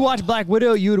all. If you watch Black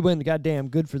Widow, you would win. Goddamn,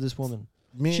 good for this woman.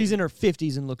 Me- She's in her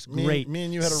 50s and looks great. Me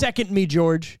and you had a Second me,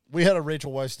 George. We had a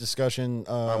Rachel Weisz discussion.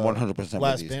 I'm 100% with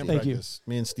last you, band Steve. Thank you. practice.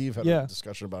 Me and Steve had Yeah. a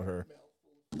discussion about her.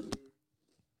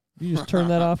 You just turn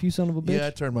that off, you son of a bitch. Yeah, I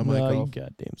turned my mic No, you off.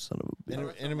 goddamn son of a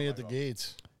bitch. Enemy at the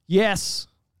Gates. Yes.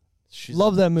 She's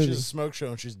Love that movie. She's a smoke show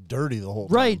and she's dirty the whole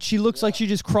time. Right. She looks like she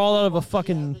just crawled out of a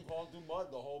fucking.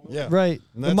 Yeah. Right.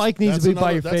 And The mic needs to be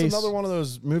by your that's face. another one of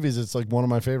those movies. It's like one of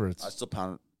my favorites. I still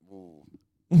pound.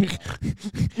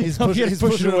 He's I'm pushing, gonna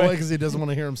push it it away away. because he doesn't want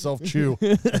to hear himself chew.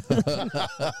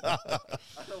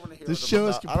 This show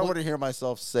is I don't want to hear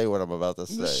myself say what I'm about to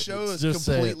say. This show is Just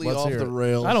say it. completely Let's off hear the it.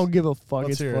 rails. I don't give a fuck.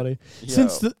 Let's It's hear it. funny. Yo,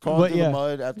 Since the. crawling But through yeah. the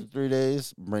mud after 3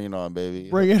 days, bring it on, baby.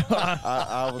 Bring it on.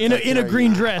 I will In a- take in a care of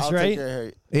green you. dress, I'll take right? care of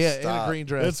you. Yeah, in a Stop. green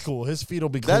dress. It's cool. His feet will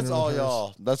be cleaner That's than all hers.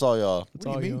 y'all. That's all y'all.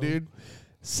 What do you mean, dude?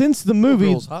 Since the movie.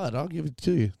 Girl's hot. I'll give it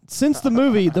to you. Since the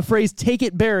movie, the phrase "take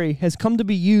it, Barry" has come to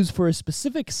be used for a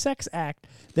specific sex act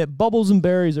that Bubbles and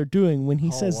Barry's are doing when he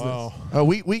says wow.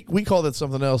 We call that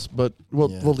something else, but we'll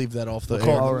leave that off the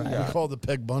air. All right. We called the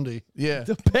Peg Bundy. Yeah,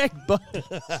 this. The peg butt.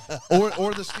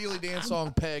 or the Steely Dan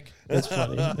song "Peg." That's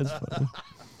funny. That's funny.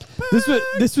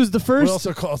 This was the We first.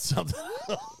 also called something.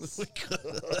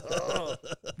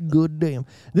 Good damn.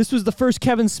 This was the first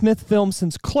Kevin Smith film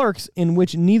since Clerks in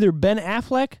which neither Ben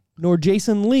Affleck nor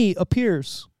Jason Lee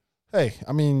appears. Hey,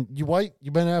 I mean, you white,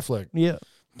 you Ben Affleck. Yeah.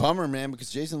 Bummer, man, because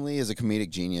Jason Lee is a comedic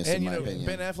genius, And in you my know, opinion.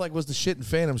 Ben Affleck was the shit in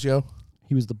Phantoms, yo.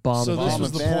 He was the bomb. So of this all.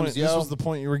 was the Phantoms, point. yo. This was the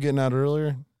point you were getting at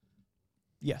earlier.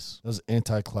 Yes. That was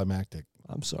anticlimactic.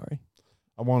 I'm sorry.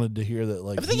 I wanted to hear that.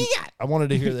 Like Everything you got. I wanted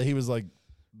to hear that he was like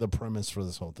the premise for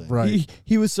this whole thing. Right.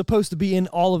 He was supposed to be in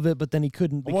all of it, but then he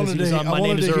couldn't I because wanted he to, was on I My Name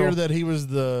wanted is to hear Earl. that he was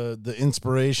the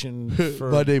inspiration for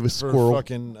My name is for Squirrel.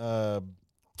 fucking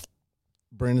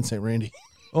Brandon St. Randy.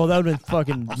 Oh, that would have been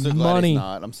fucking I'm so glad money. he's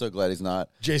not. I'm so glad he's not.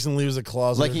 Jason leaves a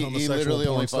closet. Like he literally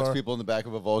only fucks people in the back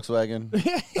of a Volkswagen.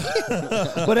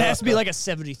 But it has to be like a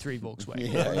 73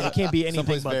 Volkswagen. Yeah. It can't be anything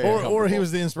Someplace but. very Or he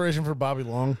was the inspiration for Bobby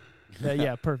Long.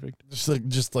 Yeah, perfect.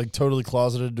 Just like totally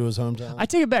closeted to his hometown. I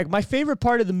take it back. My favorite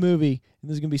part of the movie, and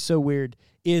this is gonna be so weird,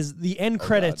 is the end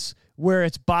credits where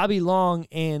it's Bobby Long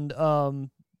and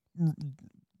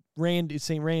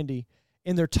St. Randy,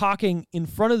 and they're talking in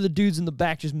front of the dudes in the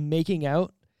back, just making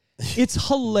out. It's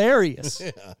hilarious,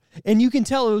 and you can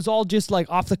tell it was all just like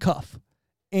off the cuff,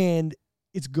 and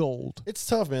it's gold. It's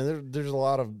tough, man. There's a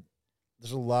lot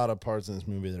of parts in this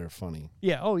movie that are funny.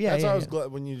 Yeah. Oh yeah. That's yeah, why I was yeah.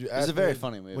 glad when you. It's a very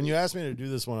funny movie. When you asked me to do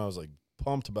this one, I was like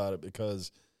pumped about it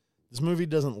because this movie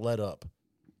doesn't let up.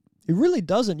 It really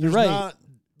doesn't. You're There's right. Not,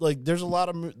 like there's a lot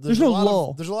of There's no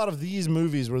lull. There's a lot of these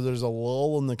movies where there's a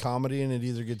lull in the comedy and it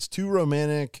either gets too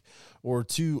romantic or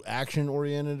too action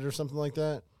oriented or something like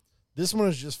that. This one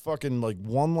is just fucking like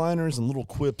one-liners and little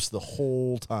quips the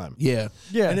whole time. Yeah.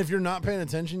 Yeah. And if you're not paying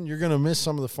attention, you're gonna miss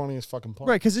some of the funniest fucking parts.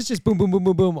 Right, because it's just boom, boom, boom,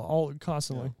 boom, boom, all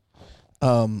constantly.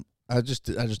 I just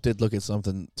did look at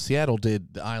something. Seattle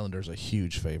did the Islanders a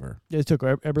huge favor. Yeah, it took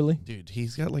Eberle. Dude,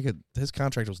 he's got his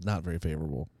contract was not very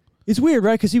favorable. It's weird,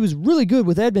 right? Because he was really good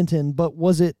with Edmonton, but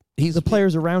was it the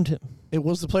players around him? It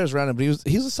was the players around him, but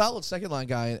he's a solid second line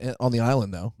guy on the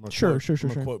island though. Sure. I'm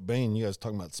gonna quote Bane. You guys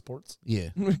talking about sports? Yeah.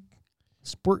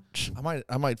 Sports.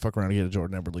 I might fuck around and get a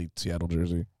Jordan Eberle Seattle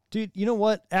jersey. Dude, you know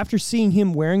what? After seeing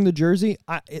him wearing the jersey,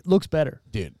 it looks better.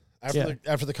 Dude.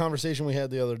 After the conversation we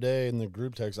had the other day in the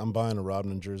group text, I'm buying a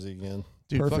Rodman jersey again.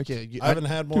 Dude, Perfect. fuck yeah. I haven't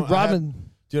had one.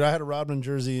 Dude, I had a Rodman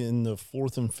jersey in the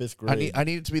 4th and 5th grade. I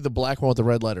need it to be the black one with the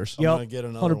red letters. I'm gonna get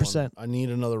another 100%. one. I need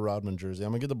another Rodman jersey. I'm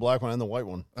gonna get the black one and the white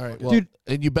one. All right, well, Dude.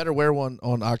 and you better wear one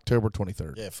on October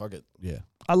 23rd. Yeah, fuck it. Yeah.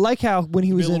 I like how when he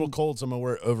It'll was be a in... little cold, so I'm gonna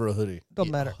wear it over a hoodie.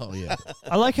 Doesn't matter. Oh, yeah.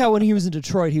 I like how when he was in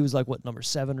Detroit, he was like, what, number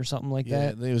 7 or something like Yeah,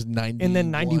 that? and he was 91. And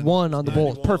then 91 on the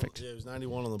Bulls. Perfect. Yeah, it was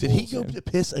 91 on the Did Bulls. he go to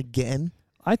piss again?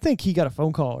 I think he got a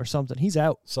phone call or something. He's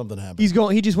out. Something happened.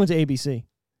 He just went to ABC.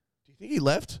 Do you think he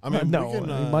left? I mean, no, we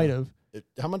can, he might have.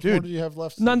 How much more do you have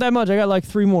left? Not that much. I got like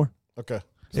 3 more. Okay.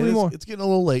 Three more. It's getting a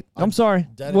little late. I'm sorry.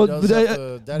 Daddy Well, does have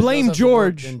to- Daddy blame does have to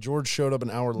work, George. and George showed up an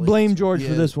hour late. Blame George for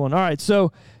Yeah. this one. All right,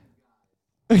 so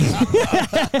he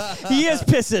is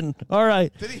pissing. All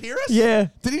right. Did he hear us? Yeah.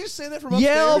 Did he just say that from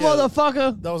upstairs? Yell,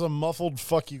 motherfucker. That was a muffled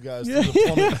 "fuck you guys." Through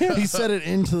the plumbing. He said it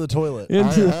into the toilet.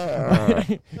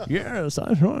 Yes,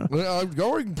 I'm sure. I'm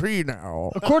going pee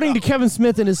now. According to Kevin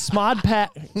Smith in his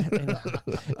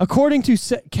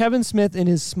Kevin Smith in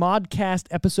his Smodcast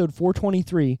episode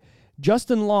 423,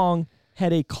 Justin Long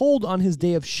had a cold on his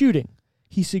day of shooting.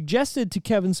 He suggested to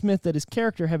Kevin Smith that his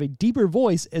character have a deeper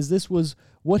voice, as this was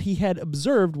what he had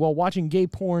observed while watching gay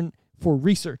porn for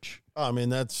research. I mean,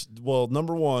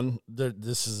 number one,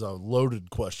 this is a loaded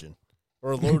question.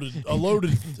 Or a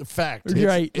loaded fact.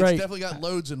 Right, It's right. definitely got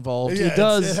loads involved. Yeah, It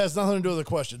does. It has nothing to do with the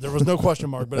question. There was no question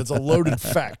mark, but it's a loaded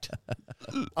fact.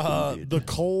 The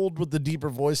cold with the deeper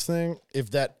voice thing,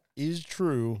 if that is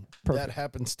true, Perfect. that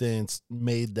happenstance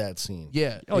made that scene.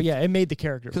 Yeah. Oh, yeah, it made the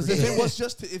character. Because for if sure. it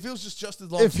was just Justin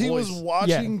Long's If he voice, was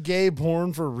watching gay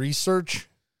porn for research,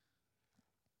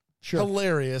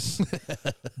 hilarious.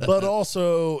 But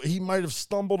also, he might have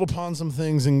stumbled upon some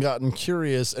things and gotten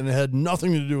curious, and it had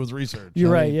nothing to do with research.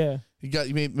 You're right, yeah.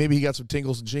 maybe he got some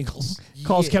tingles and jingles.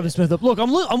 Calls Kevin Smith up. Look,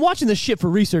 I'm watching this shit for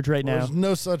research right now. There's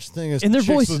no such thing as And their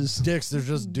chicks voices. with dicks. They're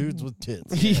just dudes with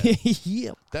tits.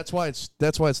 Yeah. That's why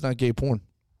it's not gay porn.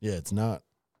 Yeah, it's not.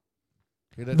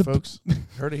 Hear that, folks?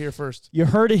 Heard it here first. You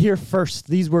heard it here first.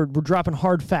 We're dropping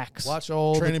hard facts. Watch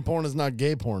all Training porn is not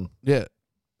gay porn. Yeah.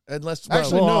 Unless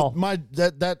Actually, well,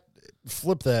 no.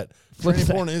 Flip that. Flip Training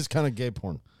that. porn is kind of gay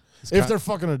porn. If they're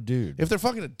fucking a dude. if they're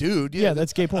fucking a dude, Yeah,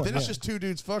 that's gay porn, Then it's yeah. just two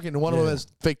dudes fucking, and one of them has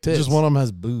fake tits. Just one of them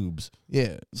has boobs.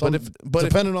 Yeah, Some, but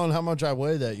depending on how much I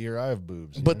weigh that year, I have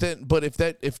boobs.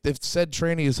 if said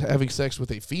tranny is having sex with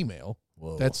a female,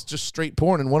 that's just straight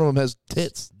porn, and one of them has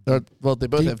tits. Well, they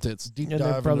both have tits. Deep And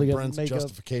they're dive probably into got Brent's makeup.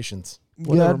 justifications.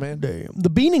 Whatever, God man. damn. The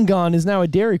Bean and Gone is now a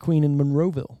Dairy Queen in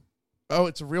Monroeville. Oh,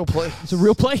 it's a real place. It's a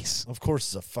real place. Of course,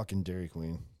 it's a fucking Dairy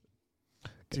Queen.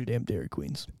 Two damn Dairy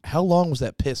Queens. How long was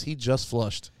that piss? He just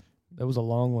flushed. That was a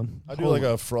long one. I do like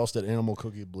a frosted animal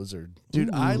cookie blizzard. Dude,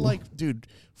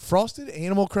 frosted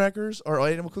animal crackers or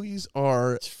animal cookies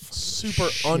are super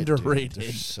underrated. Dude.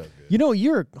 They're so good. You know,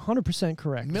 you're 100%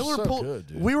 correct. Miller So pulled. good,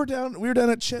 dude. We were down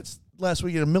at Chet's last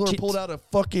weekend, and Miller Chet's. pulled out a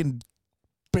fucking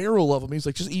barrel of them. He's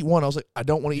like, "Just eat one." I was like, "I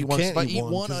don't want to eat You one. can't If I eat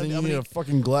one, 'cause then you I'm need gonna a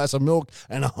fucking glass of milk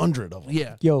and 100 of them.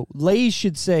 yeah." Yo, Lay's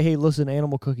should say, hey, listen,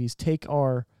 animal cookies, take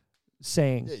our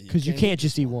saying, Yeah, you because you can't can't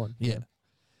just eat one. Yeah.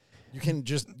 You can't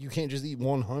just eat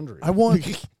 100. I want,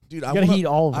 dude. You gotta eat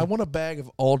all of them. I want a bag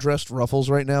of all dressed Ruffles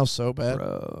right now so bad.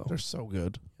 Bro. They're so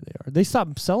good. They are. They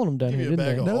stopped selling them down Give here, me a didn't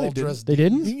bag they? of No, they all didn't. dressed. They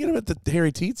didn't? You can get them at the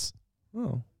Harry Teats.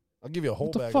 Oh. I'll give you a whole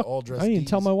What the bag fuck? of all dressed. I didn't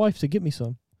tell my wife to get me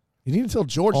some. You need to tell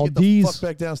George All to get the D's. fuck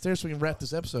back downstairs so we can wrap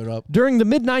this episode up. During the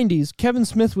mid-'90s, Kevin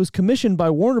Smith was commissioned by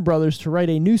Warner Brothers to write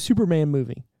a new Superman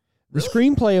movie. The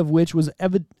screenplay of which was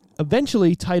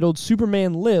eventually titled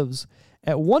Superman Lives.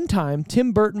 At one time,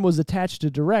 Tim Burton was attached to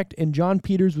direct and John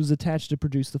Peters was attached to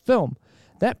produce the film.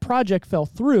 That project fell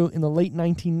through in the late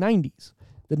 1990s.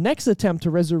 The next attempt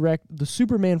to resurrect the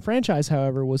Superman franchise,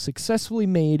 however, was successfully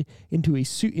made into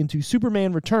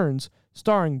Superman Returns,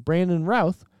 starring Brandon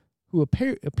Routh, who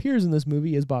appears in this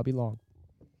movie as Bobby Long.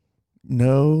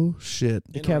 No shit.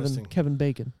 Kevin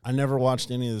Bacon. I never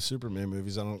watched any of the Superman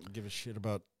movies. I don't give a shit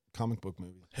about comic book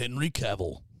movies. Henry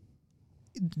Cavill.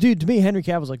 Dude, to me, Henry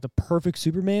Cavill's like the perfect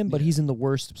Superman, but he's in the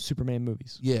worst Superman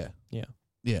movies. Yeah. Yeah.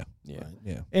 Yeah. Yeah. Right.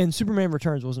 Yeah. And Superman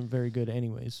Returns wasn't very good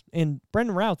anyways. And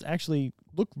Brandon Routh actually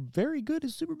looked very good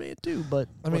as Superman too, but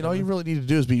I mean, all you really need to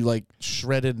do is be like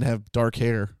shredded and have dark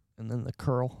hair. And then the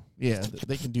curl. Yeah,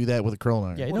 they can do that with a curling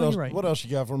iron. Yeah, What you're right. What else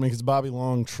you got for me? Because Bobby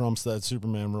Long trumps that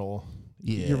Superman role.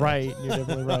 Yeah. You're right. You're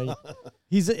definitely right.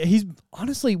 He's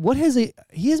honestly,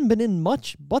 he hasn't been in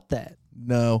much but that.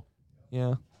 No.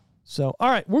 Yeah. So, all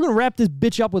right, we're going to wrap this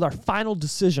bitch up with our final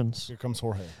decisions. Here comes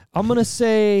Jorge. I'm going to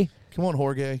say Come on,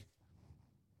 Jorge.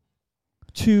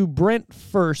 to Brent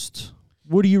first.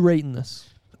 What are you rating this?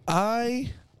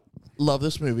 I love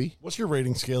this movie. What's your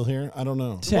rating scale here? I don't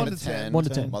know. 10. 1 to 10. 1 to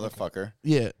 10. Motherfucker.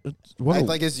 Yeah. Act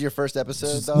like it's your first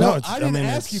episode, though? No, I didn't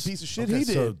ask you, it's- piece of shit. okay, He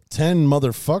So did. 10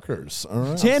 motherfuckers. All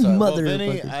right. 10 Well, mother.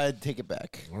 Vinny, I'd take it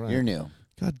back. All right. You're new.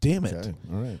 God damn it. Okay.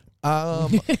 All right.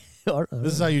 Um,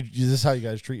 This is how you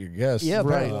guys treat your guests. Yeah,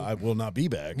 right. I will not be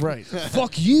back. right.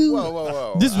 Fuck you.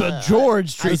 Whoa. This is what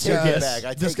George treats take your it guests.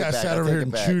 back. I This take it guy back. sat I over take here it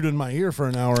and back. chewed in my ear for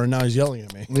an hour, and now he's yelling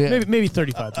at me. Yeah. Maybe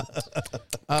 35 times.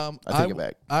 I take it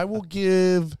back. I will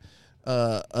give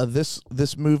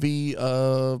this movie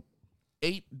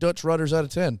 8 Dutch rudders out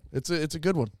of 10. It's a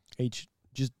good one.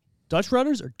 Just Dutch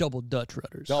rudders or double Dutch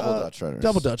rudders? Double Dutch rudders.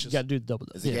 Double Dutches. You got to do the double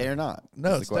Dutch. Is it gay or not? No,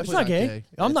 That's it's the question. It's not gay.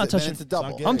 I'm not Then touching. it's a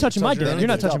double. I'm touching my Touch your dick. You're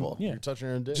not own touching. double. Yeah, You're touching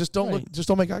your own dick. Just don't Right. look. Just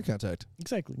don't make eye contact.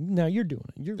 exactly. Now you're doing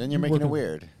it. Then you're making it working.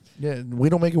 weird. Yeah, we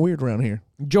don't make it weird around here.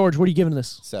 George, what are you giving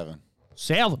this? 7.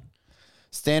 7.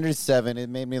 Standard 7. It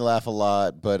made me laugh a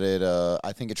lot, but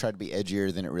I think it tried to be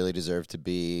edgier than it really deserved to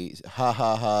be. Ha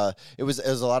ha ha. It was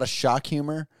a lot of shock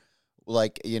humor,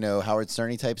 like, Howard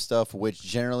Stern type stuff, which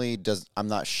generally I'm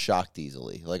not shocked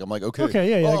easily. Like, I'm like, okay,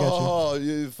 yeah, I got you. Oh,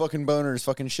 you fucking boners,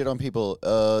 fucking shit on people.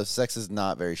 Sex is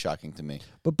not very shocking to me.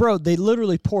 But bro, they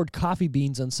literally poured coffee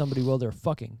beans on somebody while they're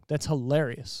fucking. That's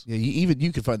hilarious. Yeah,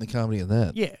 you could find the comedy in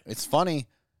that. Yeah. It's funny.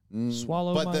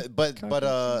 Swallow my but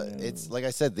coffee. it's like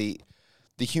I said, the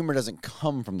humor doesn't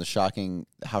come from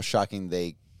how shocking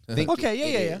they think. Okay,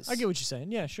 it yeah. is. I get what you're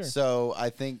saying. Yeah, sure. So I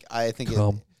think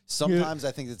sometimes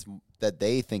I think it's that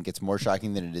they think it's more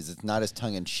shocking than it is. It's not as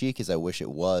tongue in cheek as I wish it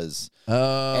was.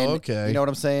 Oh, okay. You know what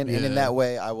I'm saying? Yeah. And in that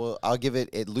way, I'll give it.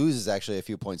 It loses actually a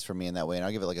few points for me in that way, and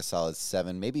I'll give it like a solid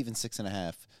 7, maybe even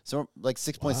 6.5. So like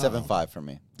 6.75 for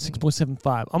me.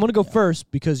 6.75. I'm gonna go first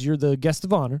because you're the guest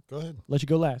of honor. Go ahead. Let you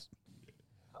go last.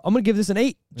 I'm gonna give this an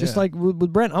 8, just Yeah. like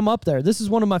with Brent. I'm up there. This is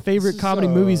one of my favorite comedy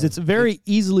movies. It's very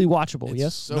easily watchable.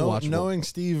 Yes. So watchable. Knowing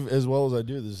Steve as well as I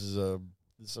do, this is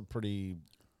a pretty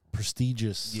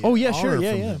prestigious. Oh yeah, honor sure, from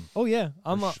yeah. him. Oh yeah.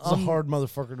 It's a hard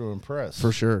motherfucker to impress.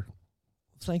 For sure.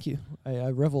 Thank you. I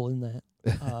revel in that.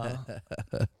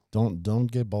 Don't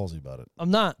get ballsy about it.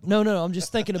 I'm not. No. I'm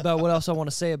just thinking about what else I want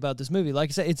to say about this movie. Like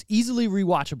I said, it's easily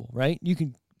rewatchable, right? You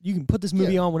can put this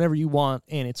movie on whenever you want,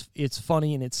 and it's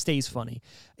funny and it stays funny.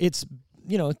 It's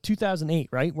 2008,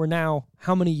 right? We're now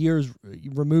how many years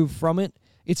removed from it?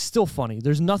 It's still funny.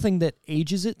 There's nothing that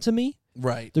ages it to me.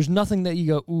 Right. There's nothing that you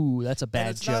go, ooh, that's a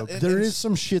bad joke. There is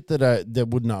some shit that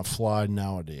would not fly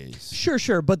nowadays.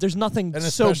 Sure, but there's nothing And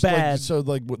so especially, bad.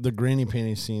 like with the granny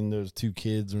panty scene, those 2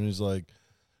 kids, when he's like,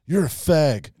 "You're a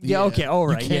fag." Yeah, okay, all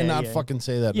right. You cannot yeah. fucking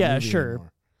say that. in a Yeah, movie sure.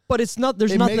 anymore. But it's not.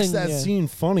 There's it nothing. makes that yeah. scene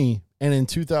funny, and in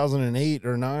 2008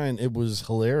 or 9, it was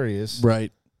hilarious.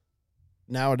 Right.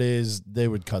 Nowadays, they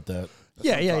would cut that.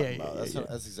 Yeah. That's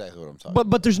exactly what I'm talking about.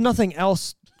 But there's nothing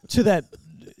else to that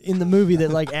in the movie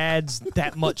that like adds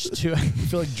that much to it. I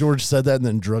feel like George said that and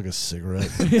then drug a cigarette.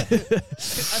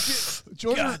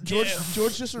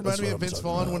 George just reminded me of Vince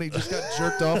Vaughn when he just got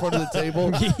jerked off under the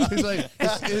table. He's like,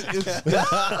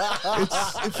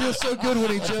 it feels so good when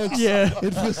he jokes. Yeah.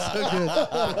 It feels so good.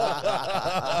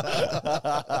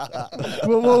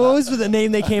 What was the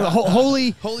name they came?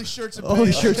 Holy Shirts and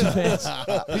Holy Pants. Shirts and Pants.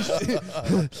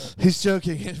 He's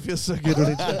joking. It feels so good when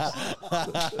he jokes.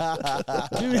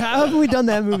 Dude, how haven't we done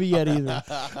that movie yet either?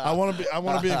 I want to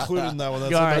be included in that one.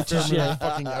 That's All like right, my favorite movie yeah.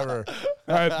 fucking ever.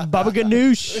 All right, Baba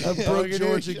Ganoush. Broke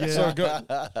George again. So go,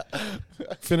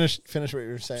 finish what you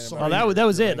were saying. Oh, that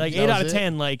was it. Like 8 out of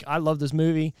 10. Like, I love this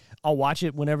movie. I'll watch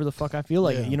it whenever the fuck I feel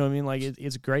like it. You know what I mean? Like,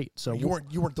 it's great. So you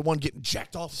weren't the one getting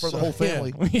jacked off for the whole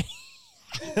family.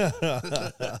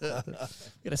 Got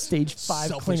a stage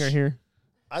 5 clinger here.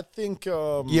 I think.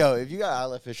 Yo, if you got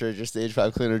Isla Fisher at your stage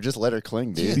 5 cleaner, just let her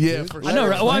cling, dude. Yeah, for sure. I know,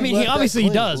 right? Well, I mean, he obviously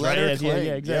does, Let right? her cling.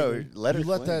 Yeah, exactly. Yo, let her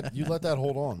let cling. that. You let that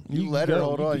hold on. You let her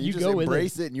hold on. You just go with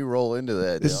embrace it and you roll into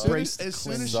that. As dog.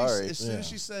 soon as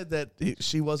she said that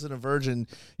she wasn't a virgin,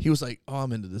 he was like, "Oh,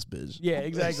 I'm into this bitch." Yeah,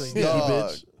 exactly.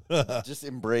 Dog. Just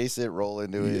embrace it, roll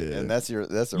into it, and that's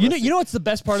the You know what's the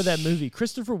best part of that movie?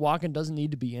 Christopher Walken doesn't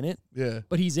need to be in it. Yeah.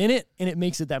 But he's in it, and it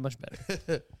makes it that much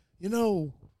better. You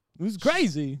know, it was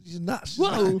crazy. She's not.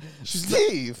 Whoa.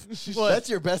 Steve, that's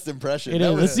your best impression. It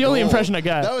is. That's the only impression I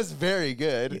got. That was very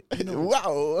good.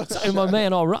 Wow. Saying my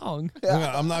man all wrong.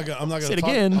 I'm not gonna Say it talk,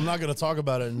 again. I'm not gonna talk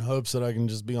about it in hopes that I can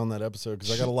just be on that episode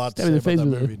because I got a lot to Stab say in the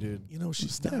about that face with movie, dude. You know,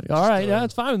 she's not. All right, yeah,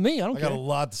 it's fine with me. I don't I care. got a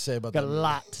lot to say about Got that a movie.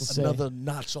 lot to say. Another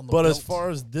notch on the But belt. as far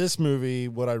as this movie,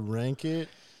 what I rank it,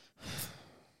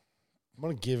 I'm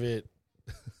gonna give it.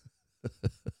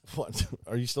 What?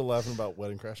 Are you still laughing about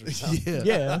Wedding Crashers?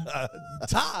 Yeah.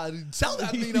 Todd, South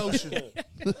Indian Ocean.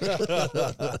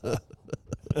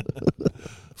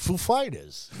 Foo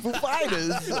Fighters. Foo Fighters.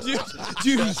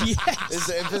 Dude, yes. Is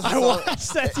the emphasis I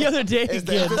watched that the other day Is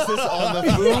the again. emphasis on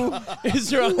the Foo? Is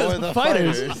there on Or the the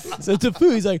fighters? fighters? So it's a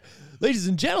Foo. He's like, ladies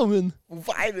and gentlemen, Foo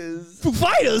Fighters. Foo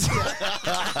Fighters.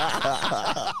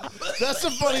 That's the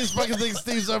funniest fucking thing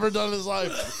Steve's ever done in his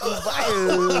life. Foo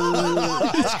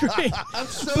Fighters. It's great. I'm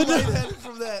so lightheaded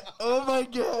from that. Oh my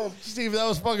god, Steve, that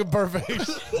was fucking perfect.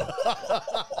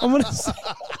 I'm gonna say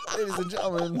Ladies and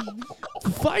gentlemen. Foo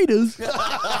Fighters. The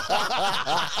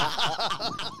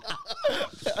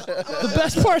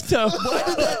best part though, why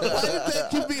did that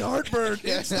give me heartburn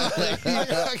instantly?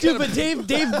 dude. But Dave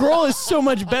Grohl is so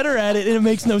much better at it, and it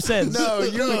makes no sense. No,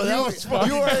 you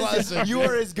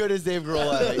are as good as Dave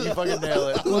Grohl at it. You fucking nail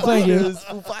it. Well, thank you.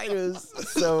 Foo Fighters.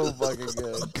 So fucking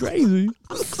good. Crazy.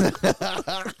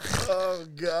 Oh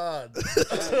God.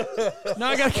 Now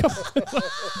I gotta come.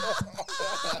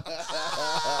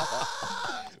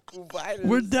 Foo Fighters.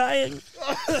 We're dying.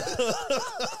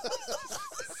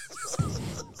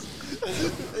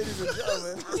 Ladies and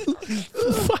gentlemen.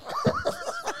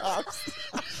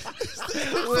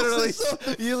 Literally,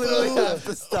 you literally have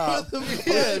to stop.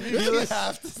 Yeah, you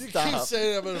have to You stop. keep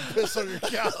saying I'm gonna piss on your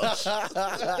couch.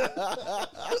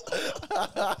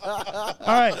 All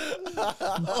right.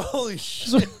 Holy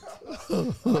shit.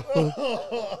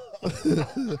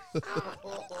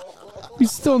 We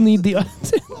still need the.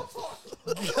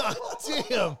 God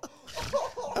damn.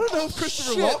 I don't know if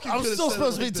Christopher Shit, Walken. I'm could've still said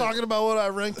supposed to it be like talking about what I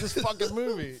ranked this fucking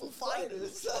movie.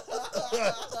 Fighters.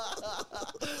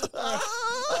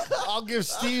 I'll give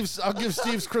Steve's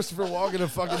Christopher Walken a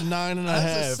fucking 9.5.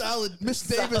 That's a solid. Miss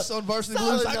Davis on Varsity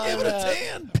Blues. I give it a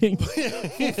 10. Pink.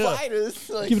 Foo Fighters.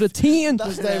 Like, Give it a 10.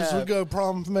 Miss Davis would go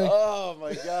prom for me. oh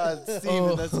my God,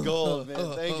 Steven, that's gold,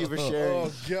 man. Thank you for sharing.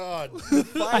 Oh God.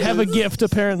 I have a gift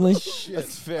apparently.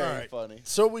 That's very funny.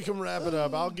 So we can wrap it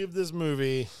up. I'll give this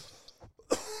movie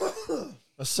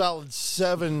a solid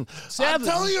 7. 7. I'm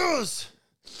telling you.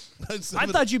 I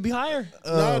thought you'd be higher.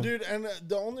 No, dude, and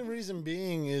the only reason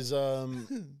being is I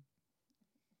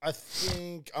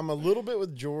think I'm a little bit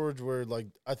with George where like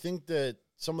I think that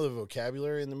some of the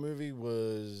vocabulary in the movie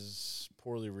was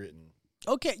poorly written.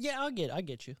 Okay, yeah, I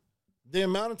get you. The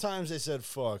amount of times they said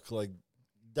fuck, like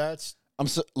that's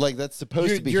that's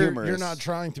supposed to be you're, humorous. You're not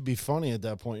trying to be funny at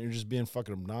that point. You're just being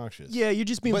fucking obnoxious. Yeah, you're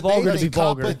just being But vulgar they- to be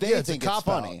vulgar. But they it's think a cop it's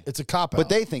funny. Out. It's a cop out. But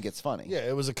they think it's funny. Yeah,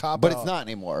 it was a cop But out. it's not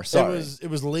anymore. Sorry. It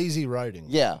was lazy writing.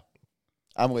 Yeah.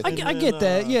 I'm with I you. get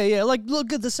that. Yeah. Like,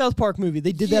 look at the South Park movie.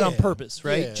 They did that on purpose,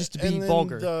 right? Yeah. Just to be And then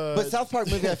vulgar. But South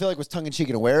Park movie, I feel like was tongue in cheek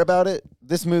and aware about it.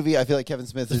 This movie, I feel like Kevin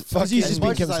Smith is. he's As just being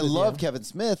much as Kevin I Smith, love yeah. Kevin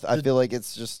Smith, I feel like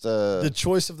it's just. The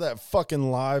choice of that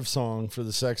fucking live song for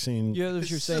the sex scene. Yeah, that's what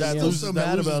you're saying. That Yeah. loses, so that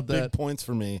mad loses about big that. points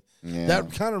for me. Yeah.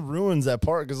 That kind of ruins that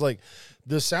part because like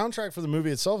the soundtrack for the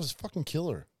movie itself is fucking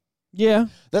killer. Yeah,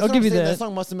 That's I'll what give I'm you saying. that. That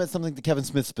song must have meant something to Kevin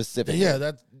Smith specifically.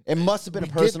 Yeah, it must have been a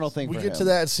personal thing for him. We get to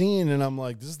that scene, and I'm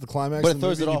like, this is the climax. But of it the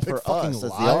throws movie. it You off pick for fucking us as the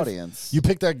Live. audience. You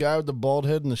pick that guy with the bald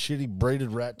head and the shitty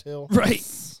braided rat tail. Right.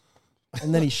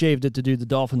 And then he shaved it to do the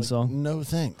dolphin song. No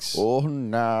thanks. Oh,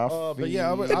 no. But yeah,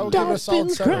 I would give it a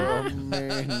solid 7.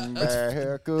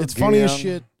 It's funny as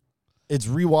shit. It's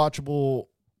rewatchable.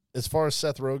 As far as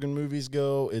Seth Rogen movies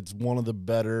go, it's one of the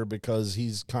better because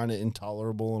he's kind of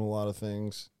intolerable in a lot of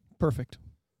things. Perfect.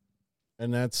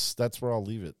 And that's where I'll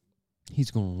leave it.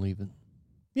 He's going to leave it.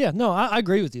 Yeah, no, I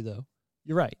agree with you, though.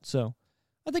 You're right. So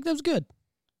I think that was good.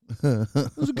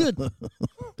 It was good.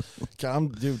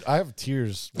 Dude, I have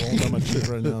tears rolling down my cheek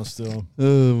right now still.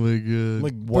 Oh, my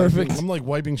God. I'm like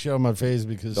wiping shit on my face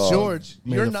because... George,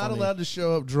 you're not allowed to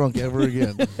show up drunk ever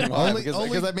again.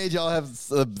 Because I made y'all have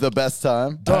the best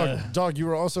time. Dog, you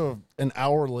were also an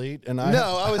hour late. And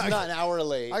I was not an hour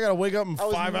late. I got to wake up in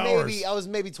 5 hours. I was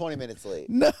maybe 20 minutes late.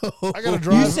 No. I got to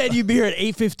drive. You said you'd be here at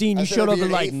 8:15. You showed up at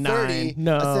like 9.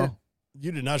 No.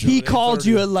 You did not show up He at called 8:30.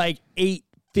 you at like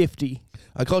 8:50.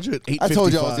 I called you at 8:55. I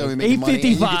told you I was going to be making money.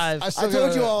 8:55. I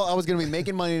told you all I was going to be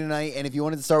making money tonight, and if you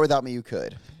wanted to start without me, you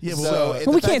could. Yeah, so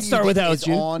we can't start without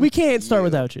you. We can't start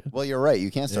without you. Well, you're right.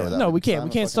 You can't start without me. No, we can't.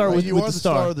 We can't start with you the are the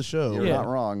star of the show. You're not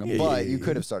wrong, but you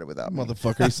could have started without me.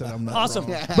 Motherfucker, he said I'm not Awesome.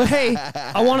 wrong. But hey,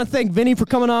 I want to thank Vinny for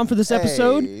coming on for this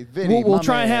episode. Vinny, we'll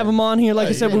try and have him on here, like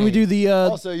I said, when we do the...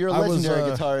 also, you're a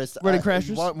legendary guitarist. Wedding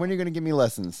Crashers. When are you going to give me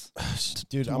lessons?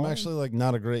 Dude, I'm actually like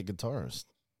not a great guitarist.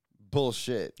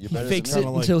 Bullshit. He fakes it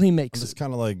until he makes I'm it. just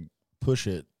kind of like push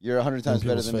it. You're 100 times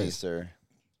better than me, face. sir.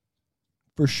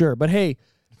 For sure. But hey...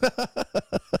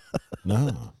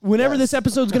 No. Whenever this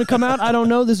episode's going to come out, I don't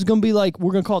know. This is going to be like,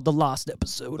 we're going to call it the lost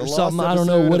episode or something. I don't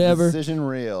know, whatever. Decision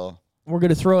Reel. We're going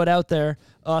to throw it out there.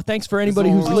 Thanks for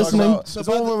anybody who's listening. It's the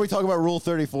one where we talk about Rule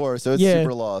 34, so it's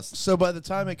super lost. So by the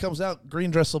time it comes out, green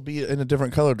dress will be in a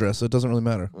different color dress, so it doesn't really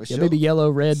matter. Yeah, maybe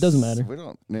yellow, red, doesn't matter. We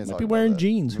don't need to Might talk be about wearing that.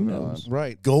 jeans. Who Moving knows? on.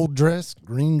 Right. Gold dress,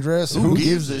 green dress. Who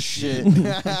gives a shit?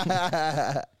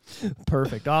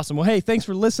 Perfect. Awesome. Well, hey, thanks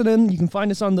for listening. You can find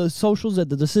us on the socials at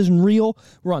The Decision Reel.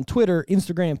 We're on Twitter,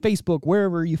 Instagram, Facebook,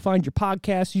 wherever you find your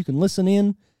podcasts. You can listen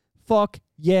in. Fuck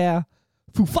yeah.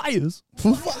 Foo Fighters.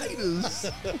 Foo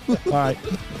Fighters. All right.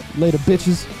 Later,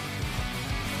 bitches.